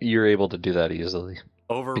 you're able to do that easily.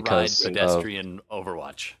 Override Because pedestrian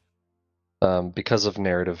Overwatch. Because of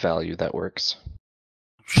narrative value, that works.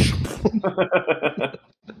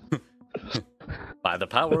 By the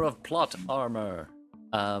power of plot armor.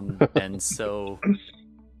 And so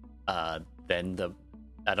then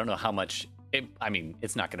I don't know how much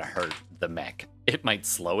it's not gonna hurt the mech. It might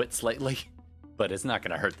slow it slightly, but it's not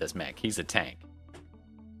gonna hurt this mech. He's a tank.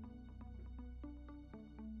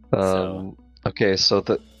 Okay, so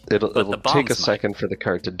it'll take a bombs second for the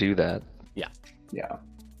card to do that. Yeah.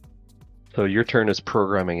 So your turn is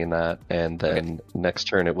programming in that, and then next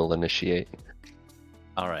turn it will initiate.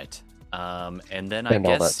 All right. And then I And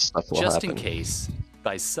all that guess stuff will just happen. in case,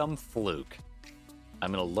 by some fluke,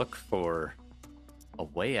 I'm gonna look for a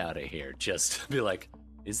way out of here. Just be like,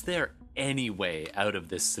 is there any way out of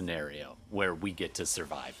this scenario where we get to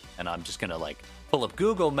survive? And I'm just gonna like pull up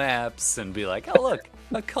Google Maps and be like, oh look,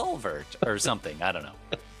 a culvert or something. I don't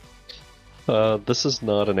know. This is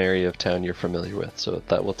not an area of town you're familiar with, so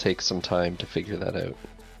that will take some time to figure that out.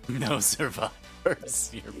 No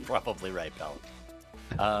survivors. You're probably right, pal.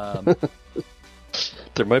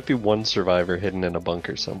 There might be one survivor hidden in a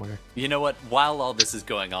bunker somewhere. You know what? While all this is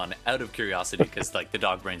going on, out of curiosity, because like the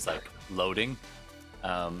dog brain's like loading,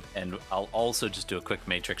 and I'll also just do a quick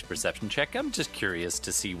matrix perception check. I'm just curious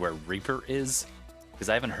to see where Reaper is, because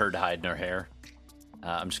I haven't heard hide nor hair.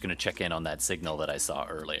 I'm just gonna check in on that signal that I saw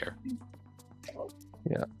earlier.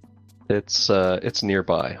 It's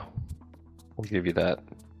nearby. I'll give you that.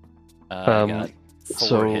 I got 4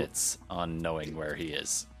 so- hits on knowing where he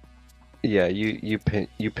is. Yeah, you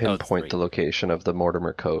pinpoint 3. the location of the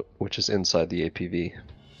Mortimer coat, which is inside the APV.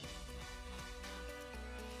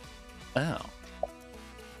 Oh.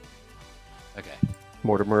 Okay.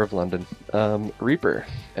 Mortimer of London. Reaper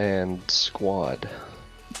and Squad.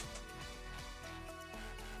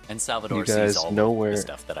 And Salvador You guys sees all know the where-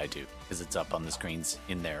 stuff that I do because it's up on the screens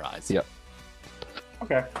in their eyes. Yep.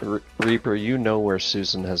 Okay. Reaper, you know where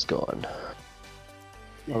Susan has gone.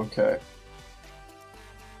 Okay.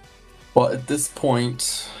 Well, at this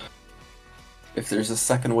point, if there's a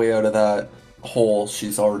second way out of that hole,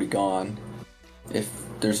 she's already gone. If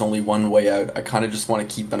there's only one way out, I kind of just want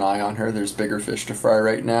to keep an eye on her. There's bigger fish to fry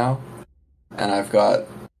right now. And I've got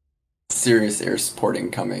serious air support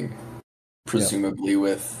incoming, presumably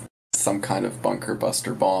with some kind of bunker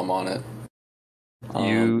buster bomb on it.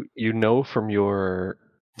 You know from your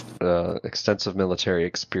extensive military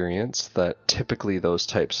experience that typically those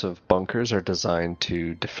types of bunkers are designed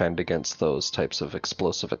to defend against those types of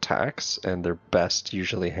explosive attacks, and they're best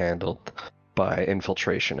usually handled by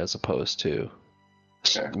infiltration as opposed to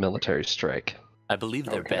military strike. I believe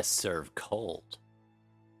they're Okay. best served cold.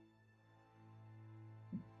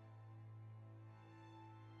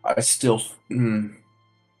 I still...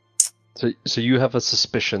 So you have a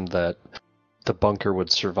suspicion that the bunker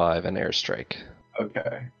would survive an airstrike.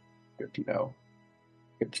 Okay. Good to know.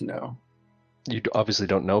 Good to know. You obviously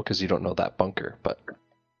don't know because you don't know that bunker, but they're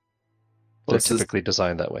This is- typically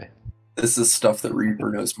designed that way. This is stuff that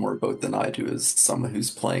Reaper knows more about than I do, as someone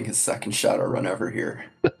who's playing his second Shadowrun ever here.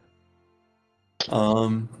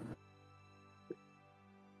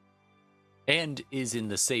 And is in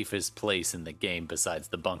the safest place in the game besides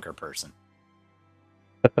the bunker person.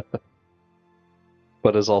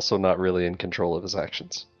 But is also not really in control of his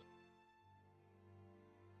actions.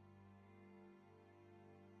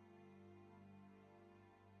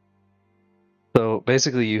 So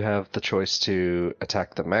basically you have the choice to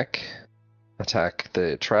attack the mech, attack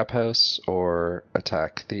the trap house, or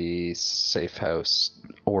attack the safe house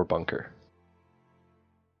or bunker.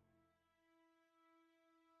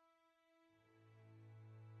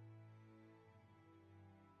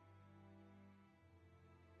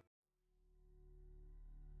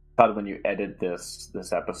 Thought when you edit this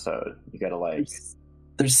episode, you gotta like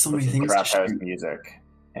There's so put many some things trap to house shoot. music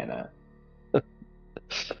in it.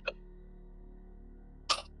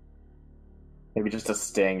 Maybe just a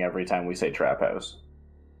sting every time we say trap house.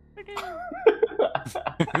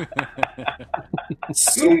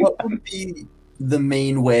 So what would be the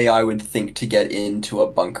main way I would think to get into a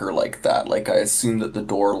bunker like that? Like, I assume that the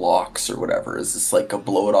door locks or whatever. Is this like a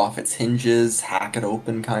blow it off its hinges, hack it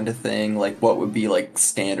open kind of thing? Like, what would be like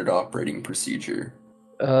standard operating procedure?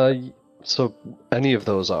 So any of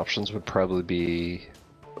those options would probably be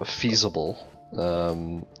feasible.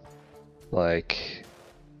 Like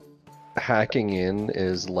hacking in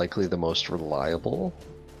is likely the most reliable,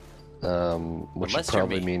 which would Unless you're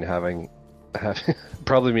probably me. mean having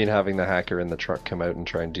the hacker in the truck come out and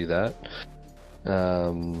try and do that.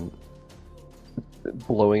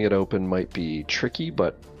 Blowing it open might be tricky,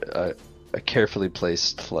 but a carefully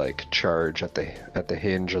placed like charge at the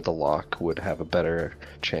hinge or the lock would have a better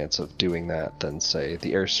chance of doing that than say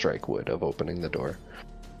the airstrike would of opening the door.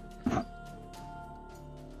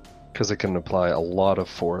 Because it can apply a lot of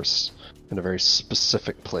force in a very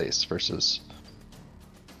specific place versus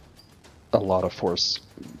a lot of force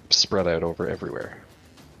spread out over everywhere.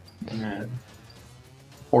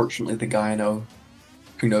 Fortunately, the guy I know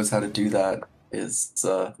who knows how to do that is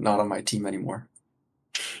not on my team anymore.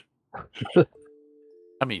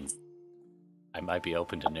 I mean, I might be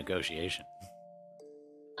open to negotiation.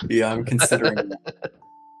 Yeah, I'm considering that.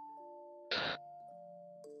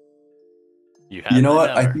 You have You know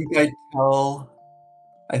my what? number.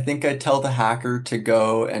 I think I'd tell the hacker to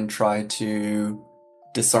go and try to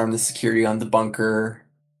disarm the security on the bunker.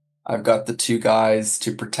 I've got the 2 guys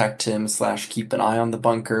to protect him / keep an eye on the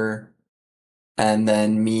bunker. And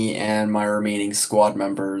then me and my remaining squad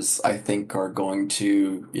members, I think, are going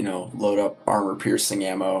to, load up armor-piercing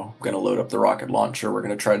ammo. I'm going to load up the rocket launcher. We're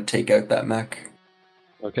going to try to take out that mech.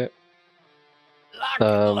 Okay. Lock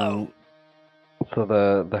and load. So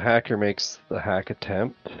the hacker makes the hack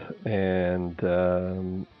attempt, and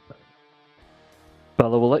Bella,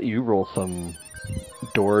 we'll let you roll some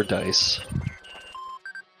door dice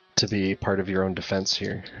to be part of your own defense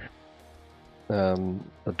here. The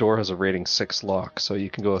door has a rating 6 lock, so you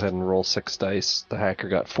can go ahead and roll 6 dice. The hacker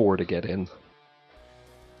got 4 to get in.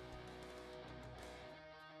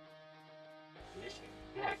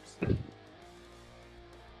 Next.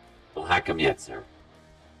 hack him yet, sir.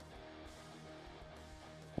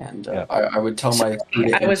 And Yeah. I would tell my.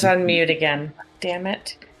 I was on mute again. Damn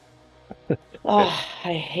it. Oh,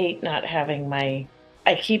 I hate not having my.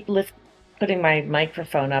 I keep putting my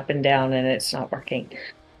microphone up and down, and it's not working.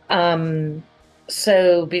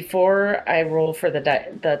 So before I roll for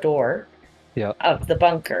the door Yeah. of the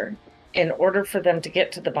bunker, in order for them to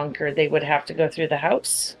get to the bunker, they would have to go through the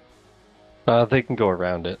house. They can go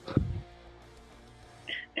around it.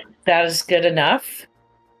 That is good enough.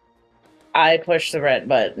 I push the red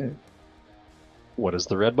button. What does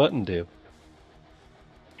the red button do?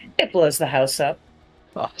 It blows the house up.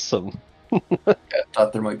 Awesome. I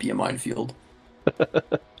thought there might be a minefield.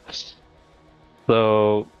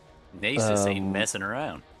 So Nasus ain't messing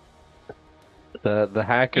around. the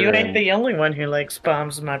hacker. You ain't the only one who likes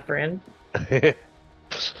bombs, my friend. The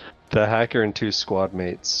hacker and two squad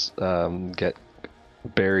mates get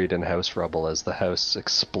buried in house rubble as the house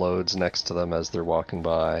explodes next to them as they're walking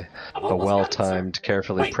by. I've A almost got it, well-timed, sir.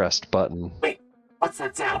 carefully Wait. pressed button. Wait, what's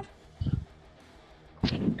that sound?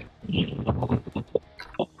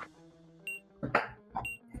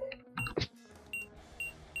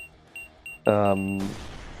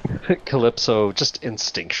 Calypso just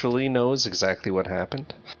instinctually knows exactly what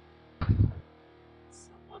happened.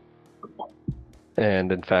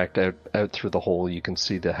 And in fact, out through the hole, you can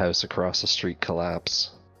see the house across the street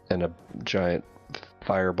collapse, and a giant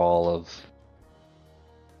fireball of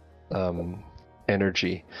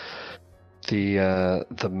energy. The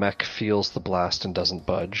mech feels the blast and doesn't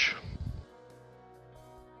budge,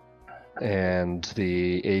 and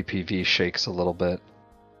the APV shakes a little bit.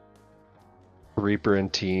 Reaper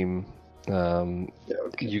and team,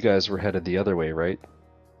 you guys were headed the other way, right?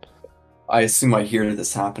 I assume I hear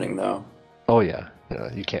this happening though. Oh yeah,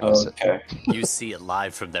 you can't miss it. Okay. You see it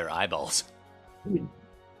live from their eyeballs.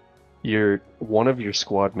 One of your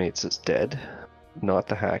squad mates is dead, not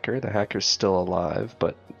the hacker. The hacker's still alive,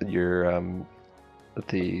 but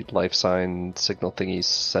the life sign signal thingy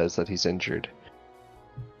says that he's injured.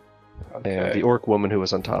 And the orc woman who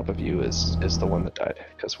was on top of you is the one that died,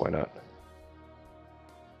 because why not?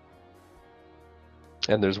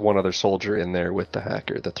 And there's one other soldier in there with the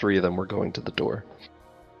hacker. The three of them were going to the door.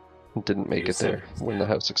 Didn't make it there when the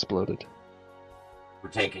house exploded. We're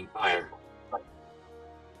taking fire.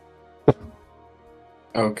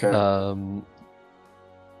 Okay.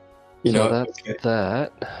 You So know, that's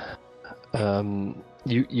that.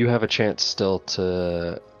 You have a chance still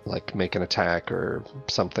to like make an attack or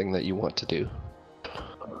something that you want to do.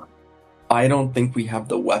 I don't think we have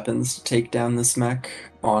the weapons to take down this mech,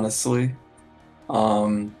 honestly.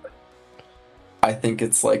 I think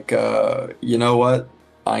it's like, you know what?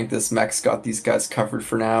 I think this mech's got these guys covered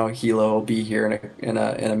for now. Hilo will be here in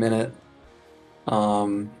a minute.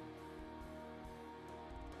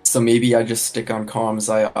 So maybe I just stick on comms.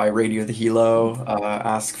 I radio the Hilo,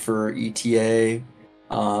 ask for ETA.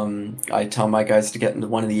 I tell my guys to get into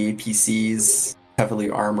one of the APCs, heavily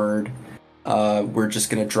armored. We're just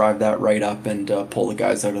gonna drive that right up and pull the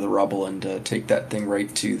guys out of the rubble and take that thing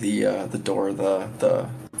right to the door of the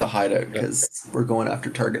hideout, because we're going after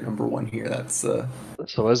target number one here. That's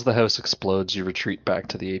So as the house explodes, you retreat back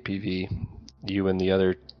to the APV. You and the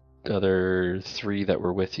other three that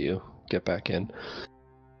were with you get back in.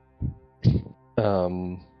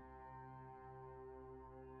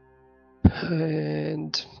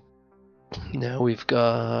 And now we've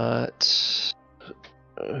got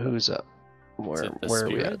who's up? Is it the Where are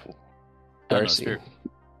we spirit? at? I don't know, Darcy.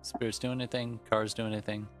 Spirit's doing anything? Cars doing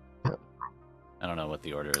anything? Yeah. I don't know what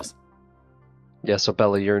the order is. Yeah, so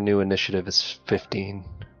Bella, your new initiative is 15.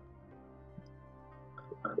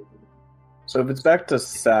 So if it's back to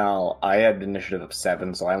Sal, I had initiative of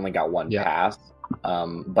 7, so I only got one Yeah. pass.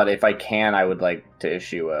 But if I can, I would like to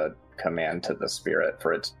issue a command to the spirit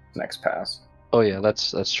for its next pass. Oh yeah,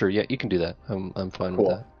 that's true. Yeah, you can do that. I'm fine with Cool.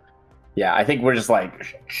 that. Yeah, I think we're just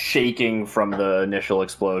like shaking from the initial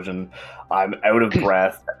explosion. I'm out of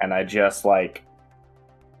breath, and I just like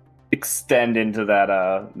extend into that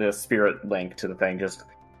the spirit link to the thing. Just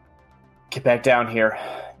get back down here.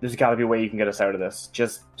 There's got to be a way you can get us out of this.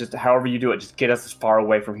 Just however you do it, just get us as far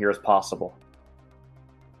away from here as possible.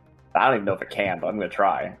 I don't even know if it can, but I'm gonna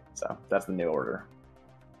try. So that's the new order.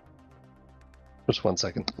 Just 1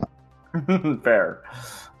 second. Fair.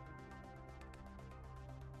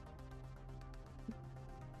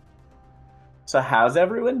 So how's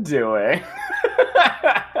everyone doing?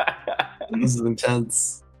 this is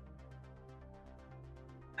intense.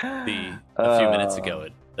 A few minutes ago,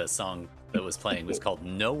 the song that was playing was called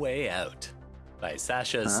 "No Way Out" by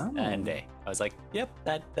Sasha's Oh. and Day. I was like, "Yep,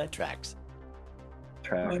 that tracks."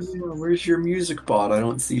 tracks. Where's your music bot? I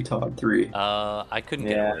don't see Todd 3. I couldn't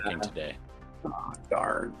get it Yeah. working today. Oh,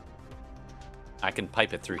 darn. I can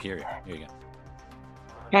pipe it through here. Here you go.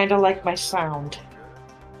 Kind of like my sound.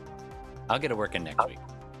 I'll get it working next week.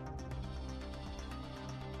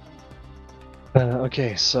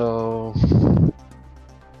 Okay, so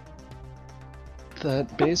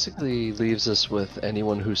that basically leaves us with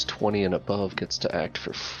anyone who's 20 and above gets to act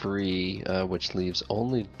for free, which leaves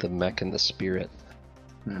only the mech and the spirit.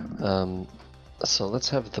 So let's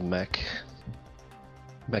have the mech.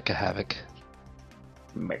 Mecha Havoc.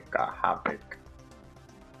 Mecha Havoc.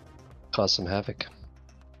 Cause some havoc.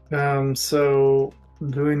 So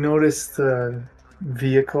do we notice the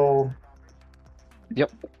vehicle?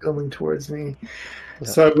 Yep. Coming towards me. Yeah.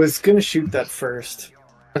 So I was gonna shoot that first,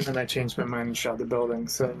 and then I changed my mind and shot the building.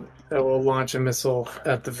 So I will launch a missile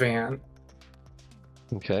at the van.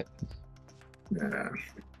 Okay.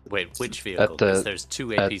 Wait, which vehicle? the- Because there's two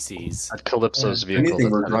APCs At Calypso's vehicle. Anything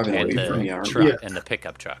we're that's driving and away from the the arm. truck Yeah. and the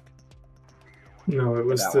pickup truck. No, it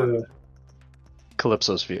was That the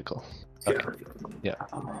Calypso's vehicle. yeah.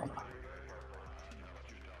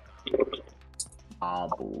 Ah,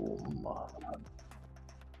 boom.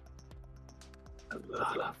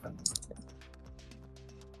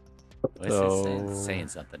 What is it saying? It's saying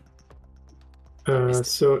something.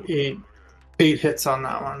 So eight hits on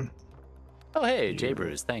that one. Oh, hey, J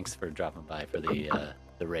Bruce, thanks for dropping by for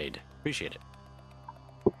the raid. Appreciate it.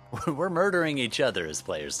 We're murdering each other as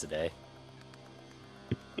players today.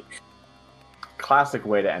 Classic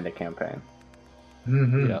way to end a campaign.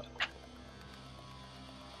 Mm-hmm. Yeah.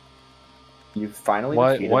 You finally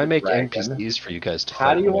Why defeated why the make dragon. NPCs for you guys to How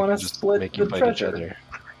fight do you when I wanna can just split make you the fight treasure? each other?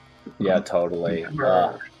 Yeah, totally.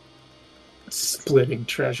 Splitting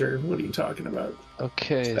treasure. What are you talking about?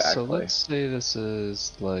 Okay, so Exactly. let's say this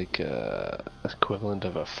is like equivalent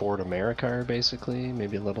of a Ford America, basically,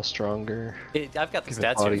 maybe a little stronger. I've got the Give it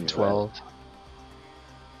stats body here. 12.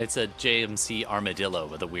 It's a JMC Armadillo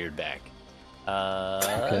with a weird back.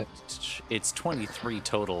 Okay. It's 23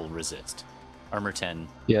 total resist. Armor 10,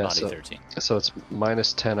 Yeah, body so- 13. So it's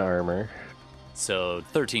minus 10 armor So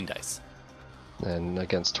 13 dice. and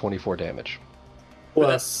against 24 damage.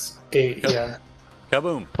 Plus 8. Yeah,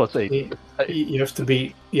 Kaboom! Plus 8. you have to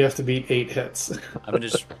beat 8 hits. I'm gonna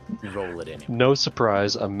just roll it anyway. No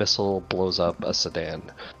surprise, a missile blows up a sedan.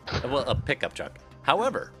 Well, a pickup truck.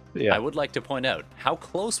 However, Yeah. I would like to point out, how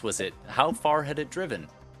close was it? How far had it driven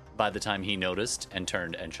by the time he noticed and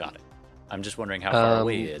turned and shot it? I'm just wondering how far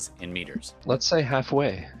away he is in meters. Let's say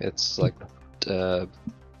halfway. It's like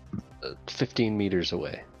 15 meters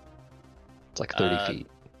away. It's like 30 feet.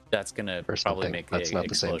 That's gonna Or probably something. make That's the not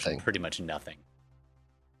the same explosion thing. pretty much nothing.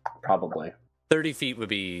 Probably. 30 feet would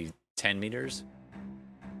be 10 meters.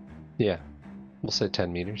 Yeah. We'll say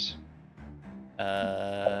 10 meters.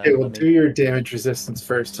 Okay, well, Let me- do your damage resistance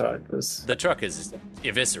first, Todd. 'cause- The truck is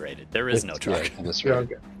eviscerated. There is no truck. Yeah, this Yeah, right.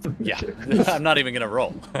 okay. Yeah, I'm not even gonna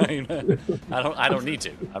roll. I don't need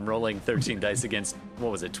to. I'm rolling 13 dice against,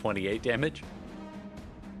 what was it, 28 damage?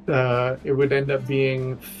 It would end up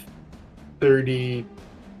being 30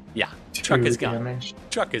 Yeah, truck is gone. damage.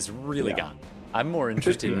 Truck is really Yeah. gone. I'm more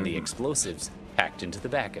interested in the explosives packed into the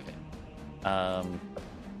back of it.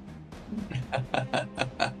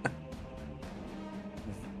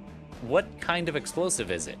 What kind of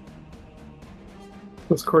explosive is it?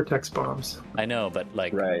 Those Cortex bombs. I know, but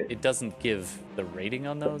like, Right. it doesn't give the rating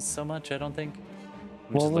on those so much. I don't think. Let me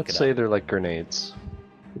Well, just look let's it say up. they're like grenades.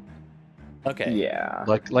 Okay. Yeah.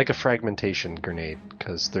 Like a fragmentation grenade,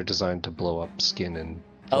 because they're designed to blow up skin and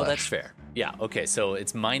Oh, flesh. that's fair. Yeah. Okay. So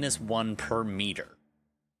it's -1 per meter.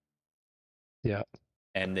 Yeah.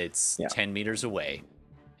 And it's Yeah. 10 meters away,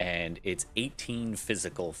 and it's 18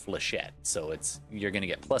 physical flechette. So you're gonna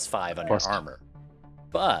get +5 on Plus- your armor.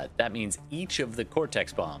 But that means each of the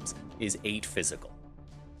Cortex bombs is 8 physical.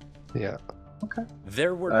 Yeah.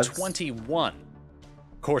 There were That's- 21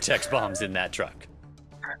 Cortex bombs in that truck.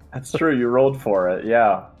 That's true. You rolled for it.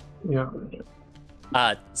 Yeah. Yeah.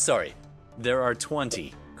 Sorry. There are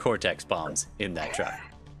 20 Cortex bombs in that truck.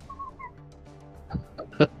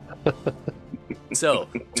 So,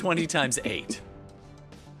 20 times 8.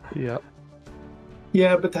 Yeah.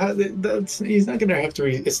 Yeah, but that's he's not gonna have to.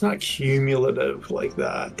 It's not cumulative like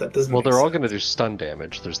that. That doesn't. Well, make they're all sense. going to do stun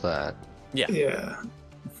damage. There's that. Yeah. Yeah.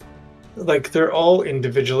 Like they're all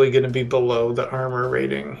individually going to be below the armor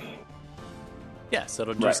rating. Yeah, so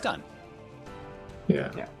it'll do Right. stun.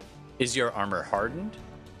 Yeah. Is your armor hardened?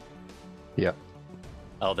 Yeah.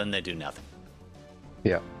 Oh, then they do nothing.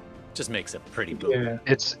 Yeah. Just makes a pretty boom. Yeah.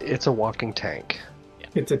 It's a walking tank.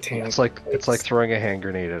 It's a tank. It's like throwing a hand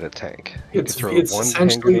grenade at a tank. You can It's- throw it's one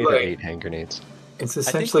hand essentially grenade like- at 8 hand grenades. It's think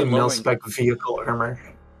essentially we're lowering- mil-spec vehicle armor.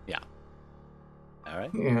 All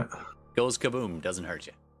right. Yeah, Goes kaboom. Doesn't hurt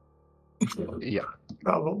you. Yeah.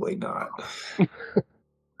 probably not.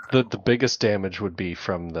 The biggest damage would be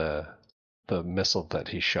from the missile that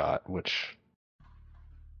he shot, which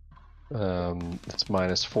it's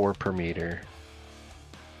 -4 per meter.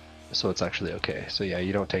 So it's actually okay. So yeah,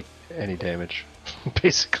 you don't take any damage,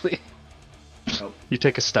 basically. Nope. You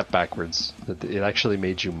take a step backwards. It actually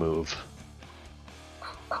made you move.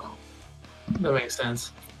 That makes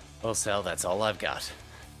sense. Well, Sal, that's all I've got.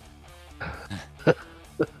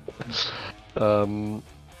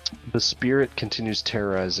 The spirit continues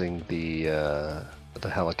terrorizing the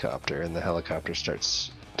helicopter, and the helicopter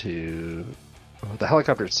starts to. The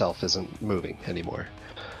helicopter itself isn't moving anymore,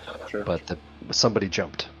 Sure. but somebody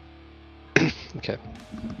jumped. Okay.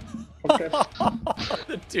 Okay.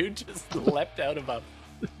 The dude just leapt out of a.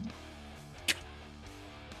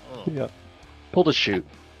 Oh. Yeah. Pull to shoot.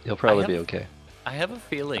 He'll probably be okay. I have a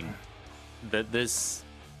feeling that this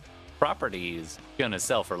property is gonna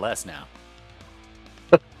sell for less now.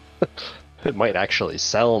 It might actually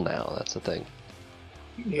sell now. That's the thing.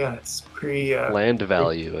 Yeah, it's pre. Land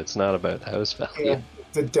value. It's not about house value. Yeah,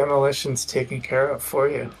 the demolition's taken care of for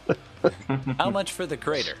you. How much for the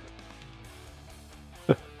crater?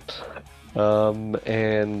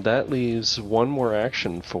 And that leaves one more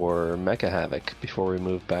action for Mecha Havoc before we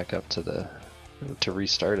move back up to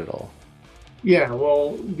restart it all. Yeah,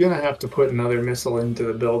 well, you're gonna have to put another missile into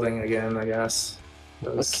the building again, I guess.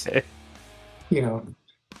 'Cause, Okay. you know,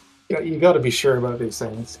 you got to be sure about these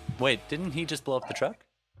things. Wait, didn't he just blow up the truck?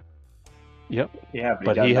 Yep. Yeah,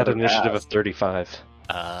 But got he had another initiative pass. of 35.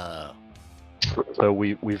 So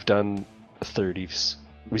we've done 30s.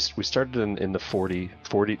 We started in the 40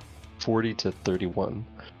 to 31,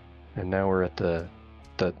 and now we're at the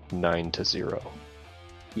 9 to 0.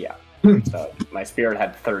 Yeah. So my spirit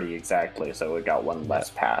had 30 exactly, so it got one less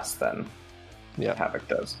pass than Yeah. Havoc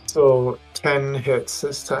does. So 10 hits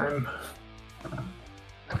this time.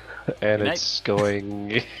 And Good night. it's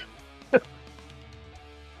going.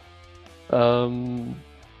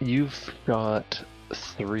 You've got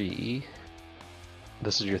 3.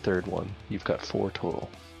 This is your third one. You've got 4 total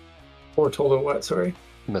 4 total what, sorry?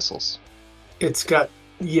 missiles. It's got,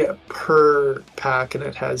 per pack, and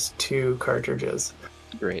it has 2 cartridges,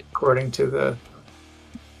 Great. according to the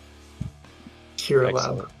Cure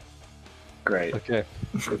Excellent. Lab. Great. Okay.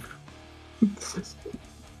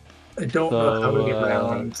 I don't know how many So,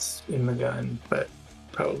 rounds in the gun, but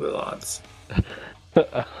probably lots.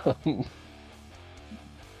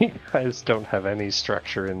 You guys don't have any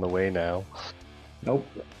structure in the way now. Nope.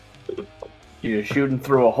 You're shooting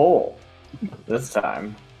through a hole this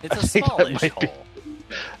time. It's I a think that smallish might be- hole.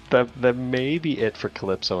 That may be it for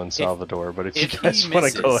Calypso and Salvador, but if you if he guys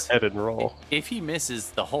want to go misses- ahead and roll. If he misses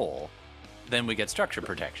the hole, then we get structure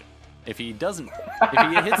protection. If he doesn't, if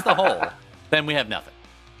he hits the hole, then we have nothing.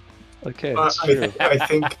 Okay, that's true. I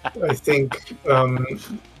think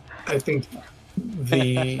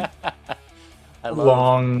the I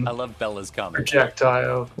long love Bella's comment.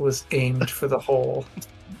 projectile was aimed for the hole.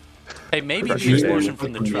 Hey, maybe the Pressure explosion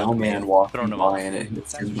from the Like a truck may mailman have walking thrown him by off. and it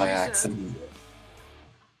hits him by accident.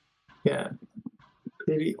 Yeah.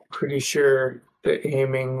 Pretty sure the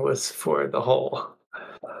aiming was for the hole.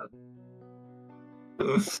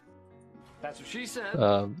 That's what she said.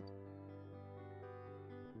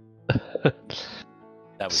 That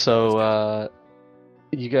was So,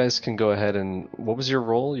 you guys can go ahead and. What was your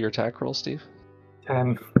roll? Your attack roll, Steve?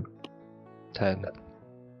 10. 10.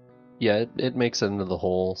 Yeah, it makes it into the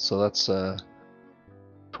hole, so that's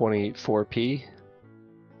 24p.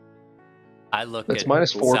 I look It's at -4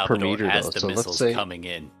 per Salvador meter, as though, the so let's missiles say- coming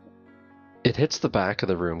in. It hits the back of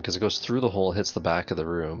the room because it goes through the hole, hits the back of the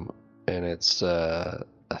room, and it's a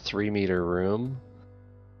 3-meter room.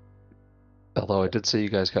 Although I did say you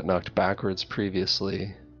guys got knocked backwards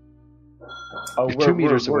previously. Oh, You're 2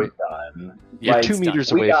 meters we're away. done. You're Like, 2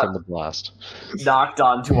 meters we away got from the blast. knocked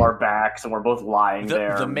onto our backs, and we're both lying The-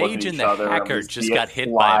 there. the and looking mage at and each the other, and hacker we just see got it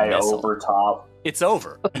hit by a fly missile. over top. It's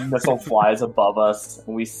over. Missile flies above us,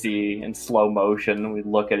 and we see in slow motion. We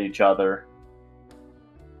look at each other.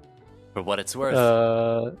 For what it's worth,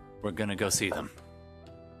 we're gonna go see them.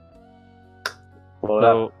 Blow it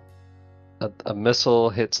up. So a missile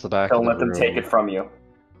hits the back Don't of let the them room. take it from you.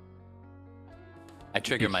 I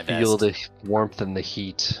trigger You my feel vest. the warmth and the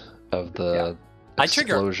heat of the I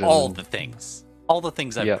trigger explosion. all the things. All the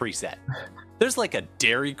things I've Yeah. preset. There's like a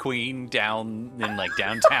Dairy Queen down in like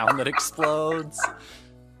downtown that explodes.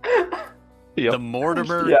 Yep. The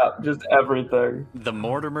Mortimer Yeah, just everything. the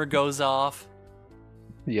Mortimer goes off.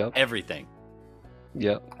 Yep. Everything.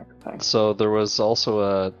 Yeah. Thanks. So there was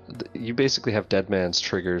also you basically have dead man's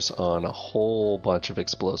triggers on a whole bunch of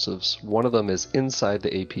explosives. One of them is inside the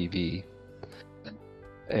APV,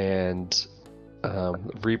 and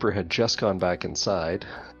Reaper had just gone back inside.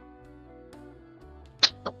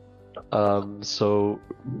 So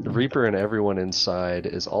Reaper and everyone inside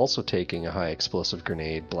is also taking a high explosive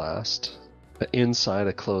grenade blast inside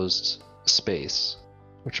a closed space,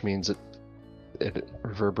 which means it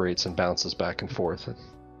reverberates and bounces back and forth.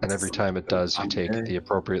 And every time it does, you take the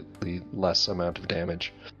appropriately less amount of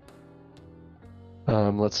damage.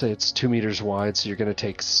 Let's say it's 2 meters wide, so you're going to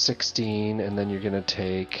take 16, and then you're going to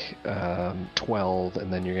take 12,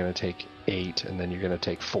 and then you're going to take 8, and then you're going to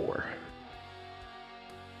take 4.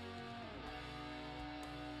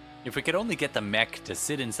 If we could only get the mech to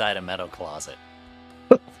sit inside a metal closet.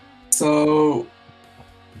 So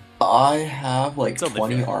I have like It's only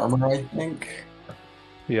 20 fair. armor, I think.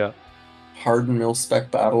 Yeah. Hardened mil-spec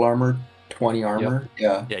battle armor, 20 armor.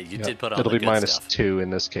 Yeah. Yeah, you Yep. did put on It'll the be good minus stuff. 2 in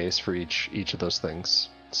this case for each of those things.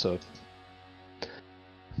 So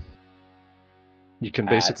you can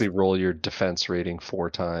basically roll your defense rating 4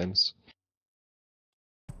 times.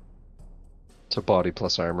 So body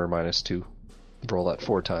plus armor minus 2. Roll that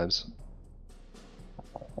 4 times.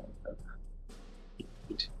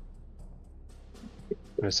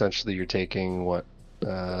 And essentially you're taking what,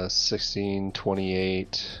 16,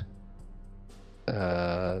 28,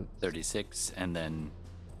 36 and then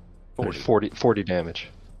 40. 40 damage.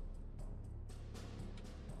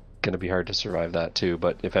 Gonna be hard to survive that too,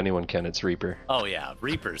 but if anyone can, it's Reaper. Oh yeah,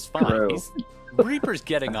 Reaper's fine. True. Reaper's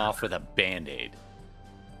getting off with a band-aid.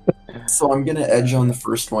 So I'm gonna edge on the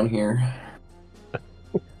first one here.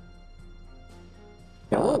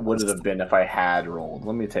 What would it have been if I had rolled?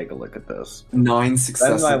 Let me take a look at this. 9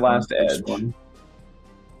 successes. my on the last first edge. one.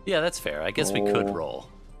 Yeah, that's fair. I guess we could Oh. roll.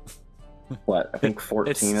 What? I think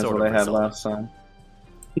 14 is sort what of I had resolved. last time.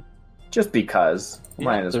 Just because. Yeah,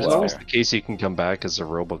 Might as There's well. always the case you can come back as a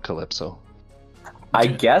Robo Calypso. I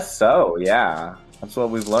guess so, yeah. That's what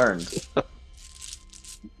we've learned.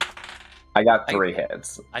 I got 3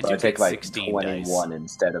 hits. I but do I take get like 16 21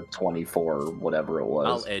 instead of 24 or whatever it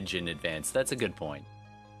was. I'll edge in advance. That's a good point.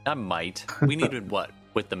 I might. We needed what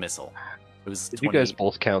with the missile? It was Did 20... you guys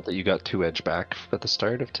both count that you got 2 edge back at the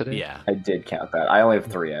start of today? Yeah, I did count that. I only have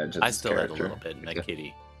 3 edges. I still had a little bit in that Okay.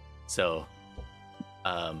 kitty. So,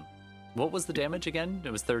 what was the damage again?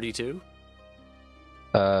 It was 32.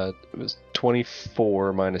 It was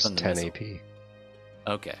 24 minus From the 10 missile. AP.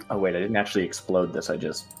 Okay, Oh wait, I didn't actually explode this. I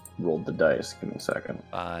just rolled the dice. Give me a second.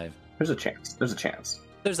 5. There's a chance. There's a chance.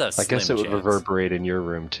 There's a I slim guess it would chance. reverberate in your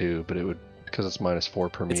room too, but it would, because it's minus 4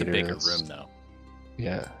 per It's a meter. bigger room though,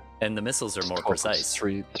 Yeah. and the missiles are more precise.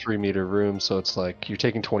 3 meter room, so it's like you're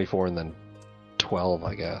taking 24 and then 12,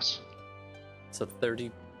 I guess. So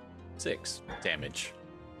 36 damage.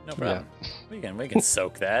 No problem. We can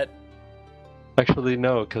soak that. Actually,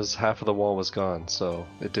 no, because half of the wall was gone, so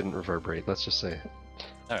it didn't reverberate. Let's just say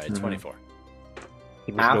All right, Mhm. 24.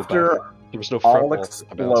 there was After there was no front all wall to bounce off.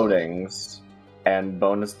 explodings and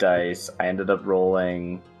bonus dice, I ended up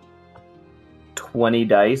rolling 20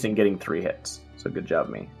 dice and getting 3 hits. So good job,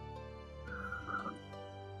 me.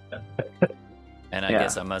 And I Yeah.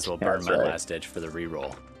 guess I might as well burn That's my right. last edge for the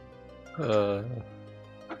reroll.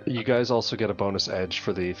 You guys also get a bonus edge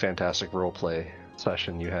for the fantastic roleplay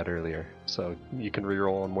session you had earlier, so you can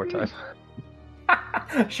reroll one more time.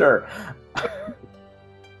 Sure.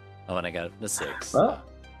 Oh, and I got the 6. Well,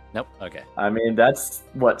 Nope. Okay. I mean, that's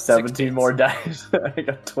what, 17 hits. more dice. I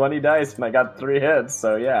got 20 dice and I got 3 hits,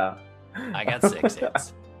 so yeah. I got 6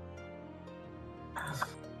 hits.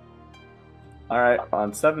 Alright,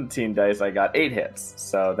 on 17 dice, I got 8 hits,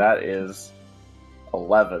 so that is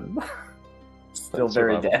 11. Still That's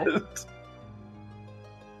very dead. survivable.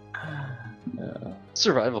 Yeah.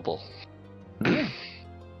 Survivable.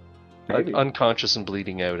 Maybe. Unconscious and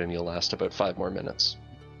bleeding out, and you'll last about 5 more minutes.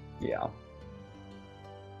 Yeah.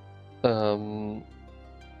 2,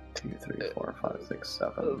 3, 4, 5, 6,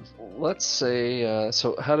 7. Let's say,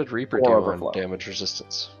 so how did Reaper Or do overflow. on damage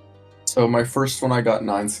resistance? So my first one I got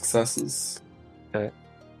 9 successes. Okay.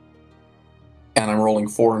 And I'm rolling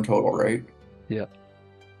 4 in total, right? Yeah.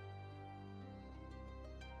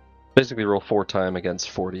 Basically roll 4 time against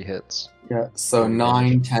 40 hits. Yeah. So 40 9,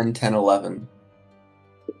 damage. 10, 10, 11.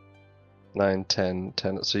 9, 10,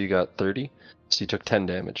 10. So you got 30. So you took 10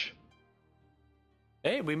 damage.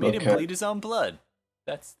 Hey, we made him Okay. bleed his own blood.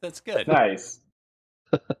 That's good. Nice.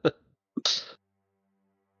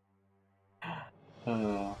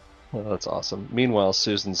 Well, that's awesome. Meanwhile,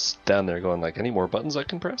 Susan's down there going like, any more buttons I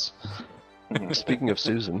can press? Speaking of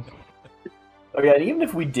Susan. Oh yeah, and even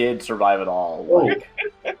if we did survive it all, like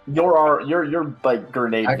your like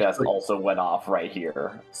grenade vest Actually- also went off right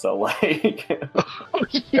here. So like, I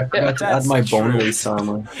forgot to add That's my true. bone waste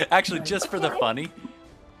armor. Actually, just for the funny,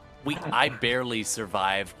 I barely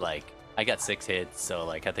survived. Like, I got 6 hits, so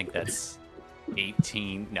like I think that's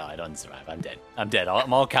 18. No, I don't survive. I'm dead. I'm dead.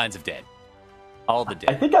 I'm all kinds of dead. All the I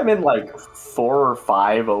dead. think I'm in like 4 or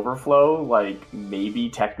 5 overflow, like maybe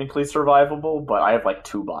technically survivable, but I have like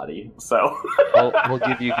 2 body, so. I'll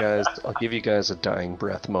give you guys a dying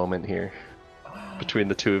breath moment here between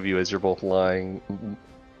the two of you as you're both lying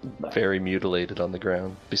very mutilated on the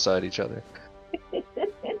ground beside each other.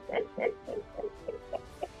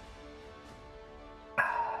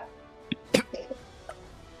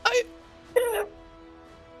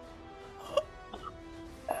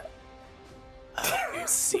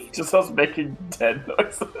 Just us making dead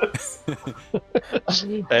noises.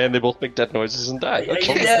 And they both make dead noises and die. Are you was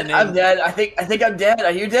dead? the name? I'm dead. I think I'm dead.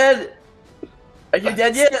 Are you dead? Are you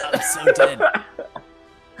dead yet? I'm so dead.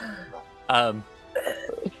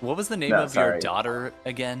 What was the name No, of your sorry. daughter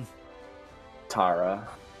again? Tara.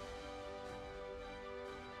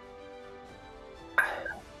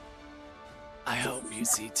 I hope you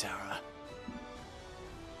see Tara.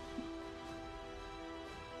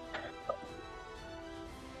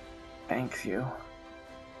 Thank you.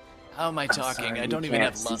 How am I talking? Sorry, I you don't even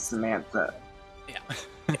can't have see lust. Samantha.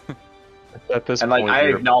 Yeah. At this And like point, I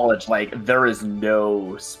you're- acknowledge, like there is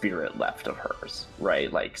no spirit left of hers,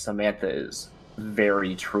 right? Like Samantha is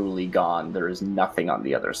very truly gone. There is nothing on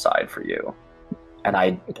the other side for you. And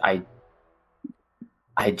I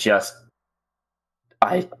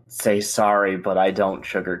say sorry, but I don't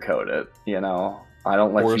sugarcoat it. You know, I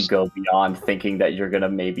don't let you Force- go beyond thinking that you're gonna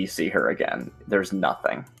maybe see her again. There's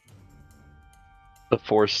nothing. the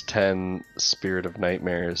Force 10 Spirit of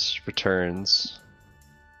Nightmares returns,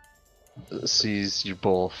 sees you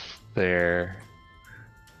both there,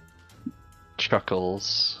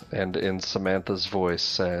 chuckles, and in Samantha's voice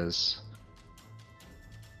says,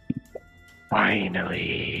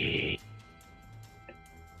 "Finally."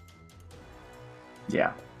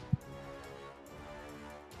 Yeah.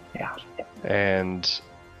 Yeah. And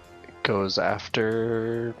goes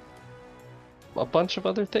after a bunch of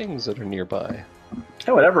other things that are nearby.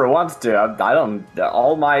 Hey, whatever it wants to. I don't.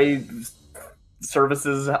 All my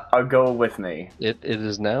services go with me. It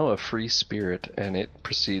is now a free spirit, and it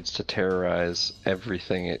proceeds to terrorize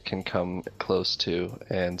everything it can come close to,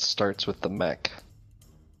 and starts with the mech.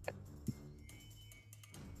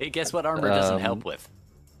 Hey, guess what armor doesn't help with?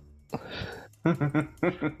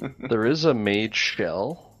 There is a mage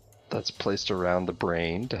shell that's placed around the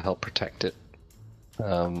brain to help protect it.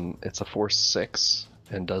 It's a Force 6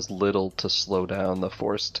 and does little to slow down the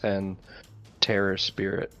Force 10 terror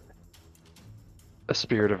spirit. A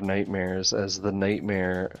spirit of nightmares, as the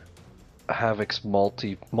nightmare havoc's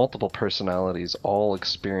multiple personalities all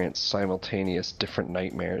experience simultaneous different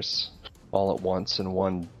nightmares all at once in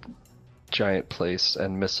one giant place,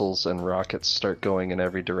 and missiles and rockets start going in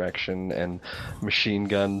every direction, and machine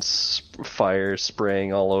guns fire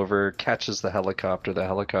spraying all over, catches the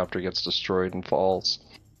helicopter gets destroyed and falls.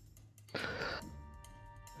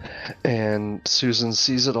 And Susan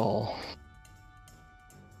sees it all.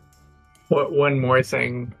 One more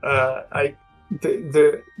thing. The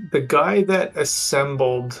guy that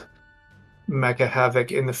assembled Mecha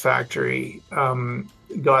Havoc in the factory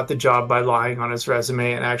got the job by lying on his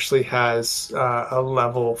resume and actually has a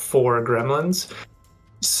level 4 gremlins.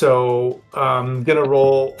 So I'm gonna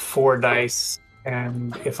roll 4 dice,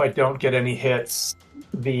 and if I don't get any hits,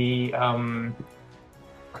 the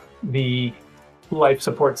life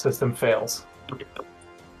support system fails.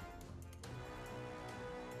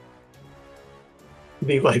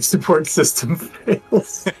 The life support system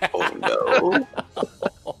fails. Oh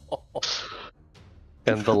no.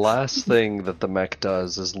 And the last thing that the mech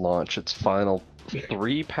does is launch its final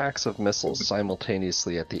 3 packs of missiles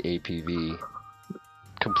simultaneously at the APV,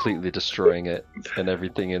 completely destroying it and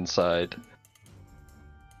everything inside.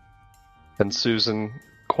 And Susan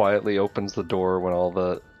quietly opens the door when all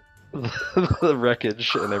the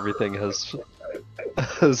wreckage and everything has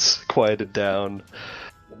quieted down,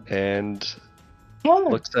 and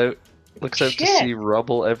looks out to Shit. see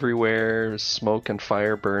rubble everywhere, smoke and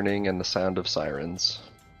fire burning, and the sound of sirens.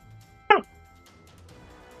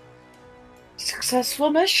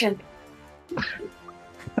 Successful mission.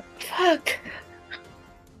 Fuck.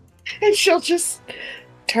 And she'll just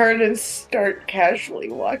turn and start casually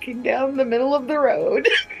walking down the middle of the road.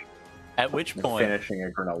 At which point, Finishing a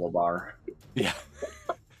granola bar. yeah,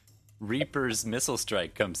 Reaper's missile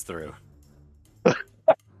strike comes through.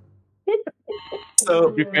 So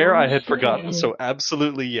To be fair, I had forgotten, so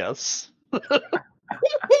absolutely yes.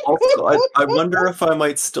 also, I wonder if I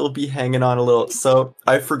might still be hanging on a little. So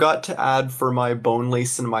I forgot to add for my bone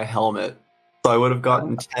lace and my helmet. So I would have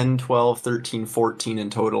gotten 10, 12, 13, 14 in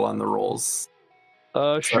total on the rolls.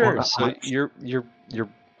 Sure. So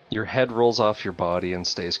your head rolls off your body and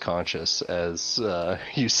stays conscious as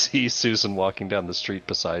you see Susan walking down the street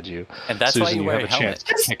beside you. And that's Susan, why you you wear have a a chance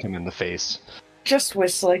helmet. to kick him in the face. Just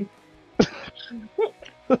whistling.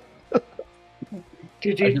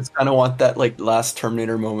 Did I you? just kind of want that like last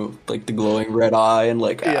Terminator moment, like the glowing red eye and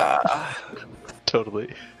like Yeah.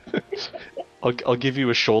 Totally. I'll give you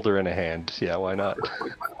a shoulder and a hand. Yeah, why not?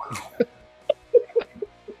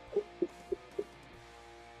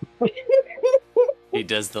 He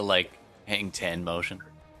does the like hang 10 motion.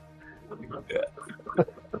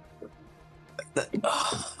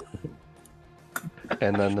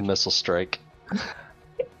 And then the missile strike.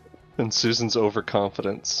 And Susan's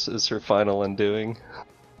overconfidence is her final undoing.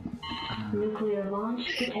 Nuclear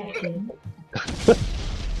launch detected.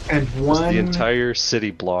 And As one the entire city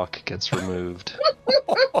block gets removed.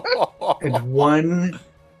 and one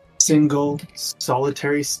single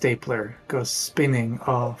solitary stapler goes spinning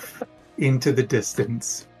off into the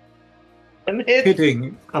distance, And it,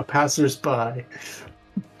 hitting a passersby.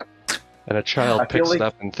 And a child I feel picks it like-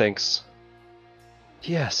 up and thinks,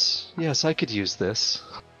 yes, I could use this.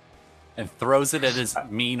 And throws it at his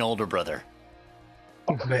mean older brother.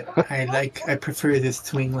 But I prefer this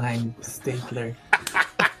twin line stapler.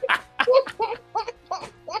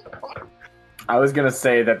 I was gonna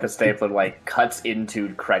say that the stapler like cuts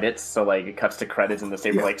into credits, so like it cuts to credits and the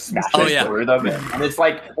stapler like smashes Oh, yeah. through them, and it's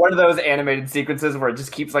like one of those animated sequences where it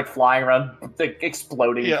just keeps like flying around, like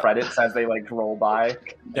exploding Yeah. credits as they like roll by.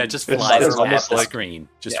 Yeah, it just It's- flies it's at almost the like- screen.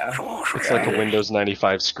 Just Yeah. It's like a Windows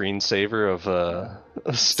 95 screensaver of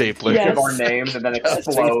a stapler. Yes. Give our names and then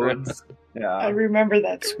explodes. I Yeah. remember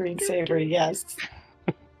that screensaver. Yes.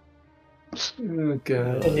 Oh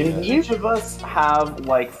god. If each of us have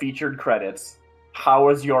like featured credits, how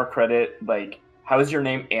is your credit like? How is your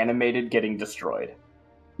name animated getting destroyed?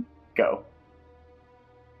 Go.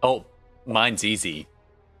 oh, mine's easy.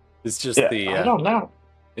 It's just Yeah, the I don't know.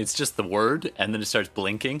 it's just the word, and then it starts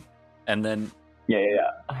blinking, and then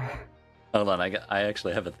Yeah. hold on, I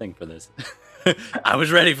actually have a thing for this. I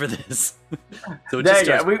was ready for this. So it Yeah, just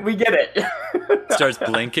yeah, starts, we get it. starts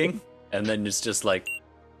blinking, and then it's just like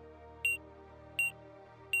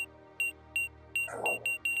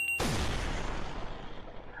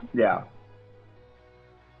Yeah.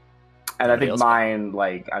 And I think else? mine,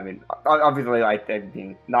 like, I mean, obviously, I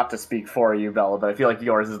mean, not to speak for you, Bella, but I feel like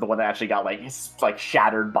yours is the one that actually got like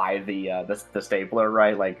shattered by the stapler,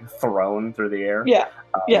 right? Like thrown through the air. Yeah.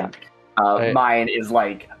 Yeah. Mine is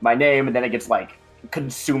like my name, and then it gets like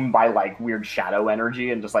consumed by like weird shadow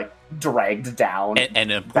energy and just like dragged down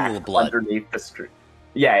and a pool back of blood. underneath the street.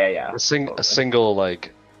 Yeah. A single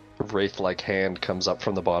like wraith-like hand comes up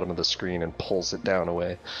from the bottom of the screen and pulls it down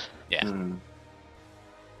away. Yeah. Mm.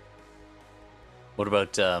 What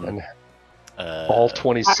about And all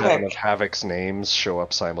 27 Havoc. of Havoc's names show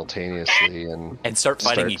up simultaneously and and start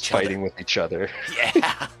fighting start each fighting with each other. other?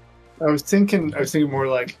 Yeah. I was thinking more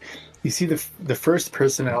like, you see the first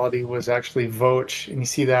personality was actually Voch, and you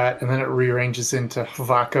see that, and then it rearranges into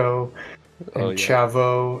Hvako and Oh, yeah.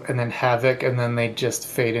 Chavo, and then Havoc, and then they just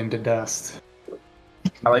fade into dust.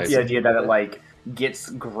 I like the Nice. idea that it like gets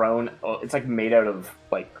grown. It's like made out of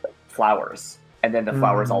like flowers, and then the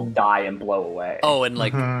flowers all die and blow away. Oh, and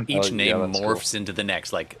like Mhm. each Oh, yeah, name that's morphs into the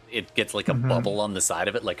next. Like it gets like a Mhm. bubble on the side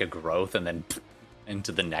of it, like a growth, and then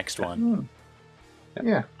into the next one.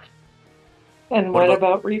 Yeah. And What what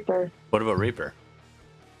about- about Reaper? What about Reaper?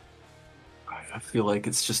 I feel like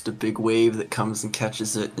it's just a big wave that comes and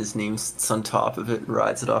catches it. His name's on top of it and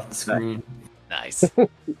rides it off the screen. Nice.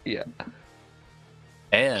 Yeah.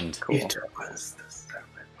 And Cool. It was the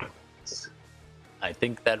serpent. I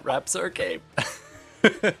think that wraps our game.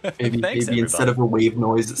 Maybe Thanks, instead of a wave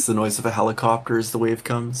noise, it's the noise of a helicopter as the wave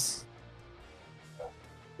comes.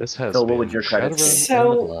 This has Phil, what been would your credits Shadowrun be?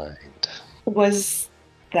 and So- Blind. Was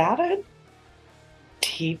that a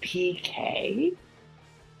TPK?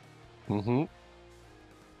 Mm-hmm.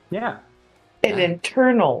 Yeah. An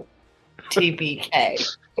internal TPK.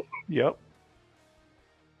 Yep.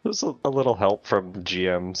 There's a little help from the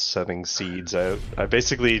GM setting seeds out. I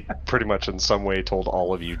basically pretty much in some way told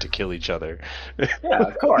all of you to kill each other. Yeah,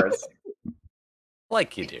 of course.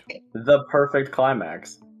 Like you do. The perfect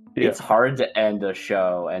climax. Yeah. It's hard to end a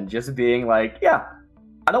show and just being like, yeah,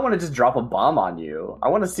 I don't want to just drop a bomb on you. I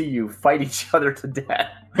want to see you fight each other to death,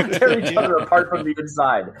 tear each other apart from the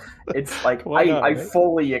inside. It's like I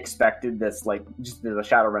fully expected this, like just the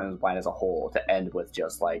Shadowrun plan as a whole to end with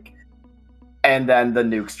just like, and then the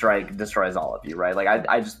nuke strike destroys all of you, right? Like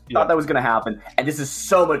I just thought that was going to happen, and this is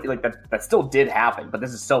so much like that still did happen, but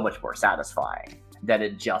this is so much more satisfying than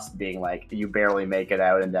it just being like you barely make it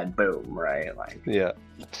out and then boom, right? Like yeah.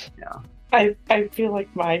 I feel like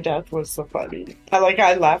my death was so funny.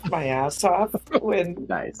 I laughed my ass off when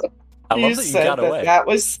nice. I you love that you said got away. that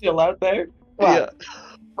was still out there. Well,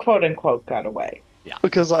 quote unquote, got away. Yeah.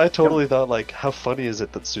 Because I totally thought, like, how funny is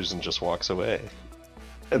it that Susan just walks away?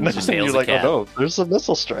 And then Just you're hails a like, cab. oh no, there's a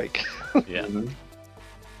missile strike. Yeah. Mm-hmm.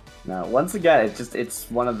 Now, once again, it's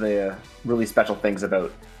one of the really special things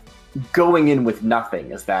about going in with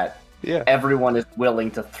nothing is that everyone is willing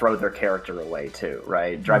to throw their character away too,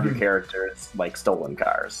 right? Drive your characters like stolen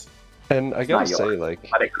cars. And I gotta say, like,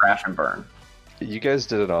 let it crash and burn. You guys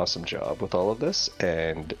did an awesome job with all of this,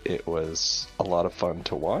 and it was a lot of fun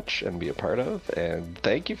to watch and be a part of. And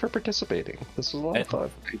thank you for participating. This was a lot of fun.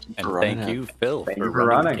 And thank you, Phil, Thank for you for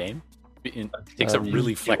running the running. game. It takes a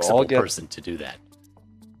really you flexible all get- person to do that.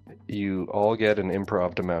 You all get an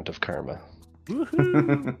improv amount of karma.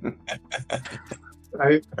 Woohoo!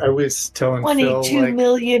 I was telling 22 Phil,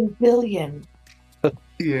 million billion.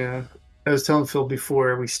 yeah, I was telling Phil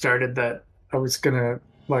before we started that I was gonna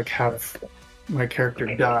like have my character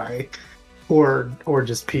die, or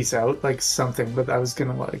just peace out, like something. But I was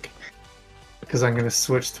gonna because I'm gonna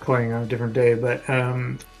switch to playing on a different day. But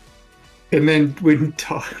and then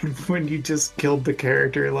when you just killed the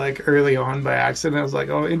character like early on by accident, I was like,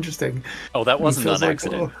 oh, interesting. Oh, that wasn't Phil's on like,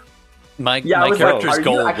 accident. "Oh." My I was like, character's are you-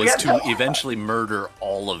 goal I was can't to tell. eventually murder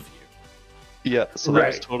all of you. Yeah, so that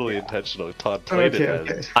was Right. totally intentional. Todd played it as.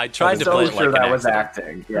 Okay. I tried to so play it sure like an that was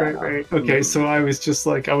accident. acting. Yeah, Right. Okay, so I was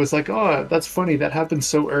like, oh, that's funny. That happened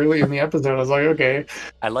so early in the episode. I was like, okay.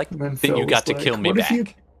 I like And then that Phil you got was to kill like, me "What if back. you-"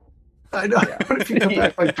 I know. What if you come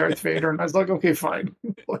back like Darth Vader? And I was like, okay, fine.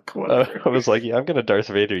 Like, whatever. I was like, yeah, I'm gonna Darth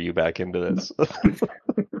Vader you back into this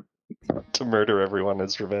to murder everyone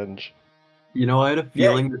as revenge. You know, I had a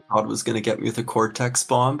feeling that Todd was going to get me with a Cortex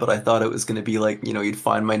bomb, but I thought it was going to be like, you'd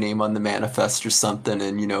find my name on the manifest or something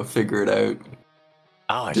and, figure it out.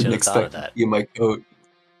 Oh, I Didn't should have thought of expect it that. to be in my coat.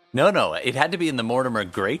 No, it had to be in the Mortimer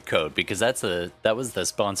Greatcoat because that was the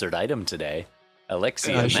sponsored item today.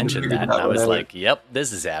 Alexia Yeah, I should've mentioned figured that, and that I was one out. like, "Yep,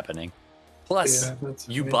 this is happening." Plus, Yeah, that's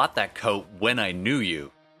you funny. bought that coat when I knew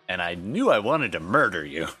you, and I knew I wanted to murder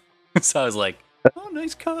you, so I was like, "Oh,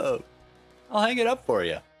 nice coat! I'll hang it up for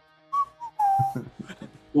you."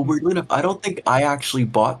 Well, weirdly enough, I don't think I actually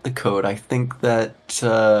bought the coat. I think that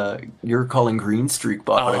you're calling Green Streak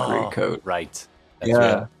bought a great coat. Right. That's Yeah.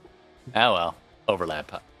 right. Oh well,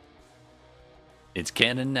 overlap. It's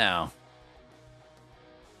canon now.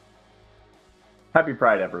 Happy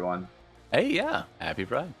Pride, everyone. Hey, yeah, happy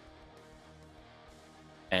Pride.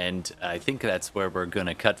 And I think that's where we're going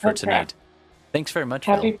to cut for Okay. tonight. Thanks very much,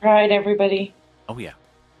 Happy Phil. Pride, everybody. Oh, yeah.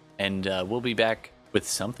 And we'll be back with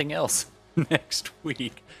something else next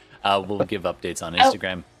week. We'll give updates on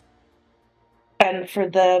Instagram. And for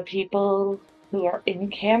the people who are in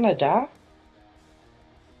Canada,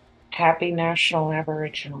 happy National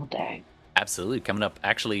Aboriginal Day. Absolutely. Coming up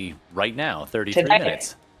actually right now, 33 Today.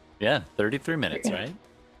 minutes. Yeah, 33 minutes, right?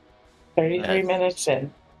 33 Yes. minutes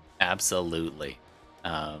in. Absolutely.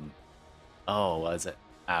 Was it?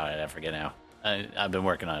 I forget now. I've been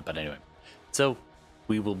working on it, but anyway. So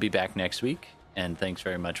we will be back next week, and thanks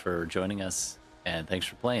very much for joining us, and thanks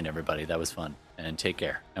for playing, everybody. That was fun, and take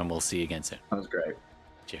care, and we'll see you again soon. That was great.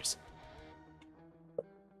 Cheers.